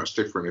been so much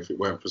different if it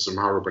weren't for some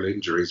horrible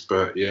injuries.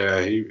 But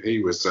yeah,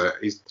 he's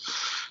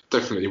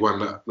definitely one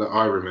that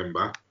I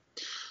remember.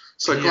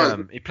 So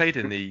he played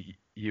in the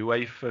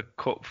UEFA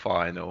Cup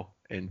final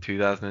in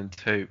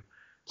 2002,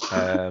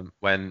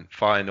 when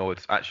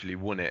Feyenoord actually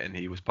won it, and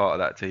he was part of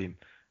that team.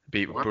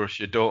 Beat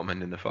Borussia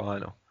Dortmund in the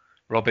final.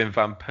 Robin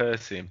van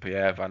Persie and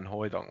Pierre van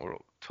Hooijdonk were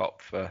up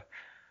top for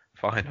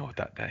Feyenoord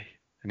that day,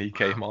 and he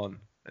came on,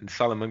 and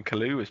Salomon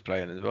Kalou was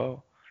playing as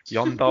well.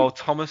 Yondal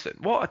Thomason,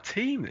 what a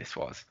team this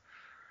was!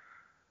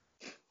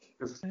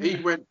 He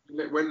went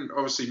when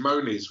obviously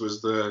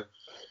Ricardo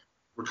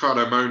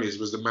Moniz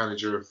was the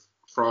manager of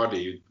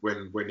Fradi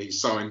when he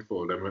signed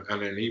for them,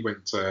 and then he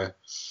went to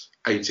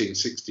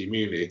 1860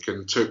 Munich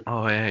and took.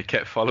 Oh yeah, he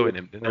kept following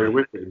him, didn't he?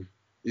 With him.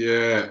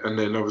 Yeah, and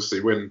then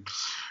obviously when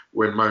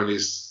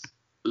Moniz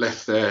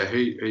left there,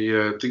 he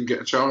didn't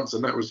get a chance,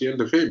 and that was the end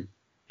of him.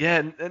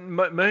 Yeah, and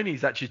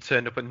Moniz actually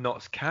turned up at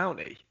Notts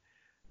County,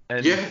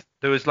 and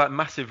there was like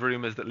massive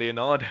rumours that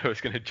Leonardo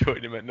was going to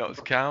join him at Notts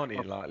County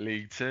in like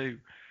League Two.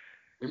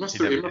 It must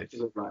have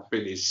like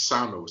been his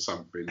son or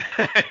something.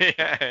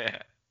 yeah.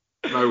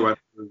 No one.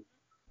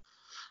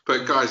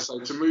 But guys, so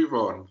to move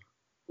on,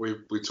 we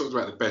talked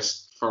about the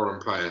best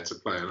foreign player to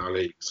play in our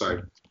league.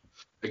 So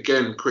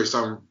again, Chris,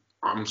 I'm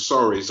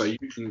sorry. So you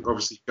can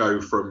obviously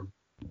go from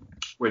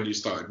when you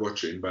started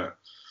watching, but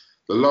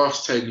the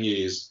last 10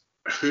 years,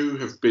 who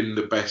have been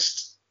the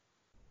best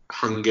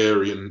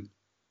Hungarian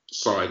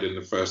side in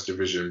the first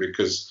division?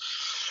 Because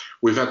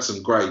we've had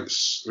some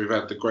greats. We've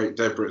had the great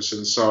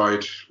Debrecen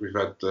side. We've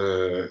had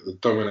the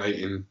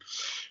dominating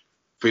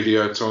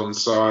Videoton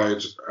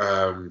side,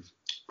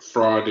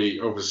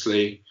 Fradi,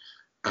 obviously,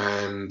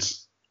 and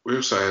we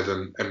also had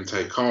an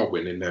MTK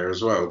win in there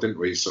as well, didn't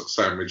we? Sort of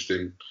sandwiched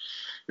in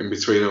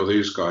between all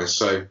these guys.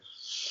 So,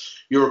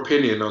 your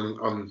opinion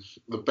on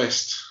the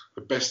best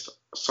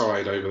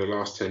side over the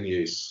last 10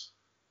 years?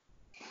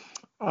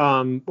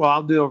 Well,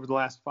 I'll do over the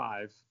last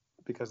 5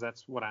 because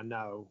that's what I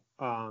know.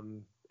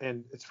 And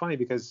it's funny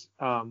because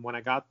when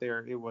I got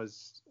there, it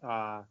was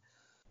I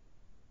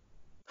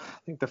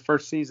think the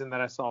first season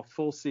that I saw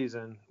full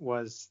season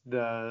was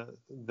the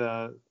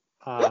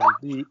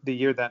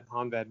year that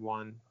Honved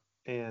won,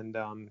 and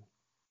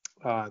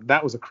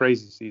that was a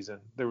crazy season.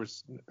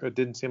 It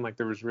didn't seem like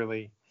there was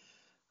really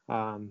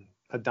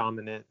a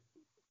dominant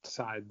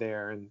side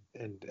there,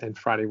 and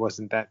Friday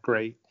wasn't that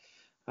great.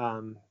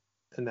 And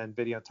then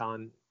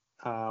Videoton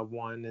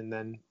won, and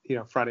then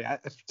Friday.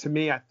 To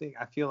me, I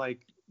feel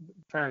like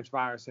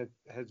Ferencváros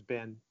has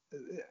been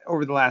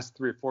over the last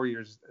 3 or 4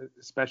 years,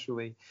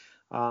 especially,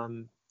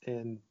 and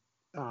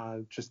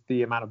just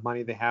the amount of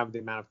money they have, the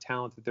amount of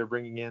talent that they're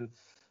bringing in,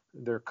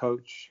 their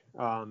coach,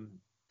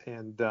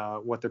 and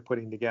what they're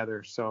putting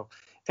together. So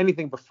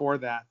anything before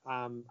that,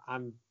 I'm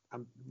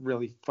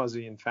really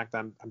fuzzy. In fact,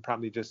 I'm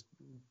probably just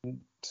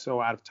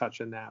so out of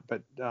touch in that.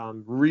 But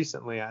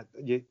recently, I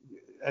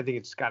think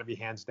it's got to be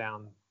hands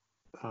down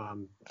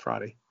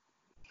Friday.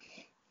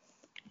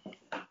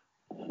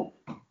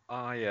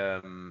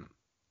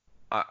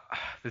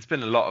 There's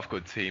been a lot of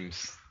good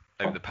teams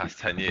over the past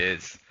 10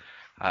 years.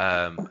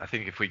 I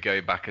think if we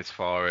go back as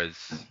far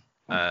as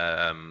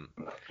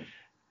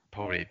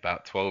probably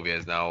about 12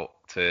 years now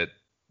to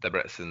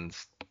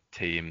Debrecen's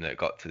team that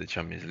got to the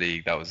Champions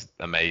League. That was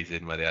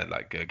amazing, where they had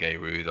like Gergely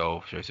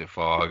Rudolph, Joseph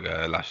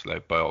Farga,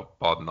 Laszlo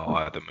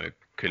Bodnar, Adam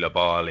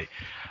Koulibaly,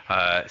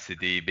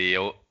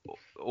 Sidibe,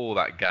 all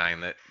that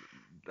gang.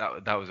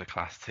 That was a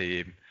class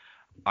team.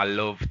 I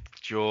loved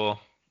Jaw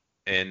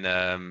in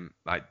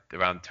like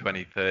around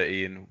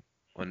 2013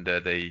 under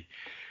the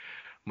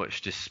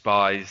much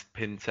despised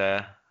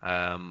Pinter.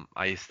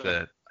 I used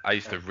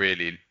to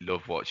really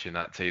love watching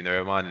that team. They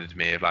reminded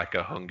me of like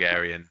a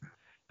Hungarian.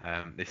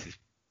 This is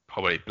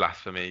probably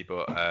blasphemy,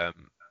 but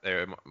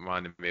they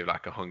reminded me of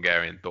like a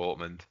Hungarian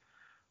Dortmund.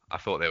 I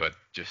thought they were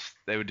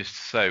just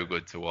so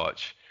good to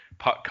watch.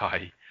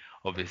 Patkai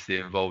obviously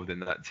involved in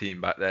that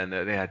team back then.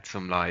 They had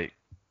some like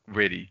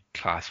really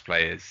class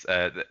players.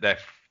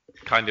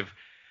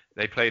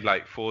 They played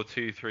like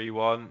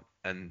 4-2-3-1,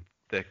 and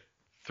the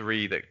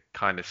three that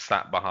kind of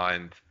sat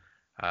behind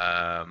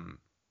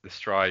the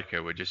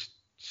striker were just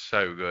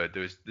so good.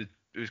 It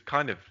was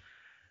kind of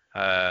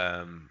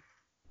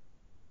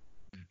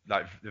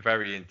like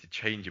very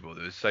interchangeable.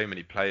 There was so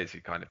many players who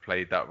kind of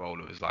played that role.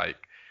 It was like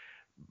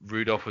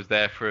Rudolph was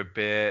there for a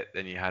bit.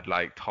 Then you had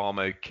like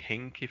Tarmo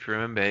Kink, if you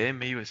remember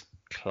him. He was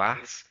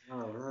class.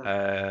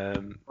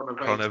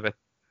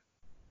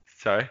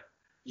 Sorry?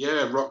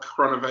 Yeah, Rock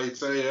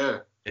Chronovator, yeah.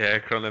 Yeah,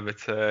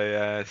 Chronovator,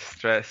 yeah.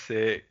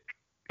 Stresic,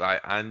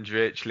 like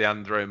Andrich,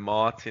 Leandro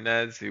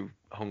Martinez, who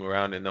hung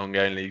around in the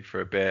Hungarian League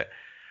for a bit.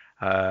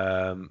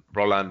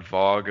 Roland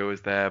Varga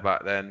was there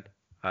back then.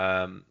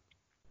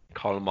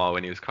 Colmar,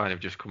 when he was kind of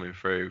just coming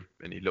through,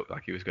 and he looked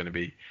like he was going to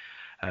be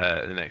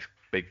the next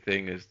big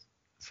thing, as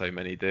so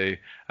many do.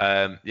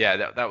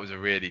 Yeah, that was a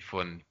really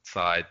fun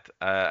side.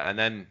 And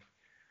then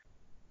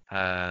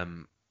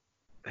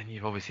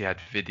you've obviously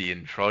had Vidi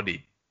and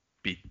Frodi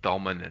be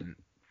dominant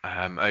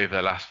over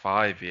the last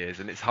 5 years,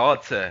 and it's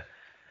hard to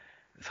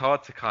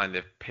kind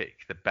of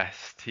pick the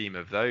best team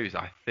of those.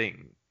 I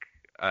think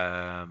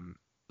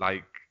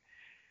like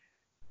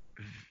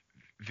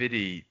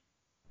Vidi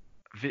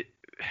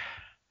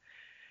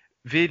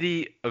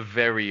are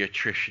very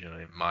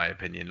attritional in my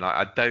opinion. Like,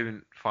 I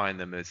don't find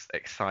them as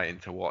exciting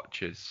to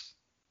watch as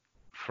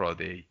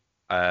Frodi,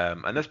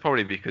 and that's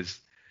probably because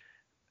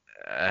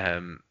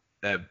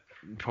they're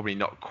probably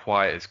not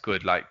quite as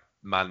good, like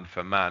man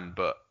for man.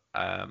 But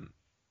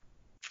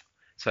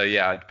so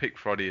yeah, I'd pick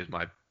Frodi as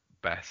my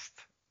best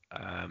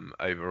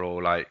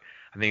overall. Like,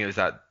 I think it was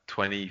that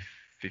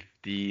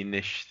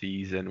 2015-ish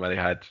season where they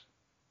had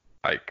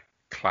like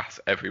class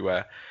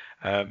everywhere.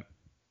 They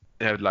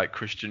had like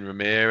Christian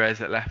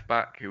Ramirez at left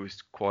back, who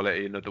was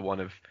quality, another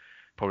one of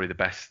probably the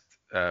best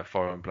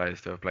foreign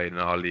players to have played in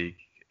our league.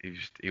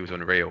 He was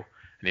unreal,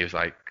 and he was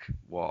like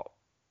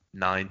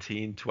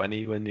 19,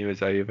 20 when he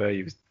was over.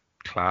 He was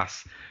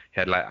class. He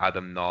had like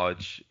Adam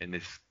Nodge in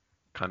his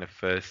kind of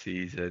first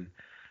season.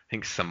 I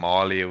think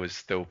Somalia was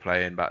still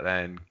playing back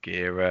then.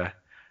 Gira,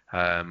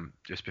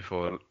 just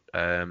before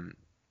the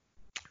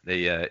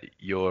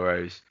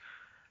Euros.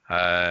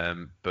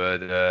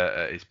 Berda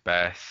at his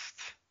best.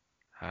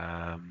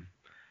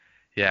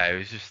 Yeah, it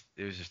was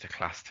just a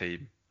class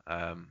team.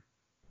 I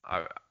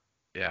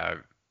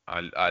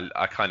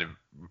kind of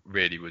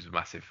really was a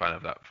massive fan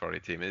of that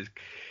Florida team. It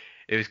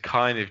was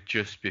kind of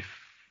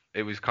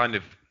it was kind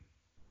of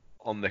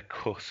on the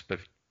cusp of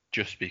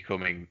just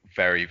becoming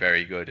very,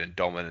 very good and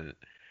dominant.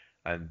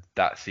 And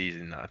that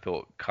season, I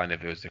thought kind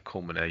of it was a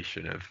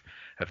culmination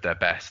of their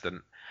best.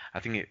 And I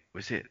think it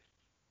was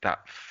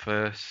that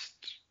first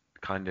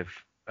kind of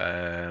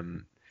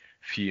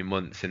few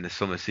months in the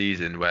summer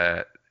season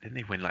where didn't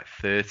they win like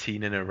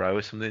 13 in a row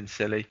or something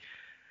silly?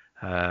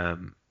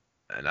 And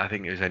I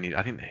think it was only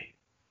I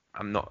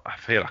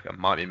feel like I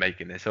might be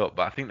making this up,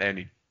 but I think they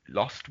only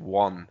lost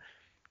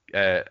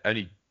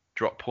only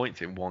dropped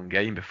points in one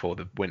game before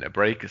the winter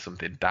break or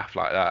something daft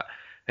like that.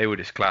 They were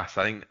just class.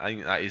 I think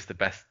that is the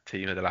best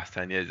team of the last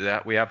 10 years.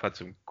 We have had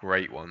some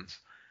great ones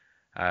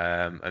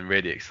and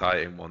really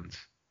exciting ones.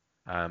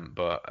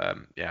 But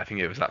yeah, I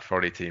think it was that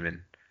Frodi team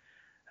in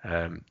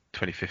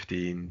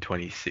 2015,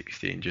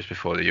 2016, just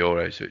before the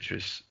Euros, which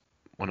was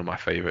one of my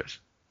favourites.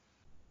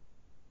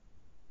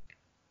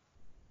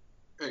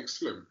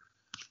 Excellent.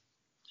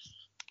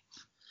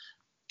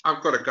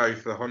 I've got to go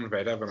for the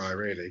Honved, haven't I,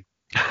 really?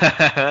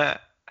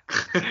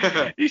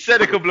 You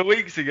said a couple of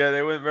weeks ago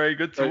they weren't very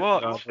good to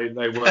watch. No,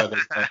 they were.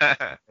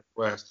 They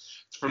were.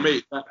 For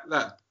me,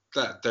 that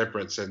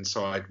Debrecen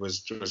side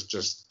was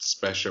just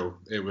special.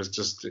 It was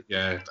just,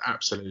 yeah,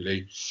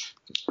 absolutely.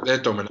 Their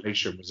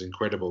domination was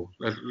incredible.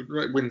 They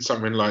win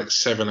something like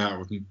 7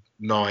 out of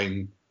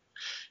 9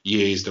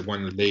 years they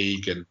won the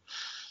league, and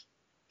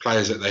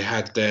players that they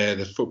had there,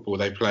 the football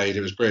they played,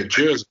 it was brilliant.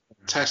 It was a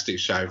fantastic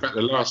show. In fact,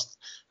 the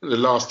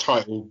last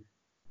title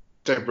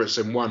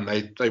Debrecen won,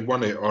 they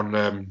won it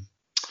on.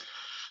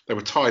 They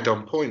were tied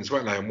on points,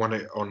 weren't they, and won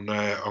it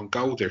on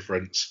goal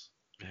difference.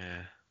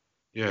 Yeah.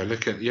 Yeah,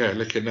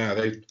 looking now,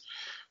 they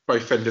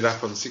both ended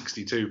up on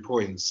 62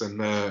 points,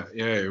 and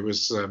it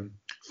was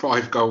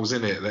 5 goals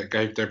in it that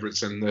gave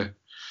Debrecen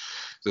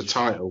the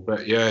title.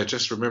 But yeah,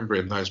 just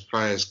remembering those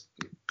players,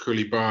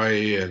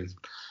 Koulibaly and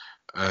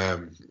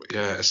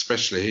Yeah,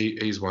 especially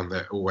he's one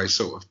that always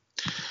sort of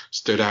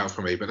stood out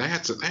for me. But they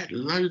had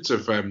loads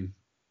of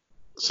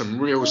some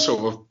real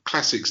sort of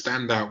classic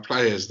standout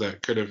players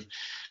that could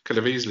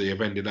have easily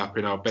have ended up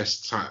in our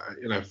best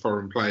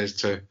foreign players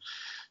to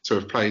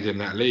have played in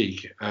that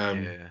league.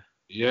 Yeah.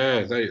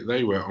 Yeah,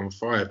 they were on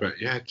fire.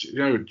 But yeah,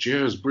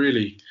 Djur's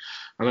really.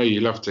 I know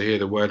you love to hear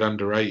the word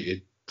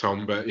underrated,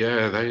 Tom, but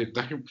yeah, they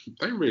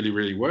really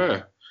really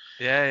were.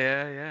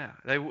 Yeah.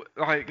 They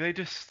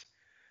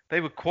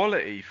were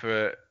quality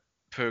for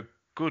a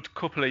good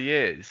couple of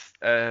years.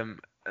 And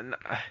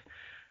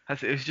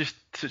it was just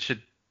such a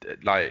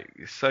like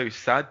so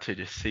sad to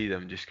just see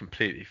them just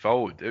completely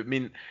fold. I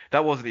mean,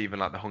 that wasn't even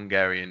like the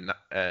Hungarian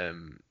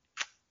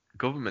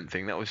government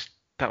thing. That was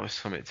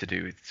something to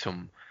do with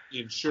some. The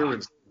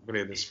insurance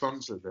company that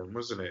sponsored them,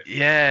 wasn't it?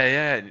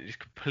 Yeah, and it just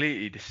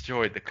completely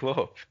destroyed the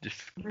club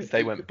just because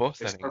they went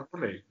bust, I It's think.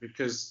 ironic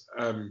because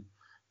I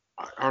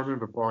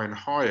remember buying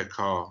hire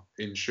car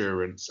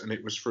insurance, and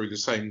it was through the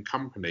same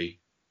company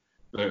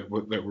that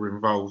were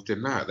involved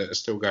in that are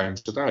still going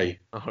today.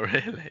 Oh,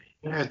 really?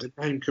 Yeah, the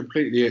name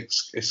completely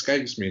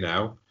escapes me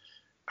now.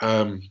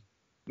 Um,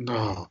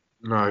 no,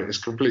 it's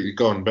completely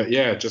gone. But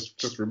yeah,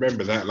 just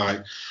remember that.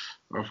 Like,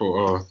 I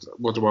thought, oh,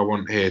 what do I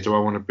want here? Do I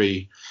want to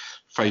be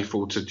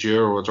faithful to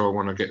Dure, or do I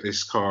want to get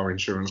this car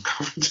insurance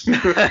covered? You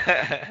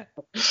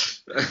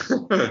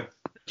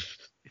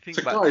think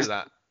So back to guys,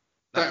 that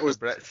that was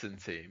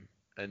Debrecen team,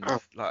 and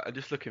oh, like I'm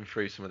just looking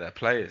through some of their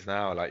players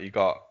now. Like you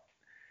got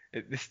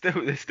there's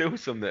still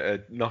some that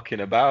are knocking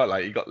about.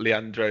 Like you got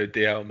Leandro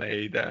de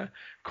Almeida,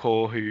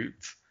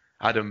 Korhut,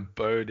 Adam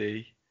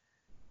Bodie,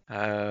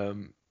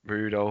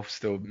 Rudolph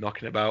still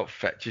knocking about,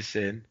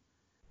 Fetchison.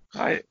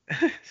 Like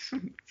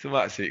some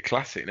absolute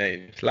classic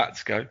names.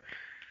 Latsko.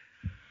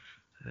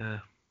 Uh,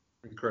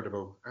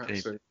 incredible, team.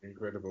 absolutely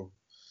incredible.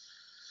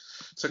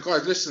 So,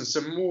 guys, listen,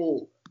 some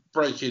more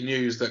breaking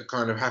news that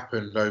kind of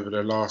happened over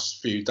the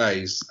last few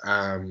days.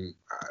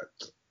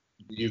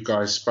 You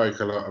guys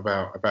spoke a lot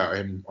about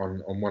him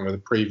on one of the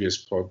previous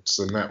pods,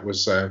 and that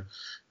was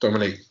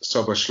Dominic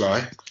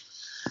Soboslai.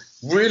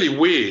 Really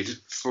weird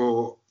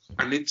for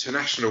an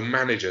international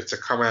manager to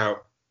come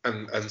out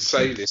and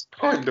say this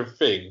kind of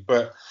thing,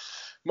 but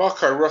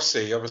Marco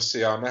Rossi,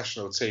 obviously our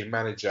national team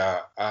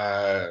manager,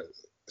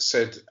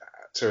 said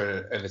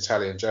to an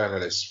Italian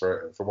journalist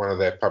for one of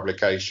their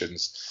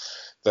publications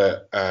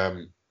that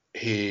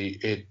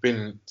he'd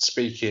been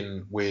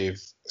speaking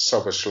with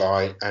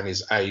Soboslai and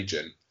his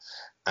agent,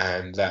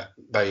 and that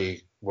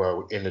they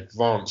were in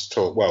advanced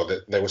talk. Well,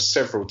 that there were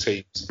several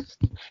teams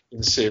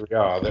in Serie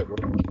A that were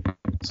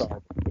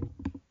signed,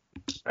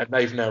 and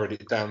they've narrowed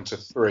it down to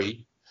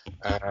three: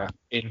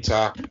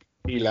 Inter,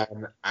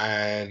 Milan,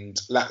 and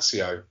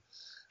Lazio.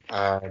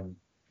 Um,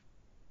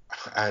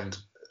 and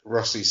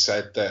Rossi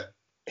said that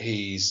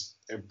he's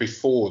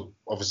before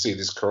obviously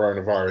this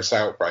coronavirus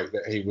outbreak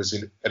that he was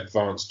in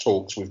advanced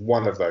talks with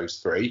one of those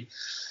three,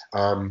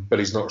 but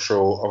he's not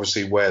sure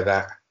obviously where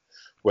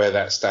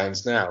that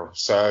stands now.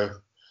 So,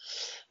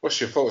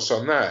 what's your thoughts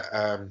on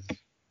that,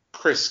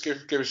 Chris? Give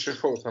us your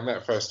thoughts on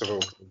that first of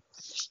all.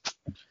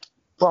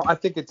 Well, I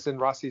think it's in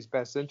Rossi's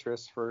best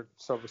interest for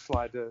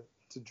Soboslai to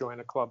join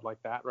a club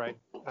like that, right?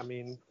 I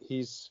mean,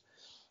 he's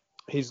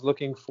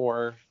looking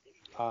for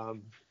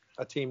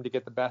a team to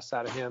get the best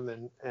out of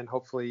him and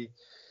hopefully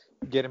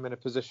get him in a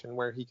position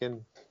where he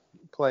can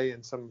play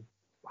in some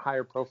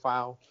higher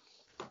profile,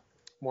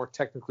 more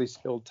technically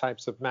skilled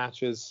types of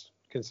matches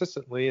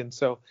consistently. And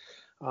so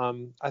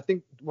I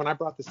think when I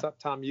brought this up,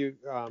 Tom, we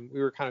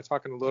were kind of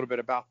talking a little bit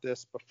about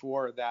this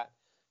before that,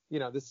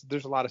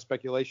 there's a lot of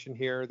speculation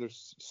here.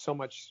 There's so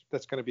much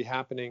that's going to be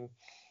happening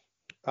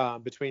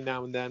between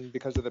now and then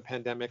because of the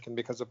pandemic and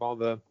because of all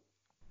the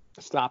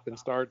stop and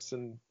starts,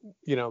 and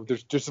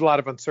there's just a lot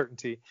of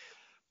uncertainty.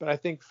 But I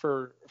think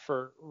for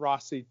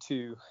Rossi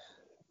to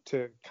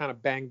kind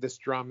of bang this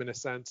drum in a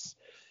sense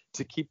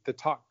to keep the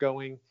talk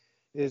going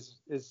is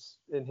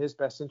in his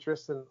best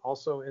interest, and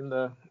also in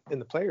the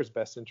player's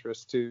best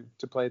interest to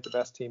play at the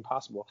best team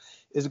possible.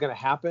 Is it going to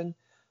happen?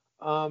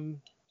 I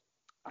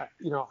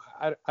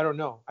don't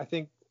know. I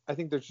think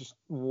there's just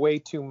way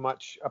too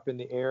much up in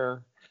the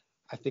air.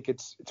 I think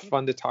it's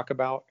fun to talk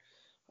about.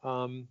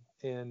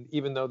 And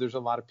even though there's a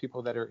lot of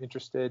people that are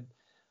interested,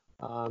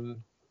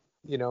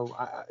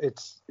 it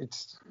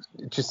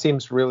just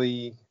seems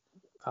really,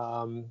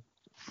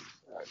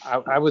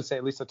 I would say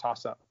at least a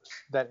toss up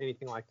that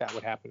anything like that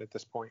would happen at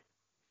this point.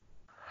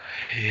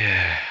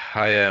 Yeah,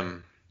 I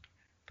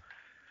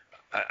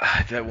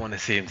don't want to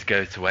see him to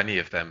go to any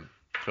of them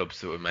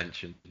clubs that were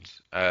mentioned.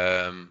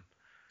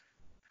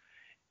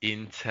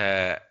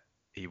 Inter,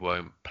 he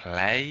won't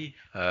play.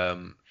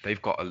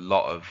 They've got a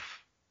lot of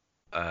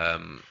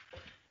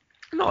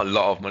not a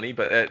lot of money,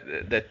 but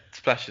they're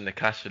splashing the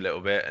cash a little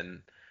bit,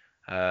 and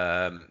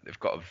they've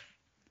got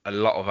a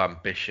lot of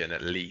ambition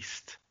at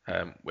least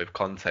with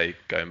Conte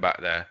going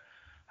back there,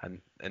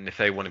 and if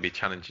they want to be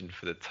challenging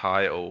for the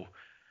title,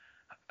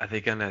 are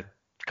they gonna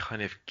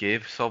kind of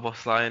give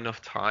Szoboszlai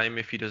enough time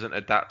if he doesn't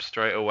adapt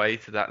straight away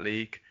to that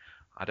league?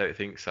 I don't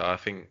think so. I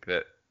think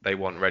that they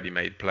want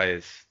ready-made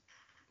players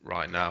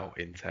right now.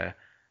 Inter.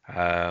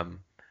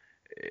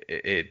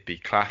 It'd be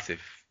class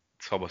if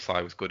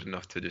Szoboszlai was good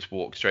enough to just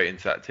walk straight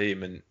into that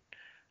team, and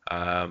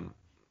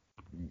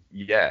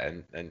yeah,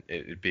 and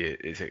it'd be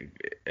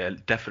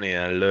definitely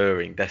an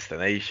alluring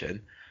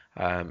destination.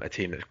 A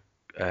team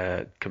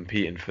that's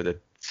competing for the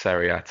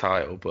Serie A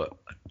title, but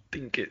I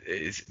think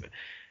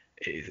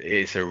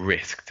it's a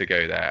risk to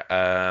go there.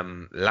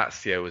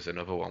 Lazio was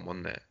another one,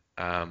 wasn't it?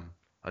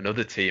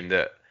 Another team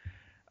that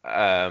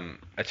are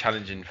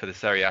challenging for the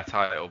Serie A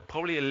title.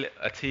 Probably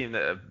a team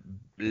that are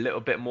a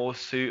little bit more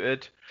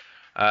suited,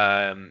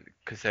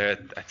 because they're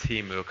a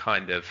team who are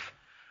kind of,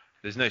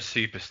 there's no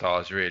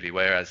superstars really.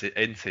 Whereas at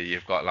Inter,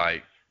 you've got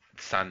like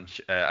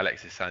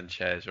Alexis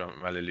Sanchez,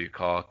 Romelu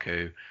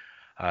Lukaku,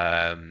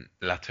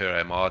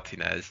 Lautaro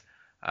Martinez,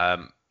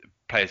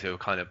 players who have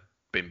kind of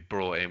been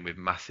brought in with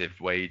massive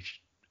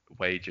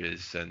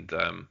wages and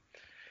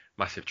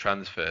massive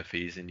transfer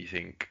fees, and you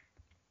think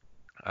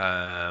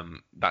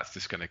that's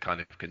just going to kind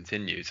of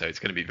continue. So it's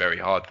going to be very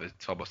hard for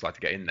Szoboszlai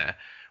to get in there.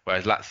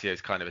 Whereas Lazio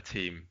is kind of a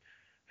team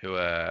who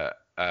are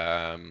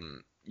a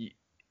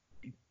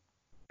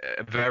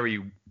very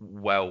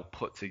well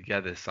put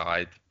together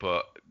side,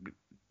 but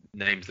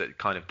names that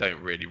kind of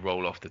don't really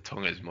roll off the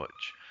tongue as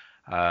much.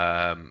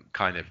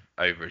 Kind of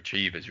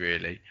overachievers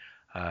really.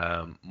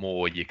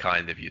 More your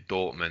kind of your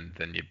Dortmund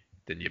than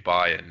your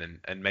Bayern,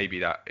 and maybe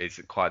that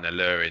is quite an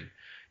alluring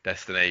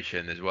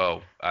destination as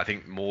well. I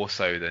think more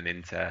so than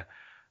Inter.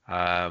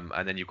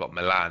 And then you've got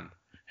Milan,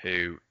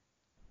 who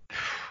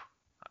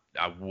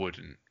I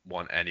wouldn't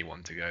want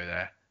anyone to go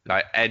there.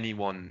 Like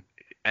anyone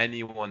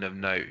of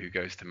note who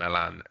goes to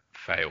Milan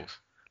fails.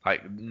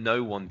 Like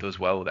no one does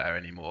well there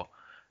anymore.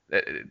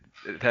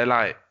 They're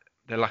like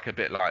a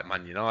bit like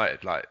Man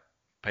United. Like,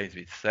 pains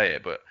me to say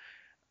it, but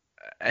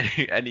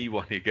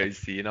anyone who goes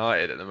to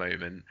United at the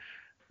moment,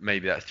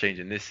 maybe that's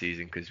changing this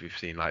season because we've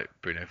seen like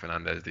Bruno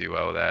Fernandes do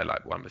well there,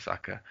 like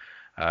Wan-Bissaka.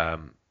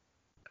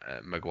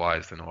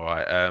 Maguire's done all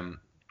right.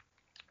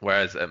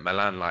 Whereas at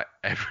Milan, like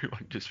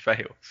everyone just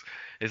fails.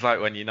 It's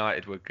like when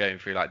United were going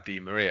through like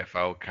Di Maria,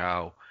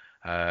 Falcao,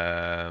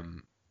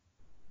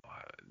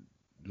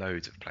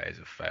 loads of players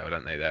have failed,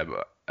 haven't they? There,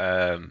 but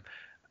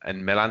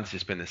and Milan's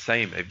just been the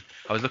same.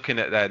 I was looking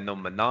at their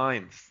number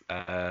nines.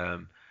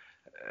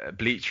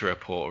 Bleacher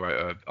Report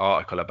wrote an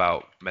article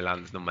about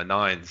Milan's number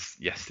nines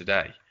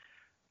yesterday,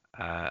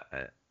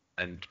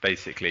 and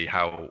basically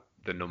how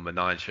the number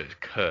nine shirt is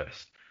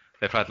cursed.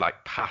 They've had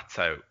like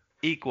Pato,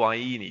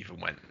 Higuain even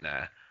went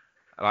there.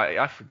 Like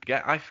I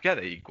forget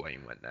that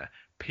Higuain went there.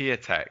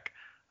 Piatek,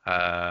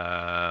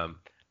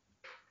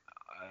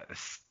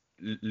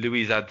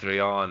 Luis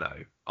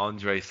Adriano,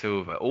 Andre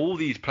Silva, all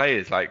these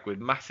players like with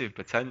massive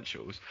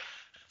potentials.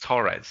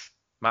 Torres,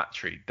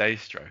 Matri,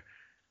 Destro,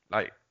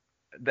 like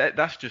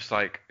that's just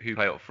like who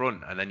play up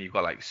front, and then you've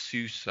got like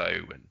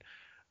Suso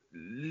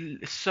and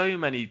so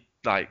many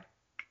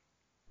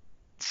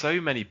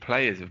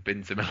players have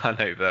been to Milan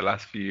over the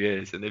last few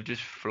years, and they've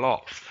just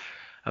flopped.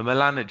 And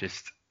Milan are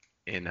just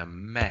in a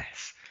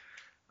mess.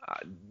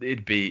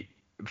 It'd be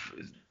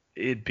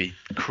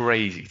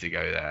crazy to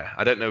go there.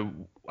 I don't know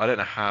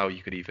how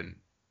you could even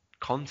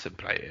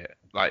contemplate it.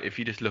 Like if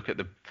you just look at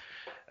the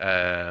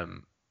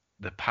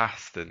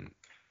past and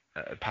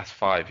past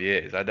 5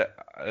 years, I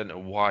don't know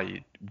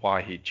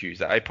why he'd choose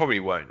that. I probably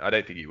won't. I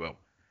don't think he will.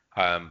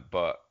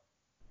 But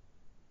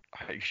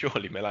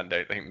surely Milan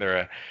don't think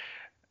they're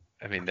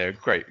a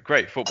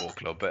great football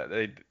club, but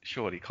they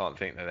surely can't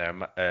think that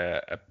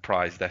they're a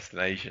prize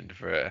destination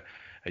for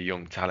a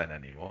young talent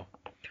anymore.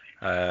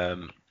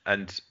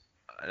 And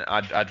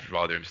I'd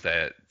rather him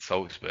stay at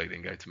Salzburg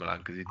than go to Milan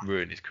because he'd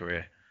ruin his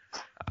career.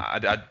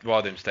 I'd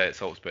rather him stay at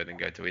Salzburg than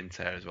go to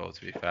Inter as well.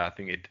 To be fair, I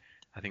think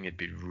it'd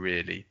be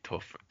really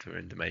tough for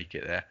him to make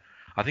it there.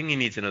 I think he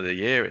needs another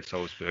year at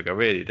Salzburg. I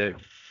really do.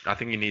 I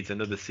think he needs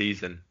another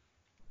season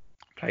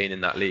playing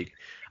in that league.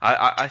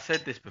 I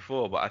said this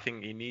before, but I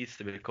think he needs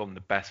to become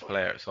the best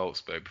player at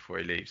Salzburg before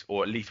he leaves,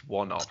 or at least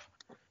one of.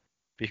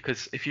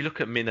 Because if you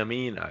look at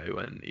Minamino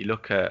and you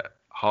look at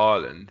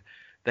Haaland,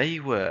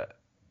 they were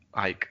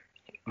like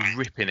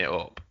ripping it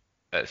up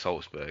at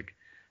Salzburg.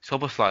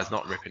 Szoboszlai's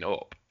not ripping it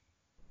up.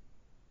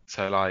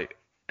 So like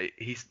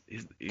he's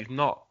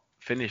not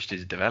finished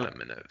his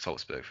development at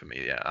Salzburg for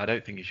me yet. I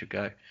don't think he should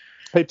go.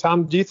 Hey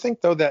Tom, do you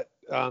think though that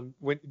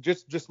when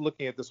just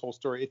looking at this whole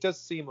story, it does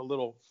seem a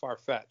little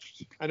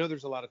far-fetched? I know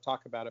there's a lot of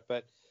talk about it,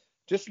 but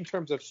just in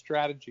terms of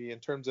strategy, in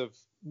terms of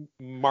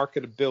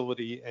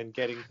marketability and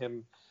getting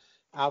him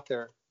out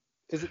there,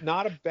 is it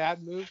not a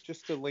bad move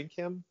just to link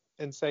him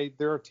and say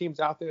there are teams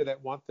out there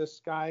that want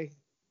this guy,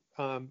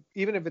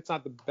 even if it's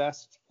not the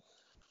best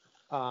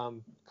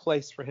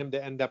place for him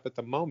to end up at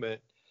the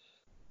moment?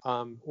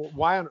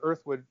 Why on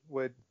earth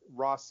would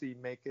Rossi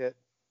make it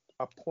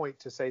a point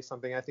to say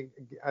something? I think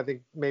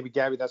maybe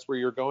Gabby, that's where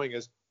you're going,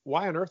 is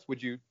why on earth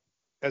would you,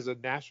 as a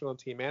national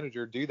team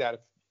manager, do that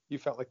if you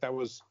felt like that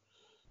was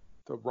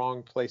the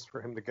wrong place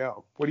for him to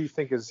go? What do you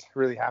think is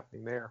really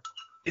happening there?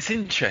 It's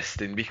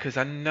interesting because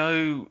I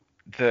know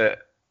that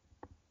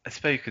I've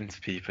spoken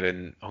to people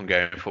in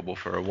Hungarian football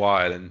for a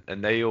while,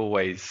 and they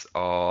always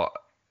are.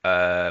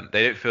 They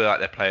don't feel like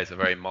their players are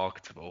very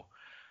marketable,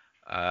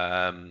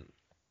 um,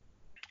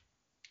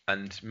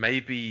 and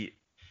maybe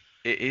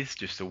it is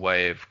just a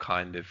way of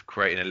kind of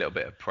creating a little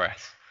bit of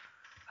press,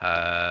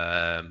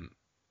 um,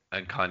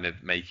 and kind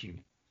of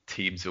making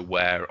teams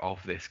aware of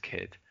this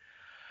kid.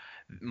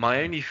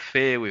 My only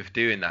fear with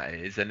doing that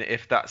is, and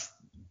if that's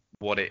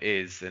what it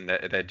is, and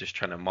they're just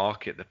trying to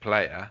market the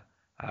player,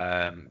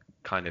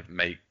 kind of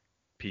make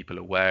people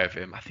aware of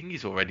him. I think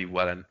he's already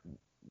well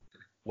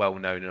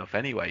known enough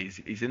anyway.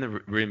 He's in the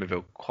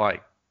Rumourville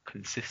quite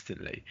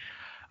consistently.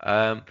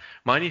 My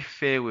only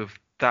fear with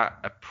that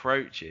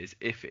approach is,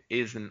 if it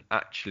isn't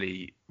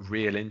actually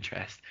real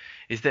interest,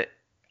 is that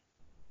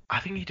I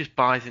think he just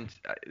buys into.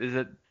 There's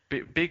a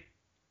big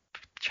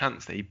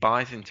chance that he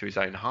buys into his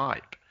own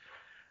hype,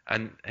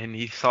 and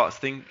he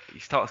starts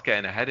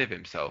getting ahead of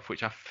himself,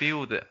 which I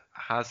feel that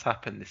has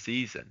happened this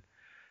season.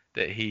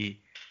 That he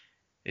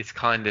is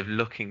kind of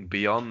looking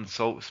beyond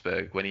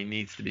Salzburg when he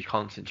needs to be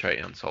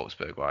concentrating on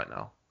Salzburg right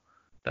now.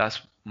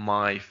 That's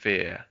my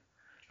fear.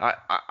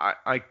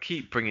 I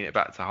keep bringing it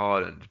back to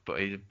Haaland,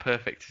 but he's a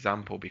perfect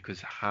example because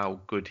of how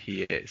good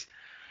he is.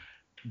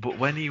 But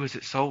when he was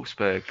at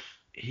Salzburg,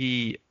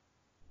 he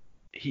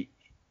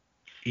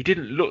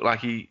didn't look like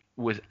he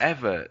was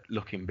ever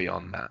looking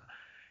beyond that.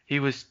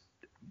 He was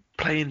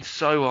playing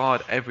so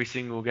hard every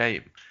single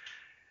game,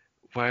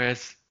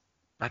 whereas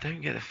I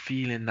don't get the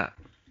feeling that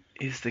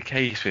is the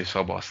case with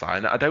Szoboszlai.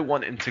 And I don't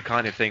want him to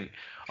kind of think,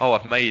 oh,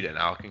 I've made it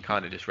now, I can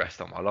kind of just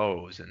rest on my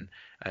laurels, and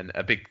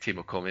a big team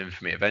will come in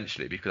for me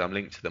eventually because I'm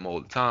linked to them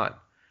all the time.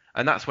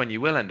 And that's when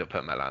you will end up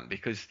at Milan,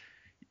 because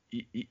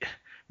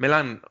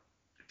Milan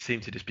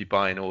seem to just be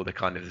buying all the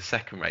kind of the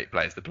second-rate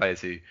players, the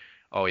players who,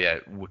 oh yeah,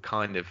 were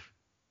kind of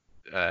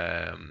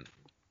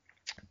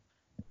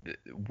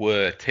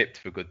were tipped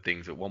for good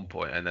things at one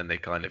point, and then they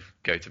kind of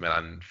go to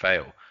Milan and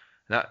fail.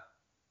 And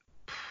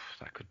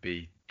that could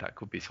be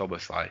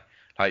Szoboszlai.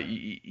 Like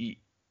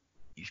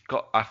he's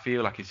got. I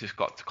feel like he's just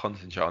got to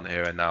concentrate on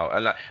here and now,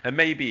 and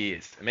maybe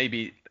it's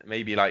maybe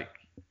like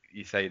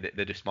you say that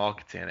they're just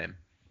marketing him,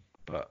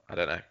 but I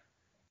don't know.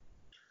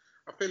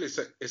 I feel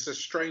it's a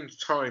strange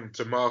time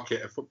to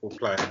market a football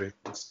player,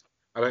 because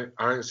I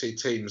don't see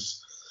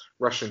teams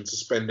rushing to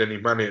spend any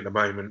money at the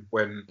moment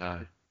when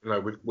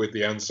with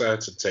the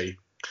uncertainty.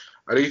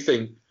 I do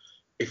think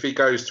if he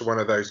goes to one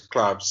of those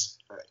clubs,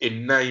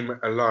 in name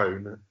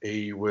alone,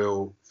 he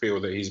will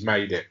feel that he's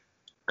made it,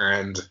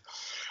 and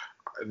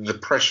the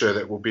pressure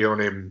that will be on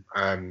him,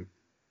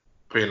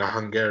 being a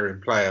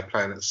Hungarian player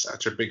playing at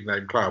such a big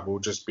name club, will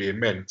just be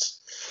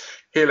immense.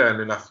 He'll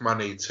earn enough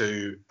money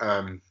to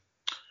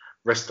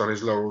rest on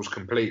his laurels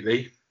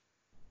completely,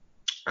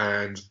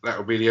 and that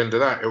will be the end of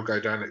that. He'll go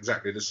down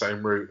exactly the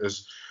same route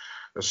as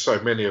so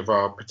many of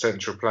our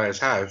potential players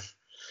have.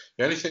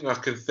 The only thing I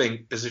can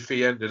think is, if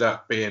he ended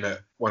up being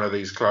at one of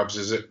these clubs,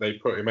 is that they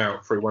put him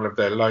out through one of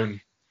their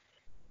loan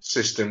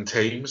system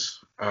teams,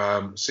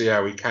 see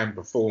how he can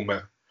perform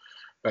at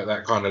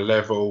that kind of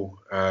level,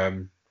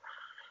 and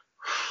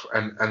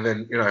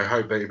then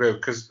hope that he will.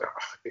 Because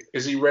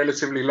is he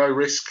relatively low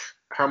risk?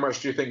 How much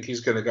do you think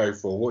he's going to go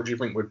for? What do you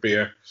think would be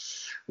a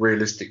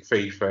realistic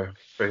fee for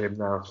him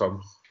now,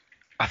 Tom?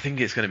 I think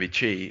it's going to be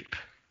cheap,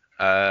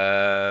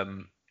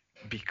 because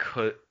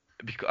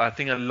I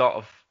think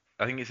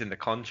I think it's in the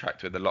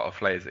contract with a lot of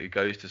players that he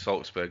goes to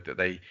Salzburg that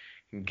they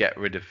can get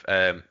rid of.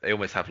 They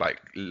almost have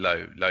like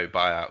low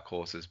buyout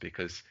clauses,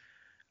 because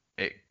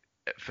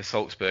for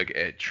Salzburg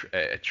it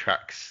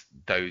attracts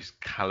those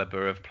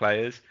caliber of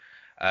players.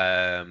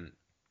 Like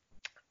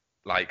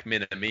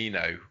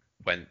Minamino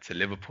went to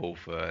Liverpool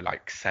for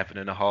like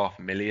 7.5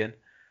 million.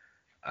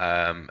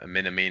 And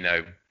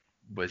Minamino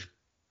was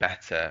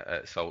better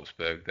at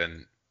Salzburg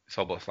than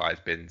Szoboszlai's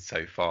been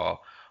so far.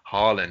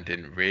 Haaland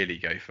didn't really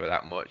go for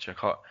that much. I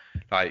can't,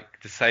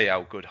 like, to say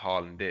how good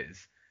Haaland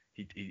is,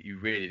 he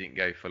really didn't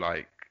go for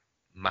like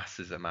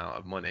massive amount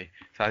of money.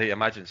 So I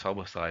imagine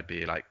Szoboszlai would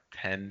be like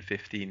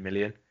 10-15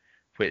 million,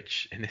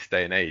 which in this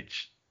day and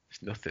age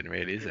is nothing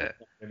really, is it?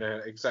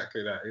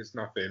 Exactly that. It's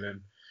nothing.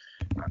 And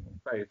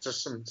it's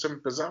just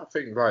some bizarre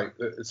thing, like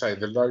say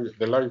the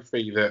low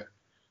fee that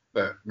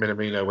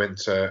Minamino went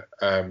to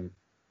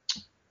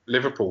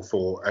Liverpool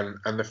for,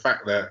 and the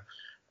fact that,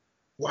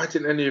 why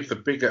didn't any of the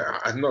bigger,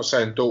 I'm not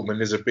saying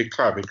Dortmund is a big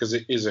club, because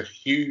it is a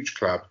huge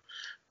club,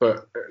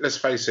 but let's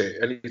face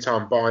it,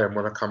 anytime Bayern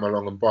want to come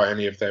along and buy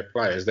any of their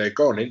players, they're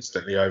gone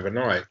instantly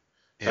overnight.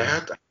 Yeah. So how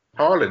did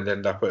Haaland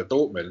end up at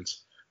Dortmund?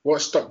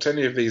 What stopped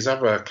any of these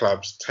other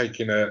clubs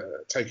taking a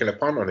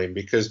punt on him?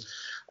 Because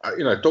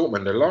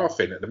Dortmund are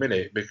laughing at the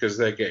minute because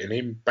they're getting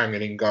him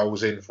banging in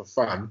goals in for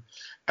fun,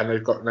 and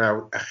they've got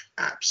now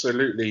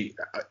absolutely,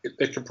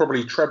 they can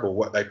probably treble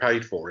what they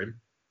paid for him.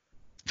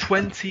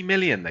 20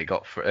 million they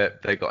got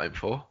him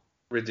for.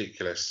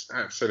 Ridiculous,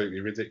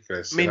 absolutely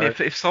ridiculous. I mean, if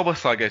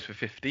Szoboszlai goes for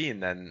 15,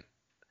 then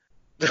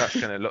that's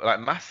going to look like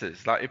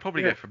masses. Like, he'll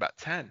probably go for about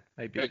 10,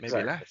 maybe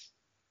less.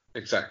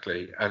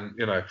 Exactly, and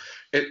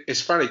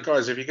it's funny,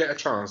 guys. If you get a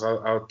chance,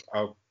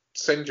 I'll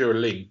send you a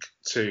link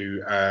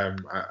to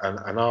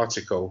an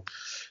article.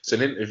 It's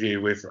an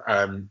interview with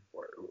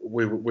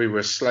we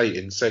were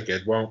slating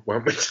Szeged,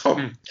 weren't we,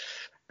 Tom?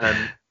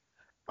 And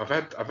I've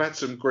had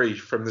some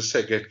grief from the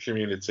Szeged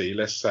community.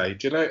 Let's say,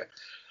 do you know?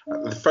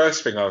 The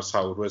first thing I was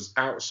told was,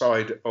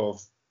 outside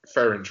of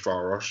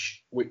Ferencváros,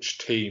 which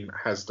team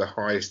has the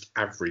highest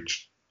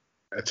average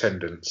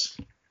attendance?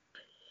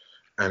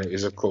 And it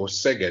is, of course,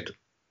 Szeged.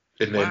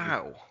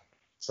 Wow.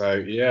 So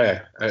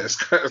yeah, it's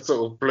kind of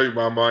sort of blew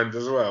my mind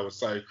as well.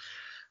 So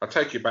I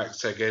take it back,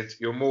 Szeged.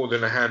 You're more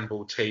than a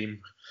handball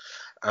team.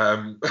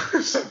 So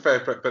fair,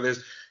 but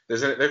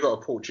they've got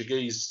a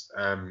Portuguese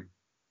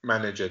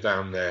manager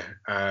down there,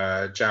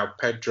 João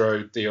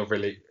Pedro de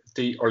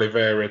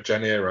Oliveira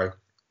Janeiro,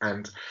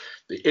 and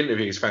the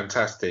interview is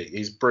fantastic.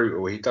 He's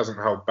brutal. He doesn't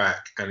hold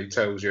back, and he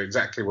tells you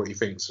exactly what he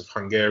thinks of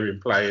Hungarian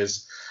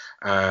players.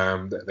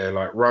 That they're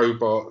like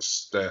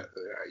robots. That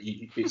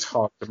it's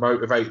hard to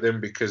motivate them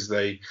because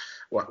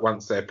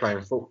once they're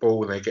playing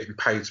football and they're getting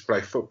paid to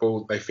play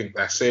football, they think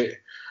that's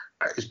it.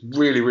 It's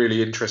really,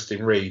 really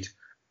interesting read,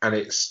 and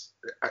it's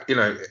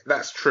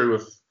that's true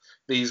of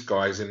these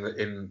guys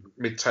in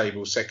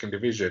mid-table second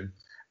division.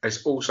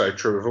 It's also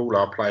true of all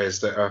our players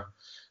that are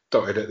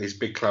dotted at these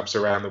big clubs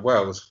around the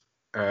world.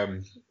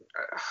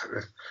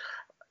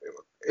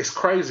 It's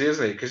crazy,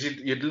 isn't it? Because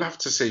you'd love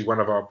to see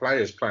one of our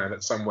players playing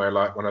at somewhere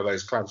like one of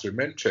those clubs we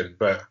mentioned,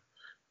 but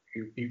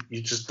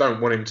you just don't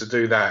want him to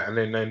do that and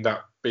then end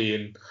up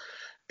being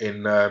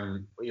in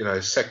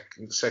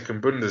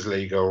second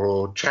Bundesliga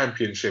or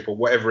Championship or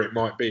whatever it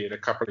might be in a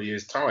couple of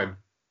years' time.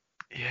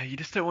 Yeah, you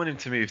just don't want him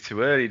to move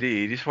too early, do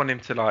you? You just want him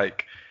to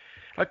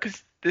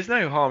because there's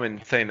no harm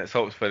in saying that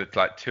Salzburg it's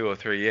like 2 or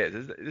 3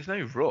 years. There's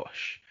no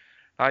rush.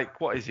 Like,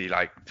 what is he,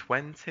 like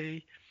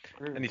 20?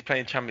 And he's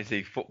playing Champions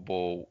League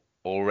football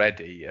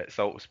already at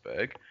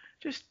Salzburg.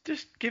 Just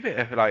give it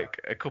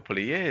a couple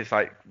of years.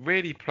 Like,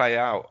 really play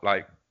out.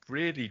 Like,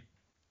 really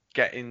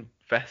get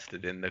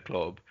invested in the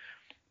club,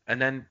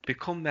 and then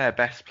become their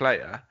best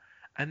player,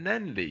 and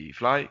then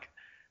leave. Like,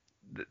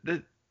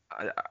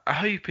 I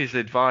hope his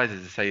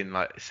advisors are saying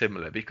like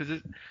similar, because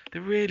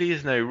there really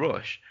is no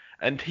rush,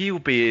 and he'll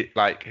be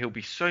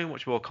so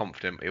much more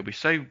confident. He'll be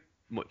so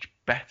much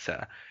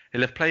better.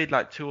 He'll have played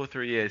like 2 or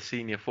 3 years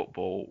senior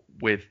football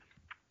with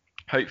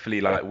hopefully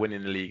like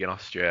winning the league in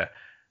Austria,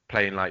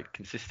 playing like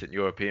consistent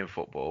European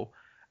football,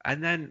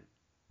 and then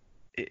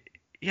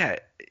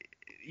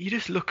you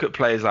just look at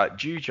players like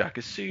Dujak.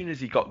 As soon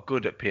as he got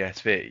good at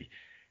PSV,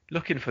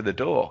 looking for the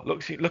door,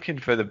 looking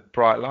for the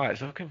bright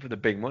lights, looking for the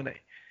big money.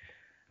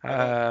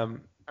 How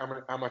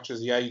much is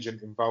the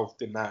agent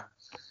involved in that?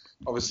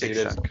 Obviously,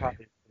 exactly.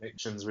 There's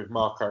connections with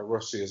Marco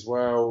Rossi as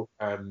well,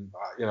 and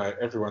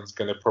everyone's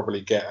going to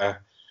probably get a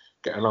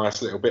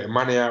nice little bit of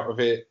money out of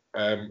it,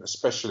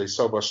 especially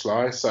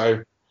Szoboszlai.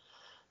 So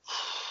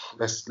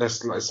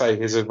let's say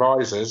his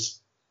advisors.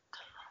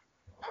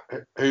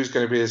 Who's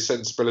going to be as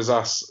sensible as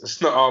us?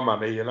 It's not our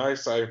money,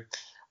 So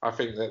I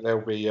think that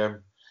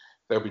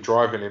they'll be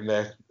driving him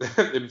there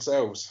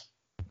themselves.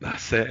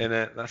 That's it,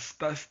 innit?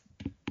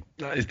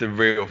 That is the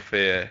real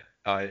fear.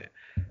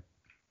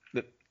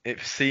 It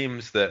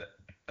seems that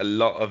a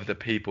lot of the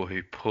people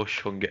who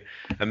push Hungary,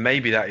 and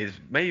maybe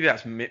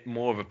that's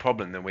more of a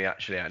problem than we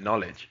actually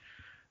acknowledge,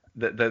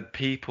 that the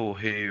people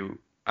who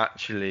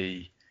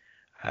actually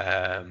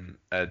are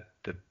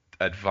the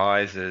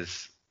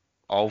advisors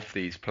of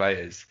these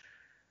players,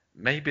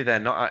 maybe they're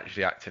not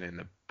actually acting in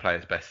the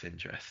player's best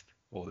interest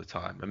all the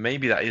time, and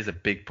maybe that is a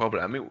big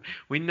problem. I mean,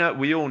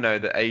 we all know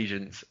that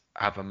agents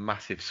have a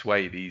massive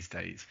sway these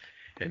days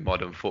in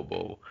modern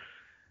football,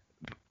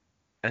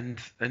 and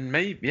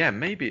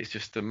maybe it's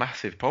just a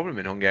massive problem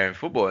in Hungarian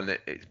football, and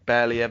it's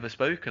barely ever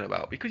spoken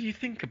about, because you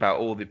think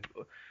about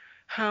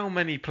how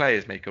many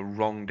players make a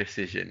wrong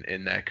decision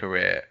in their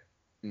career.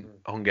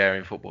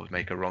 Hungarian footballers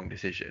make a wrong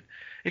decision.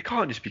 It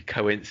can't just be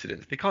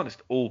coincidence. They can't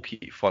just all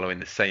keep following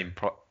the same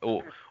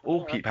or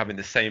all keep having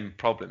the same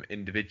problem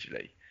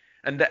individually.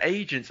 And the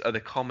agents are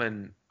the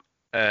common,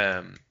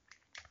 they're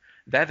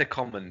the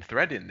common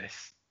thread in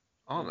this,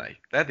 aren't they?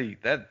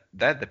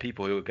 They're the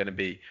people who are going to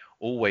be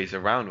always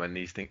around when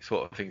these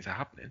sort of things are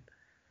happening.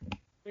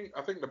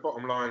 I think the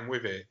bottom line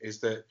with it is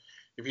that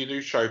if you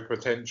do show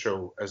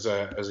potential as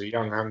a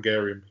young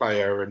Hungarian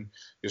player, and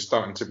you're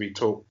starting to be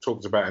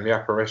talked about in the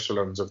upper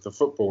echelons of the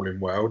footballing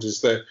world,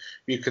 is that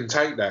you can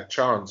take that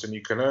chance and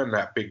you can earn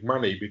that big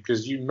money,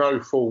 because you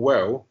know full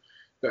well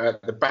that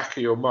at the back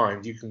of your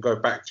mind you can go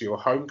back to your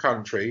home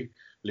country,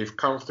 live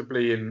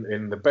comfortably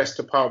in the best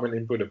apartment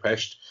in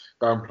Budapest,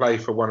 go and play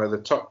for one of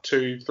the top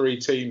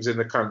 2-3 teams in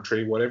the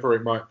country, whatever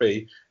it might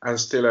be, and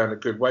still earn a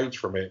good wage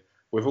from it,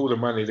 with all the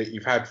money that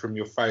you've had from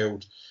your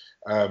failed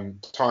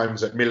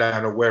times at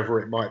Milan or wherever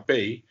it might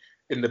be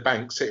in the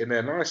bank, sitting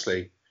there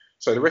nicely.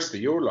 So the rest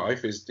of your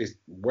life is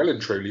well and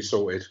truly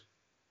sorted.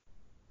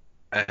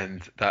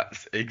 And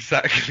that's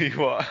exactly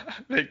what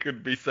they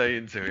could be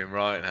saying to him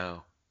right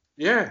now.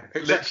 Yeah,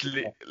 exactly.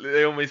 Literally,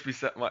 they almost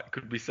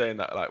could be saying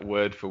that like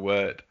word for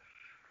word.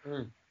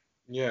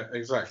 Yeah,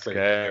 exactly.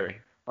 Scary.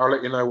 I'll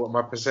let you know what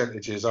my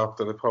percentage is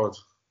after the pod.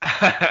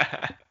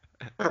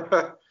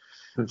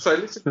 So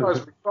listen,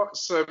 guys, we've got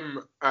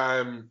some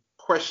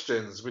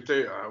questions. We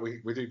do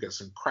get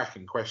some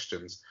cracking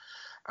questions.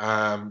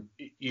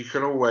 You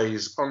can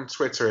always on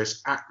Twitter,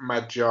 it's at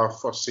Madjar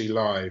Fossey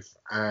Live,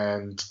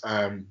 and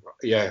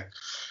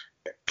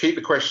keep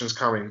the questions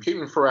coming. Keep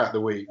them throughout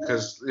the week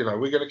because we're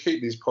going to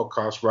keep these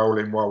podcasts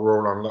rolling while we're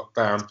all on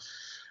lockdown.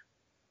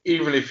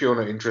 Even if you're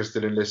not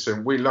interested in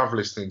listening, we love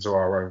listening to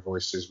our own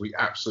voices. We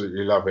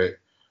absolutely love it.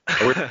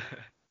 Are we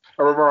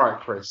all right,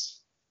 Chris?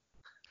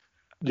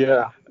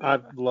 Yeah, I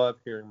love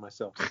hearing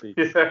myself speak.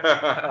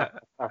 Yeah.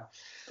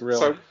 Really.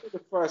 So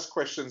the first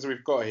questions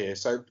we've got here.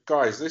 So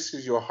guys, this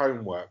is your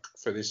homework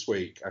for this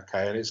week,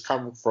 okay? And it's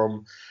come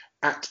from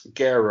at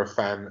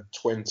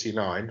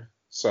GeraFan29.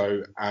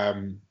 So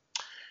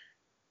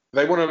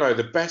they want to know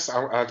the best.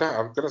 I'm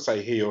going to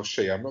say he or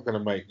she. I'm not going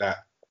to make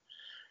that.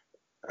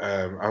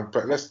 But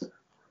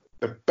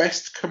the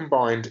best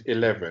combined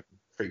 11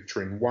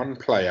 featuring one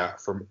player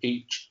from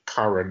each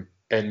current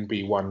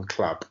NB1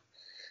 club.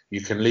 You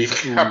can leave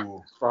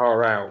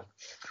far out.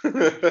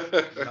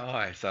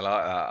 Nice, I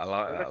like that. I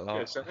like that a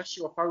lot. So that's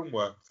your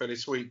homework for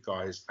this week,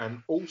 guys.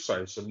 And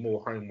also some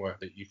more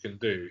homework that you can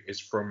do is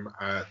from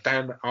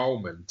Dan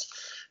Almond,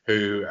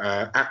 who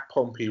at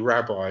Pompey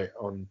Rabbi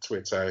on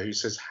Twitter, who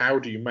says, "How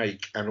do you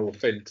make an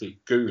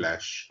authentic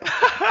goulash?"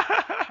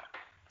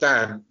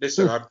 Dan,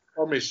 listen, I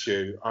promise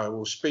you, I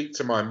will speak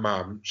to my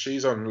mum.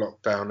 She's on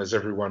lockdown as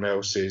everyone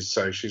else is,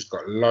 so she's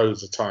got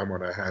loads of time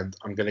on her hand.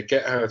 I'm going to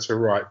get her to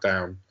write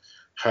down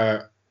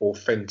her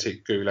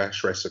authentic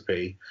goulash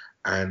recipe,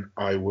 and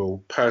I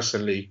will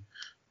personally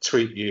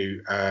tweet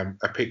you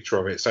a picture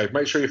of it. So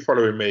make sure you're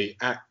following me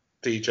at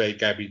DJ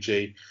Gabby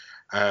G,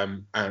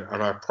 and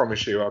I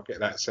promise you I'll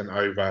get that sent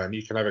over, and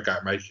you can have a go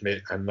at making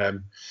it and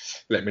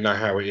let me know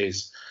how it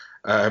is.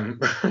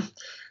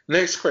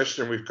 Next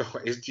question we've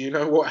got is, do you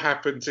know what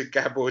happened to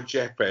Gabor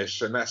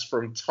Jepesh? And that's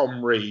from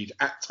Tom Reed,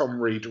 at Tom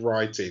Reed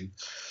Writing.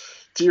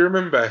 Do you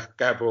remember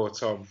Gabor,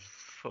 Tom?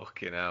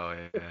 Fucking hell,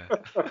 yeah.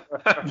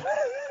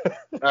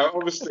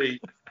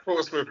 Obviously,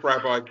 Portsmouth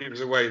Rabbi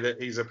gives away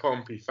that he's a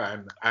Pompey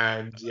fan,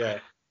 and yeah,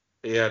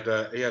 he had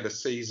a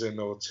season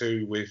or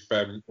two with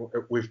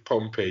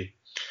Pompey,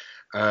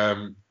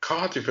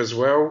 Cardiff as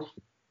well.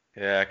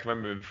 Yeah, I can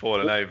remember him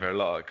falling over a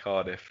lot at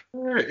Cardiff.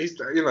 Yeah, he's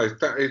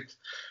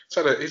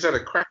had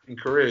a cracking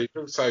career. He's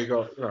also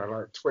got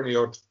like 20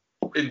 odd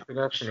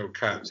international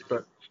caps,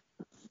 but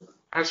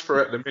as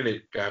for at the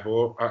minute,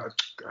 Gabor.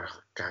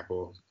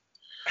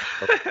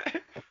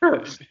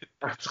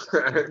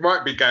 It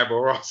might be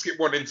Gabor asking,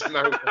 wanting to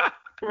know.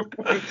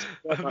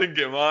 I think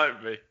it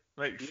might be.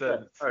 Makes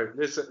sense. Oh,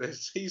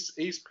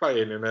 he's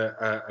playing in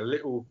a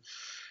little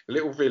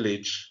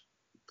village.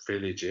 Yeah,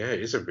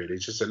 it is a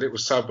village. It's a little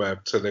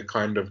suburb to the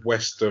kind of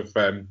west of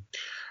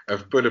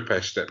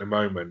Budapest at the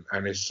moment,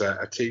 and it's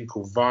a team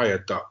called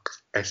Viaduct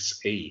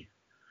SE.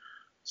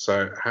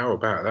 So how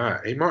about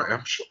that?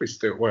 I'm sure he's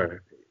still. Well,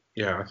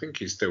 yeah, I think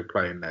he's still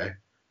playing there.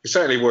 He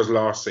certainly was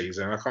last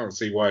season. I can't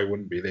see why he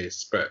wouldn't be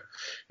this, but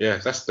yeah,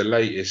 that's the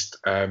latest.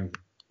 I'm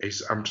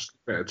just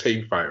a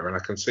team fighter, and I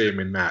can see him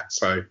in that.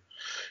 So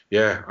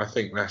yeah, I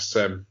think that's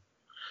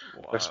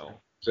that's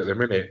at the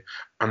minute,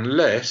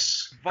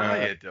 unless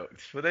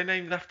viaduct. Were they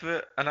named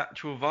after an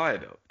actual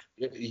viaduct?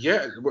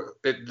 Yeah,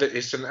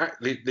 it's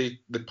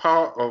the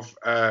part of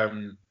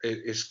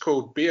it's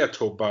called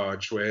Biator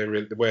Barge where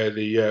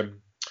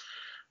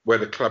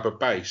the club are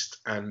based,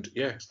 and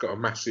yeah, it's got a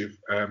massive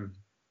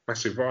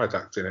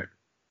viaduct in it.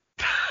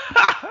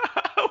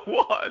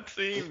 What a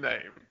team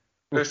name!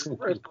 It's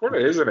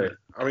quality, isn't it?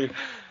 I mean,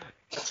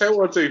 I'll tell you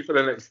what I'll do for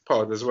the next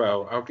pod as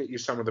well. I'll get you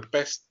some of the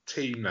best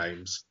team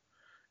names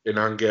in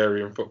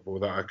Hungarian football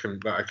that I can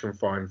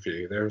find for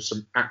you. There are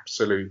some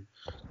absolute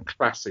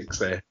classics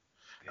there.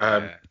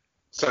 Yeah.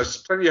 So it's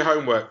plenty of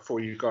homework for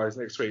you guys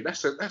next week.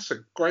 That's a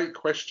great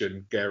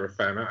question,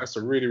 Gareth-fan. That's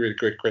a really, really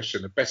good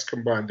question. The best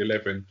combined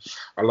 11.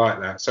 I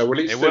like that. So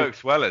it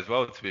works well as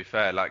well, to be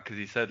fair. Like, because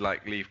he said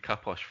leave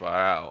Kaposh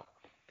out.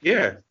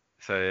 Yeah.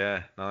 So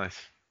yeah,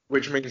 nice.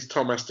 Which means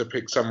Tom has to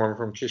pick someone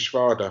from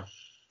Kishvarda.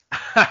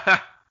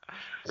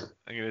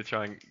 I'm going to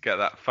try and get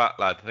that fat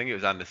lad. I think it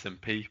was Anderson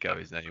Pico,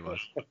 his name was.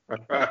 He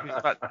was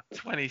about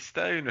 20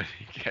 stone when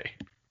he came.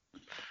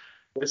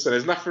 Listen,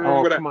 there's nothing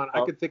wrong with that. Come on,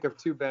 I could think of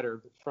two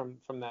better from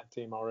that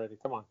team already.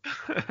 Come on.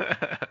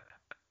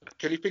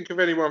 Can you think of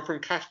anyone from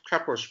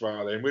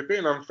Kaposhvar then? We're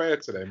being unfair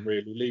to them,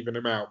 really, leaving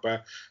them out.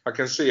 But I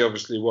can see,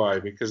 obviously, why.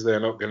 Because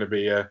they're not going to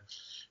be an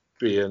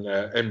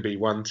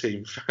NB1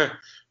 team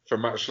for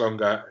much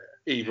longer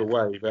either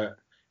way. But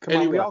Come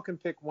on, we all can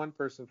pick one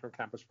person from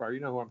Kaposhvar. You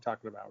know who I'm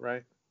talking about,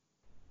 right?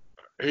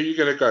 Who are you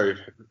going to go?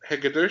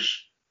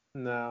 Hegadush?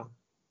 No.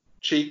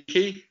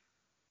 Cheeky?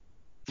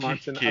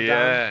 Martin Cheeky,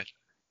 yeah.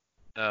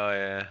 Oh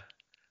yeah,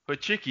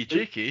 but Cheeky.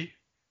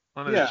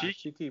 Yeah,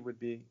 Cheeky would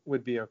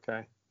be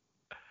okay.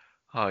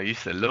 Oh, I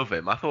used to love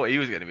him. I thought he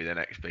was going to be the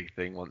next big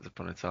thing once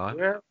upon a time.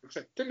 Yeah,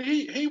 didn't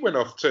he went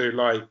off to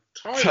like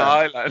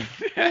Thailand?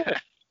 Yeah.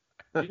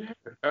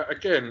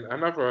 Again,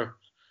 another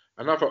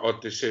another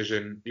odd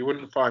decision. You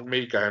wouldn't find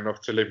me going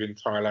off to live in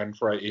Thailand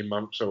for 18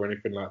 months or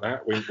anything like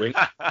that. Wink, wink.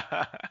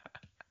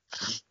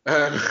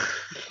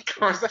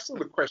 Guys, that's all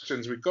the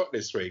questions we've got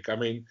this week. I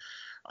mean,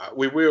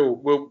 we'll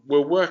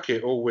work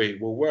it all week.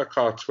 We'll work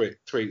our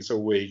tweets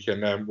all week,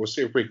 and we'll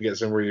see if we can get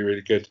some really,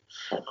 really good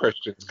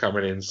questions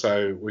coming in.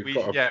 So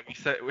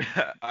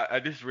I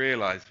just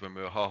realised when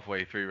we were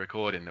halfway through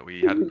recording that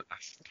we hadn't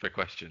asked for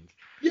questions.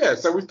 Yeah,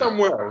 so we've done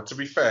well. To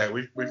be fair,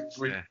 we've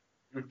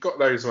got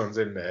those ones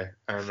in there,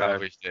 and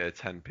salvaged it at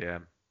 10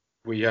 p.m.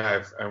 We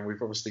have, and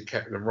we've obviously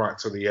kept them right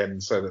till the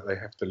end so that they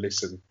have to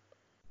listen.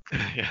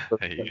 Yeah,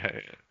 there you go.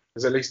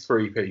 There's at least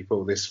 3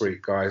 people this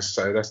week, guys,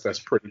 so that's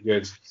pretty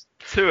good.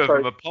 2 of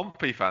them are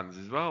Pompey fans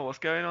as well. What's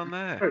going on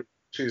there?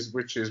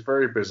 Which is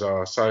very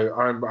bizarre. So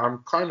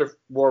I'm kind of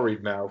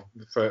worried now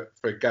for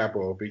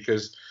Gabor,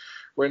 because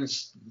when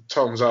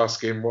Tom's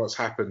asking what's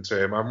happened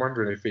to him, I'm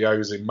wondering if he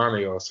owes him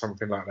money or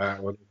something like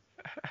that.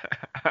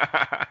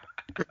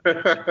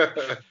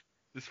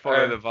 Just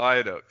follow the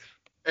viaduct.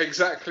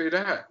 Exactly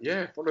that.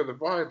 Yeah, follow the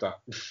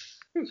viaduct.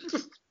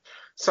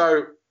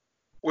 So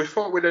we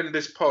thought we'd end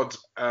this pod.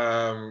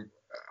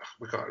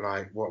 We got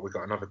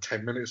another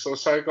 10 minutes or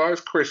so,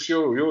 guys. Chris,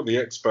 you're the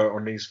expert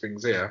on these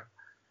things here.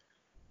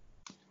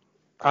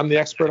 I'm the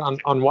expert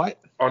on what?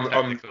 On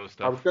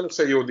stuff. I was going to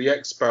say you're the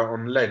expert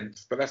on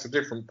length, but that's a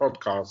different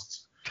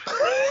podcast.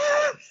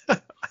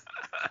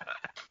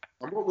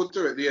 And what we'll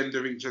do at the end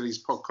of each of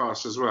these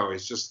podcasts as well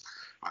is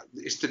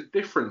it's the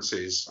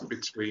differences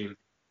between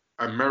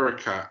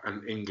America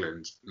and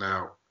England.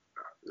 Now,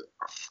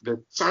 there's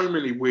so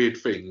many weird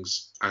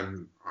things,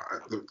 and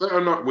that are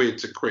not weird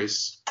to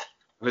Chris. And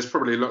there's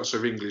probably lots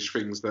of English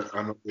things that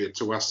are not weird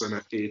to us and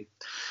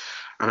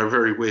are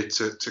very weird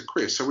to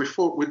Chris. So we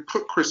thought we'd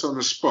put Chris on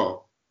the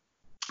spot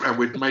and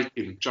we'd make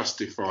him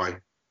justify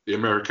the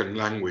American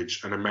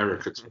language and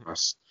America to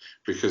us,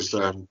 because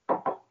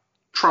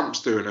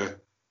Trump's doing a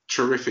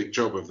terrific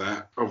job of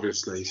that,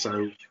 obviously.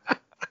 So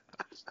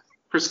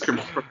Chris can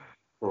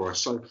for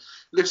us. So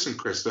listen,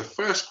 Chris, the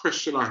first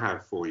question I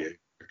have for you,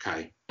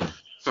 okay?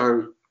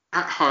 So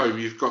at home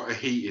you've got a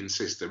heating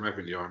system,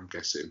 haven't you? I'm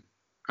guessing,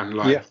 and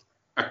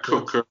a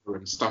cooker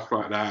and stuff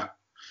like that.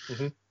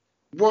 Mm-hmm.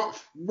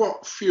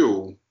 What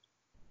fuel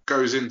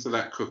goes into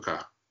that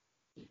cooker?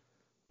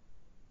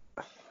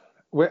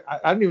 I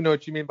don't even know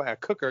what you mean by a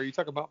cooker. Are you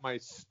talking about my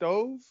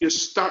stove? You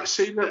start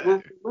seeing that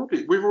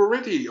we've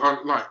already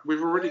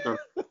done.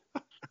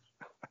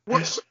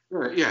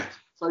 Yeah.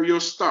 So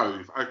your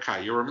stove,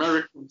 okay, your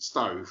American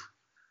stove.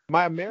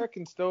 My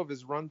American stove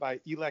is run by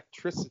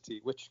electricity,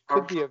 which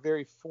could be a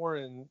very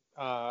foreign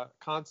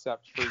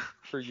concept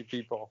for you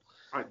people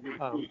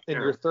in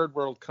your third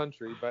world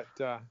country, but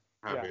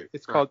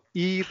it's called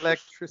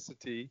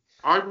electricity.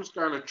 I was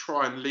going to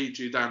try and lead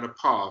you down a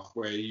path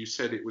where you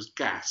said it was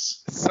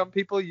gas. Some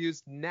people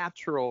use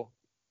natural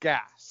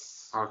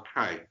gas.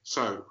 Okay,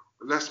 so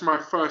that's my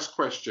first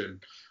question.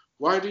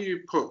 Why do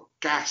you put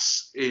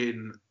gas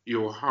in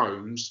your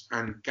homes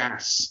and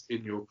gas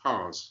in your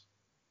cars?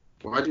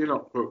 Why do you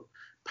not put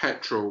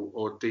petrol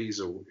or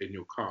diesel in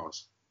your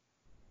cars?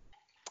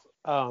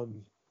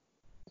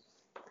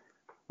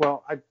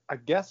 Well, I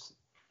guess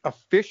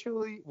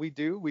officially we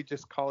do. We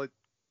just call it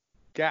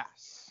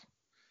gas.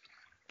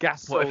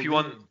 What if you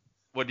want?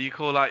 What do you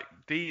call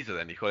diesel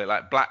then? You call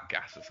it black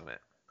gas or something?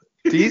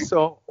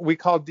 Diesel. We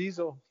call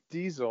diesel.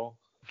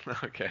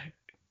 Okay.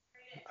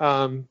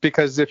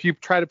 Because if you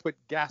try to put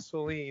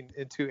gasoline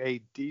into a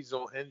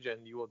diesel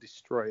engine, you will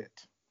destroy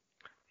it.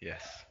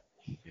 Yes.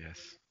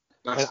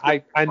 And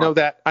I know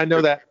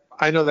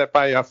that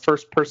by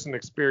first person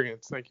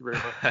experience. Thank you very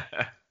much.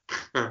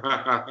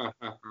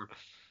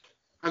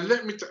 And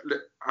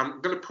I'm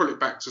going to pull it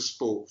back to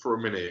sport for a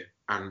minute,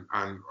 and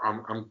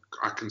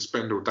I can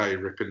spend all day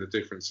ripping the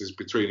differences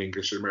between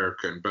English and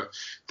American, but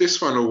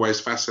this one always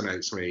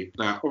fascinates me.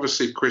 Now,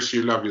 obviously, Chris,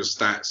 you love your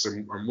stats,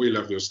 and we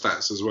love your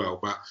stats as well.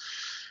 But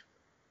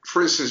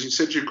for instance, you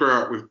said you grew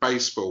up with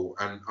baseball,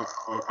 and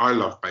I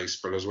love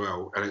baseball as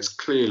well, and it's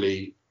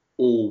clearly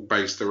all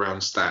based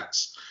around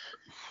stats.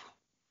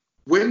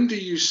 When do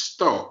you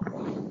stop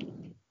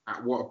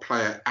at what a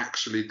player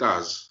actually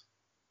does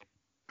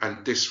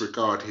and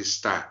disregard his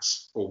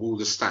stats, or will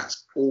the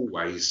stats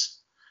always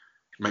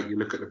make you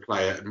look at the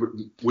player?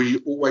 Will you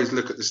always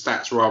look at the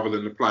stats rather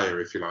than the player,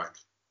 if you like?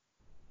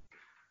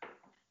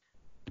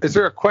 Is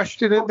there a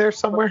question in there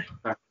somewhere?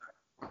 I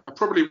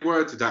probably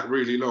worded that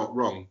really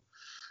wrong.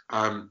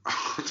 I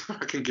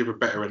can give a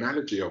better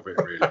analogy of it,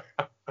 really.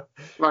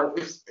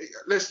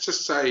 Let's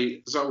just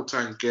say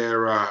Zoltan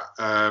Gera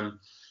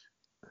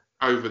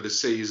over the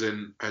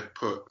season had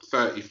put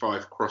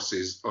 35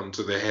 crosses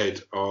onto the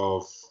head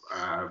of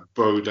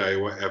Bode or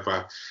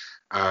whatever.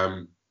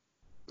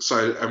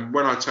 So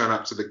when I turn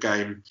up to the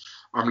game,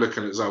 I'm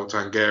looking at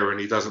Zoltan Gera and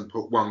he doesn't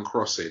put one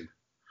cross in.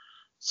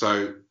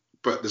 So,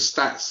 but the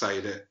stats say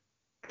that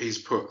he's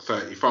put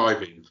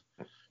 35 in.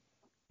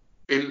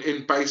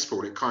 In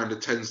baseball, it kind of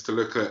tends to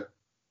look at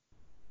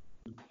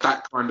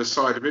that kind of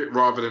side of it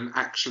rather than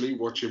actually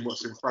watching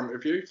what's in front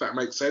of you, if that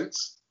makes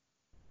sense.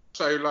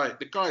 So like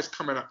the guy's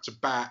coming up to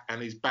bat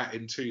and he's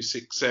batting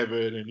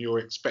 267, and you're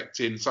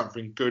expecting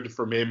something good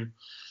from him.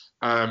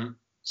 So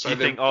you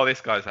think, oh,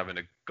 this guy's got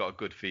a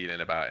good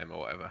feeling about him or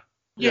whatever.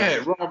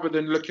 Yeah, rather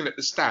than looking at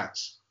the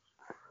stats.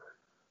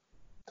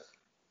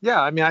 Yeah,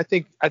 I mean, I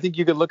think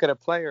you could look at a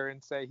player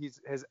and say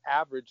his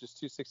average is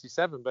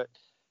 267, but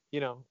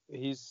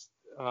he's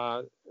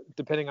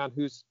depending on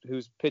who's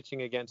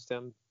pitching against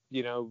him,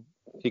 he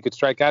could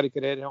strike out, he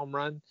could hit a home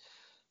run.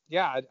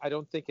 Yeah, I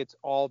don't think it's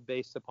all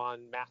based upon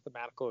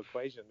mathematical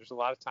equation. There's a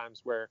lot of times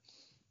where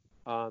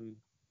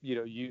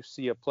you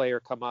see a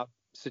player come up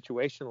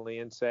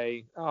situationally and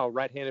say, oh,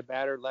 right-handed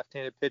batter,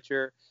 left-handed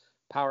pitcher,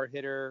 power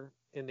hitter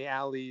in the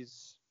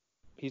alleys,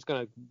 he's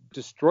going to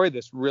destroy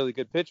this really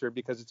good pitcher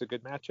because it's a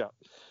good matchup.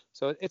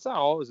 So it's not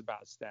always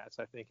about stats.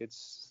 I think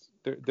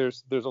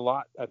there's a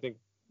lot, I think,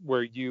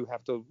 where you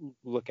have to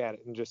look at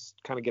it and just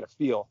kind of get a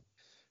feel.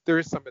 There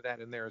is some of that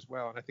in there as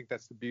well, and I think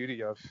that's the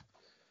beauty of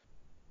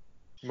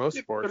most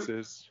sports.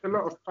 Is a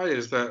lot of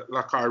players that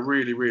like I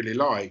really, really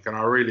like and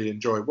I really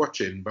enjoy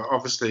watching, but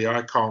obviously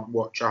I can't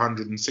watch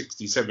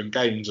 167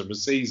 games of a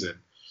season.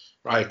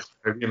 Right.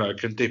 I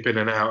can dip in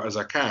and out as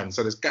I can.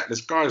 So there's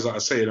guys that I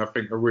see and I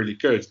think are really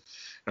good.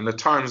 And the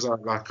times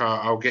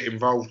I'll get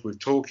involved with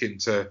talking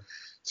to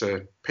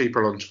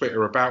people on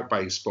Twitter about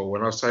baseball,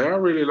 and I'll say, I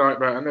really like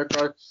that, and they'll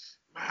go,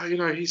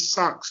 wow, he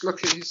sucks.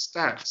 Look at his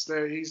stats.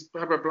 He's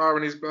blah blah blah,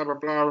 and he's blah blah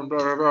blah, and blah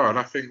blah blah. And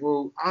I think,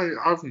 well, I'm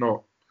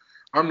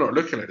not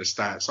looking at the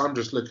stats. I'm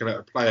just looking at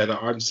a player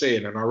that I'm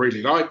seeing, and I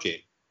really like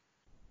it.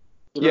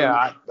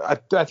 Yeah,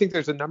 I think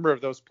there's a number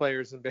of those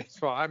players in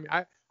baseball. I mean,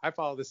 I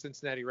follow the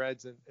Cincinnati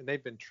Reds, and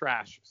they've been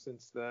trash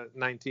since the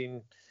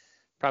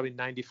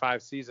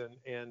 95 season.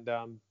 And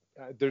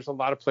there's a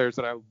lot of players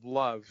that I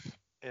love,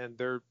 and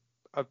they're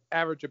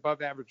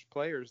above average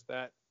players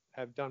that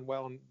have done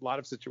well in a lot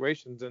of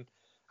situations. And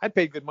I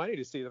paid good money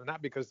to see them,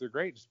 not because they're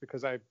great, just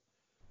because I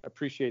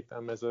appreciate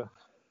them as a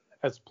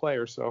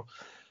player. So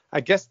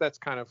I guess that's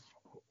kind of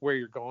where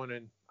you're going,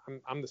 and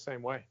I'm the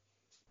same way.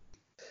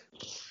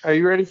 Are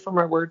you ready for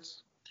my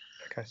words?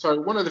 Okay.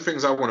 So one of the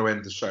things I want to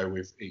end the show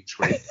with each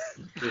week,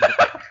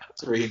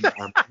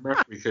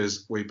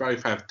 because we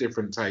both have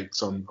different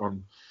takes on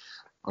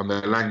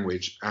the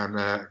language.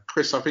 And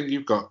Chris, I think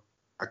you've got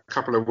a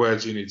couple of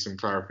words you need some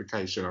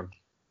clarification on.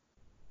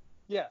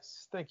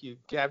 Yes, thank you,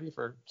 Gabby,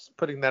 for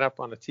putting that up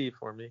on a tee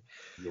for me.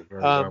 You're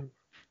very welcome.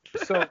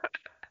 So,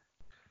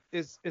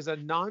 is a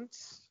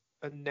nonce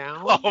a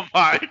noun? Oh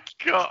my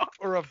god!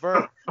 Or a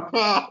verb?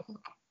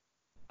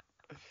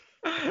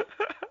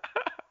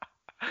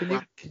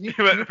 Can you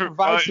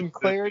provide some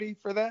clarity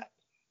for that?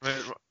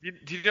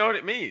 Do you know what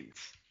it means?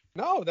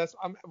 No,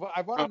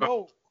 I want to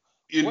know.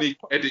 You need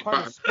edit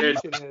button.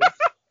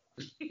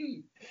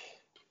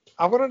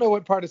 I want to know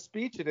what part of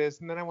speech it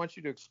is, and then I want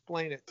you to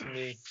explain it to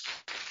me.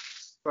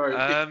 It's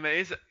a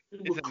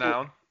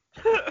noun.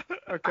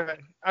 Okay,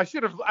 I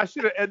should have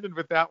ended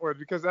with that word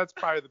because that's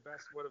probably the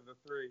best one of the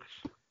three.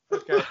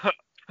 Okay,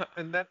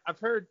 and then I've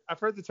heard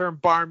the term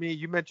barmy.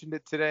 You mentioned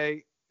it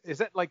today. Is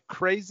that like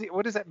crazy?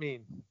 What does that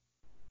mean?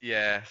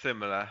 Yeah,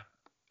 similar.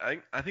 I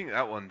think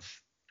that one's.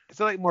 Is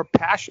it like more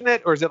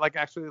passionate, or is it like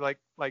actually like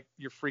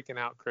you're freaking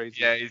out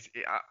crazy? Yeah,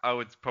 I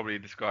would probably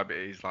describe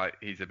it as like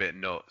he's a bit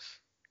nuts.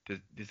 Does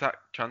that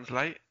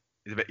translate?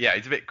 He's a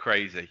bit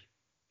crazy.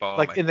 Barmy.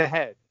 Like in the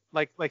head,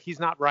 like he's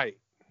not right.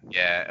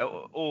 Yeah,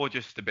 or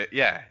just a bit.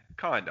 Yeah,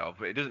 kind of.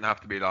 But it doesn't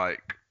have to be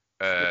like.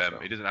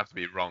 It doesn't have to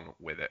be wrong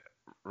with it.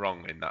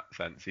 Wrong in that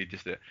sense. He's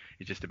just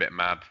a bit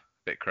mad, a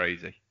bit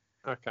crazy.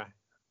 Okay.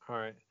 All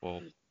right.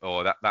 Or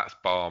that's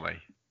barmy.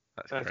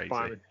 That's crazy.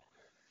 Barmy.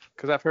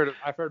 Because I've heard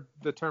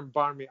the term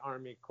barmy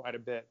army quite a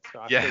bit.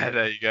 So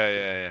there you go.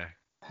 Yeah.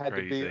 Had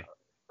crazy. To be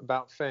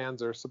about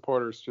fans or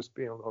supporters just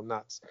being a little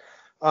nuts.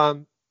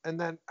 And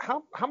then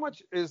how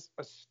much is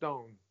a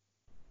stone?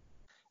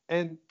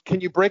 And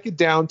can you break it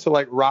down to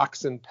like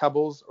rocks and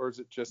pebbles, or is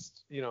it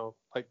just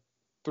like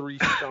 3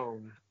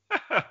 stone?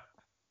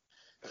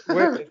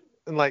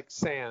 And like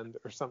sand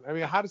or something. I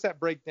mean, how does that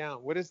break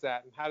down? What is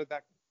that? And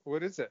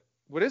what is it?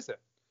 What is it?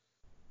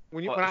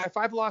 If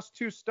I've lost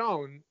 2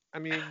 stone, I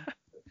mean,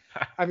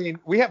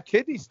 we have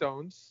kidney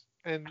stones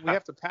and we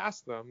have to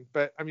pass them.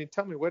 But I mean,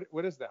 tell me,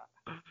 what is that?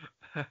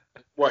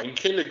 What, in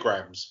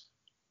kilograms?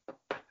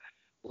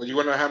 Well, you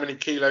want to know how many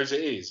kilos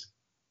it is?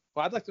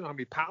 Well, I'd like to know how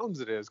many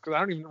pounds it is because I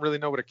don't even really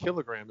know what a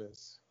kilogram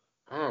is.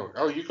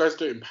 Oh, you guys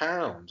do it in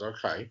pounds,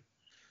 okay?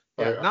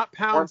 Yeah, not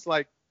pounds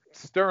like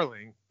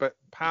sterling, but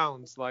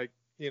pounds like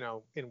in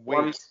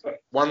weight.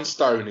 One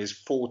stone is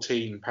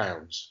 14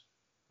 pounds.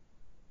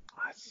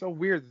 It's so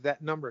weird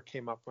that number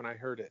came up when I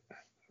heard it.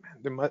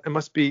 Man, it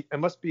must be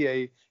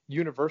a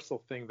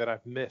universal thing that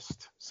I've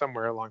missed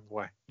somewhere along the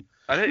way.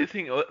 I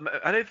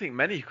don't think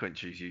many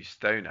countries use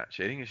stone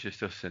actually. I think it's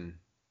just us and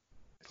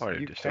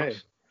probably just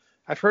us.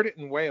 I've heard it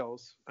in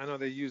Wales. I know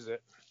they use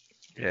it.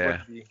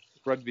 Yeah.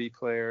 Rugby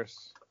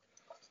players.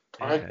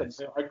 I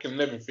can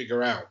never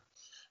figure out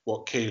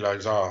what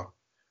kilos are.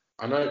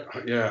 I know.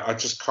 Yeah, I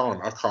just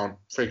can't. I can't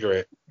figure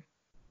it.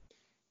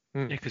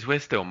 Yeah, because we're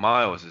still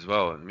miles as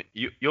well. And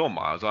you're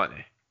miles, aren't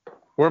you?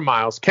 We're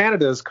miles.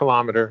 Canada's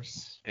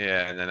kilometers.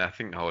 Yeah, and then I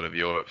think the whole of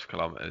Europe's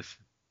kilometers.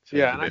 So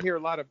Yeah, it's a and I bit. hear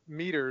a lot of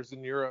meters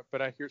in Europe,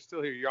 but I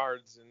still hear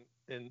yards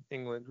in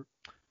England.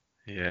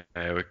 Yeah,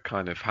 we're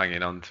kind of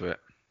hanging on to it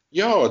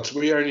Yards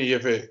we only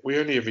ever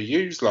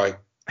use like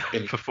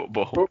in for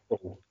football.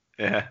 football.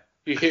 Yeah.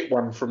 You hit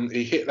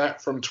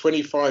that from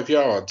 25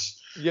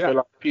 yards. Yeah. But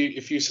like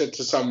if you said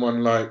to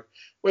someone like,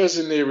 "Where's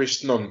the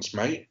nearest nonce,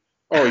 mate?"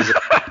 Oh, he's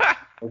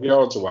 5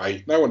 yards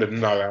away. No one would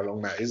know how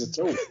long that is at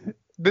all.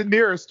 The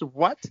nearest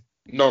what?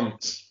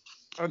 Nonce.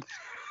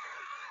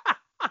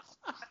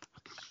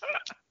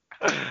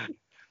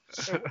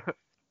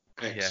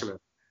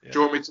 Excellent. Yeah. Do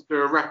you want me to do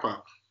a wrap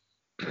up?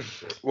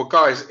 Well,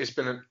 guys, it's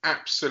been an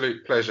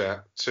absolute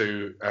pleasure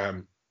to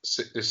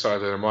sit this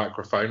side of the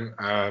microphone.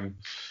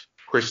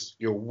 Chris,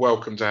 you're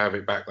welcome to have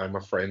it back though, my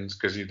friends,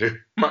 because you do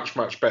a much,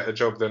 much better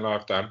job than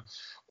I've done.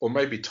 Or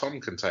maybe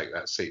Tom can take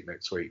that seat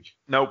next week.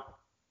 Nope.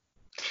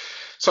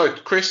 So,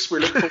 Chris, we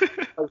look forward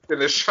to hosting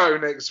the show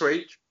next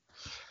week.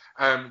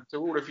 To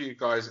all of you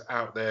guys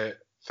out there,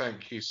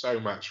 thank you so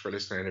much for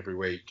listening every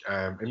week.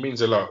 It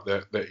means a lot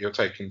that you're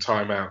taking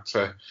time out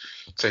to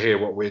hear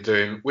what we're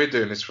doing. We're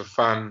doing this for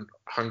fun.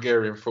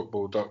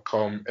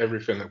 HungarianFootball.com,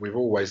 everything that we've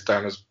always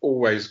done has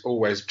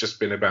always just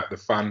been about the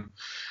fun.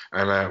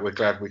 And we're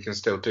glad we can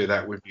still do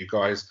that with you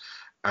guys.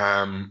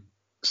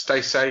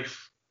 Stay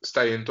safe,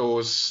 stay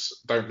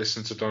indoors, don't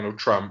listen to Donald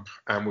Trump,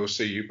 and we'll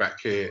see you back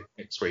here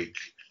next week.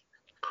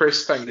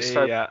 Chris, thank you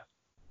so much.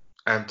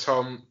 And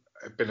Tom,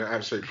 it's been an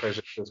absolute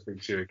pleasure to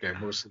speak to you again.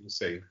 We'll see you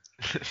soon.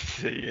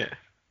 See ya.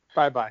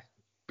 Bye-bye.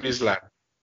 Please, lad.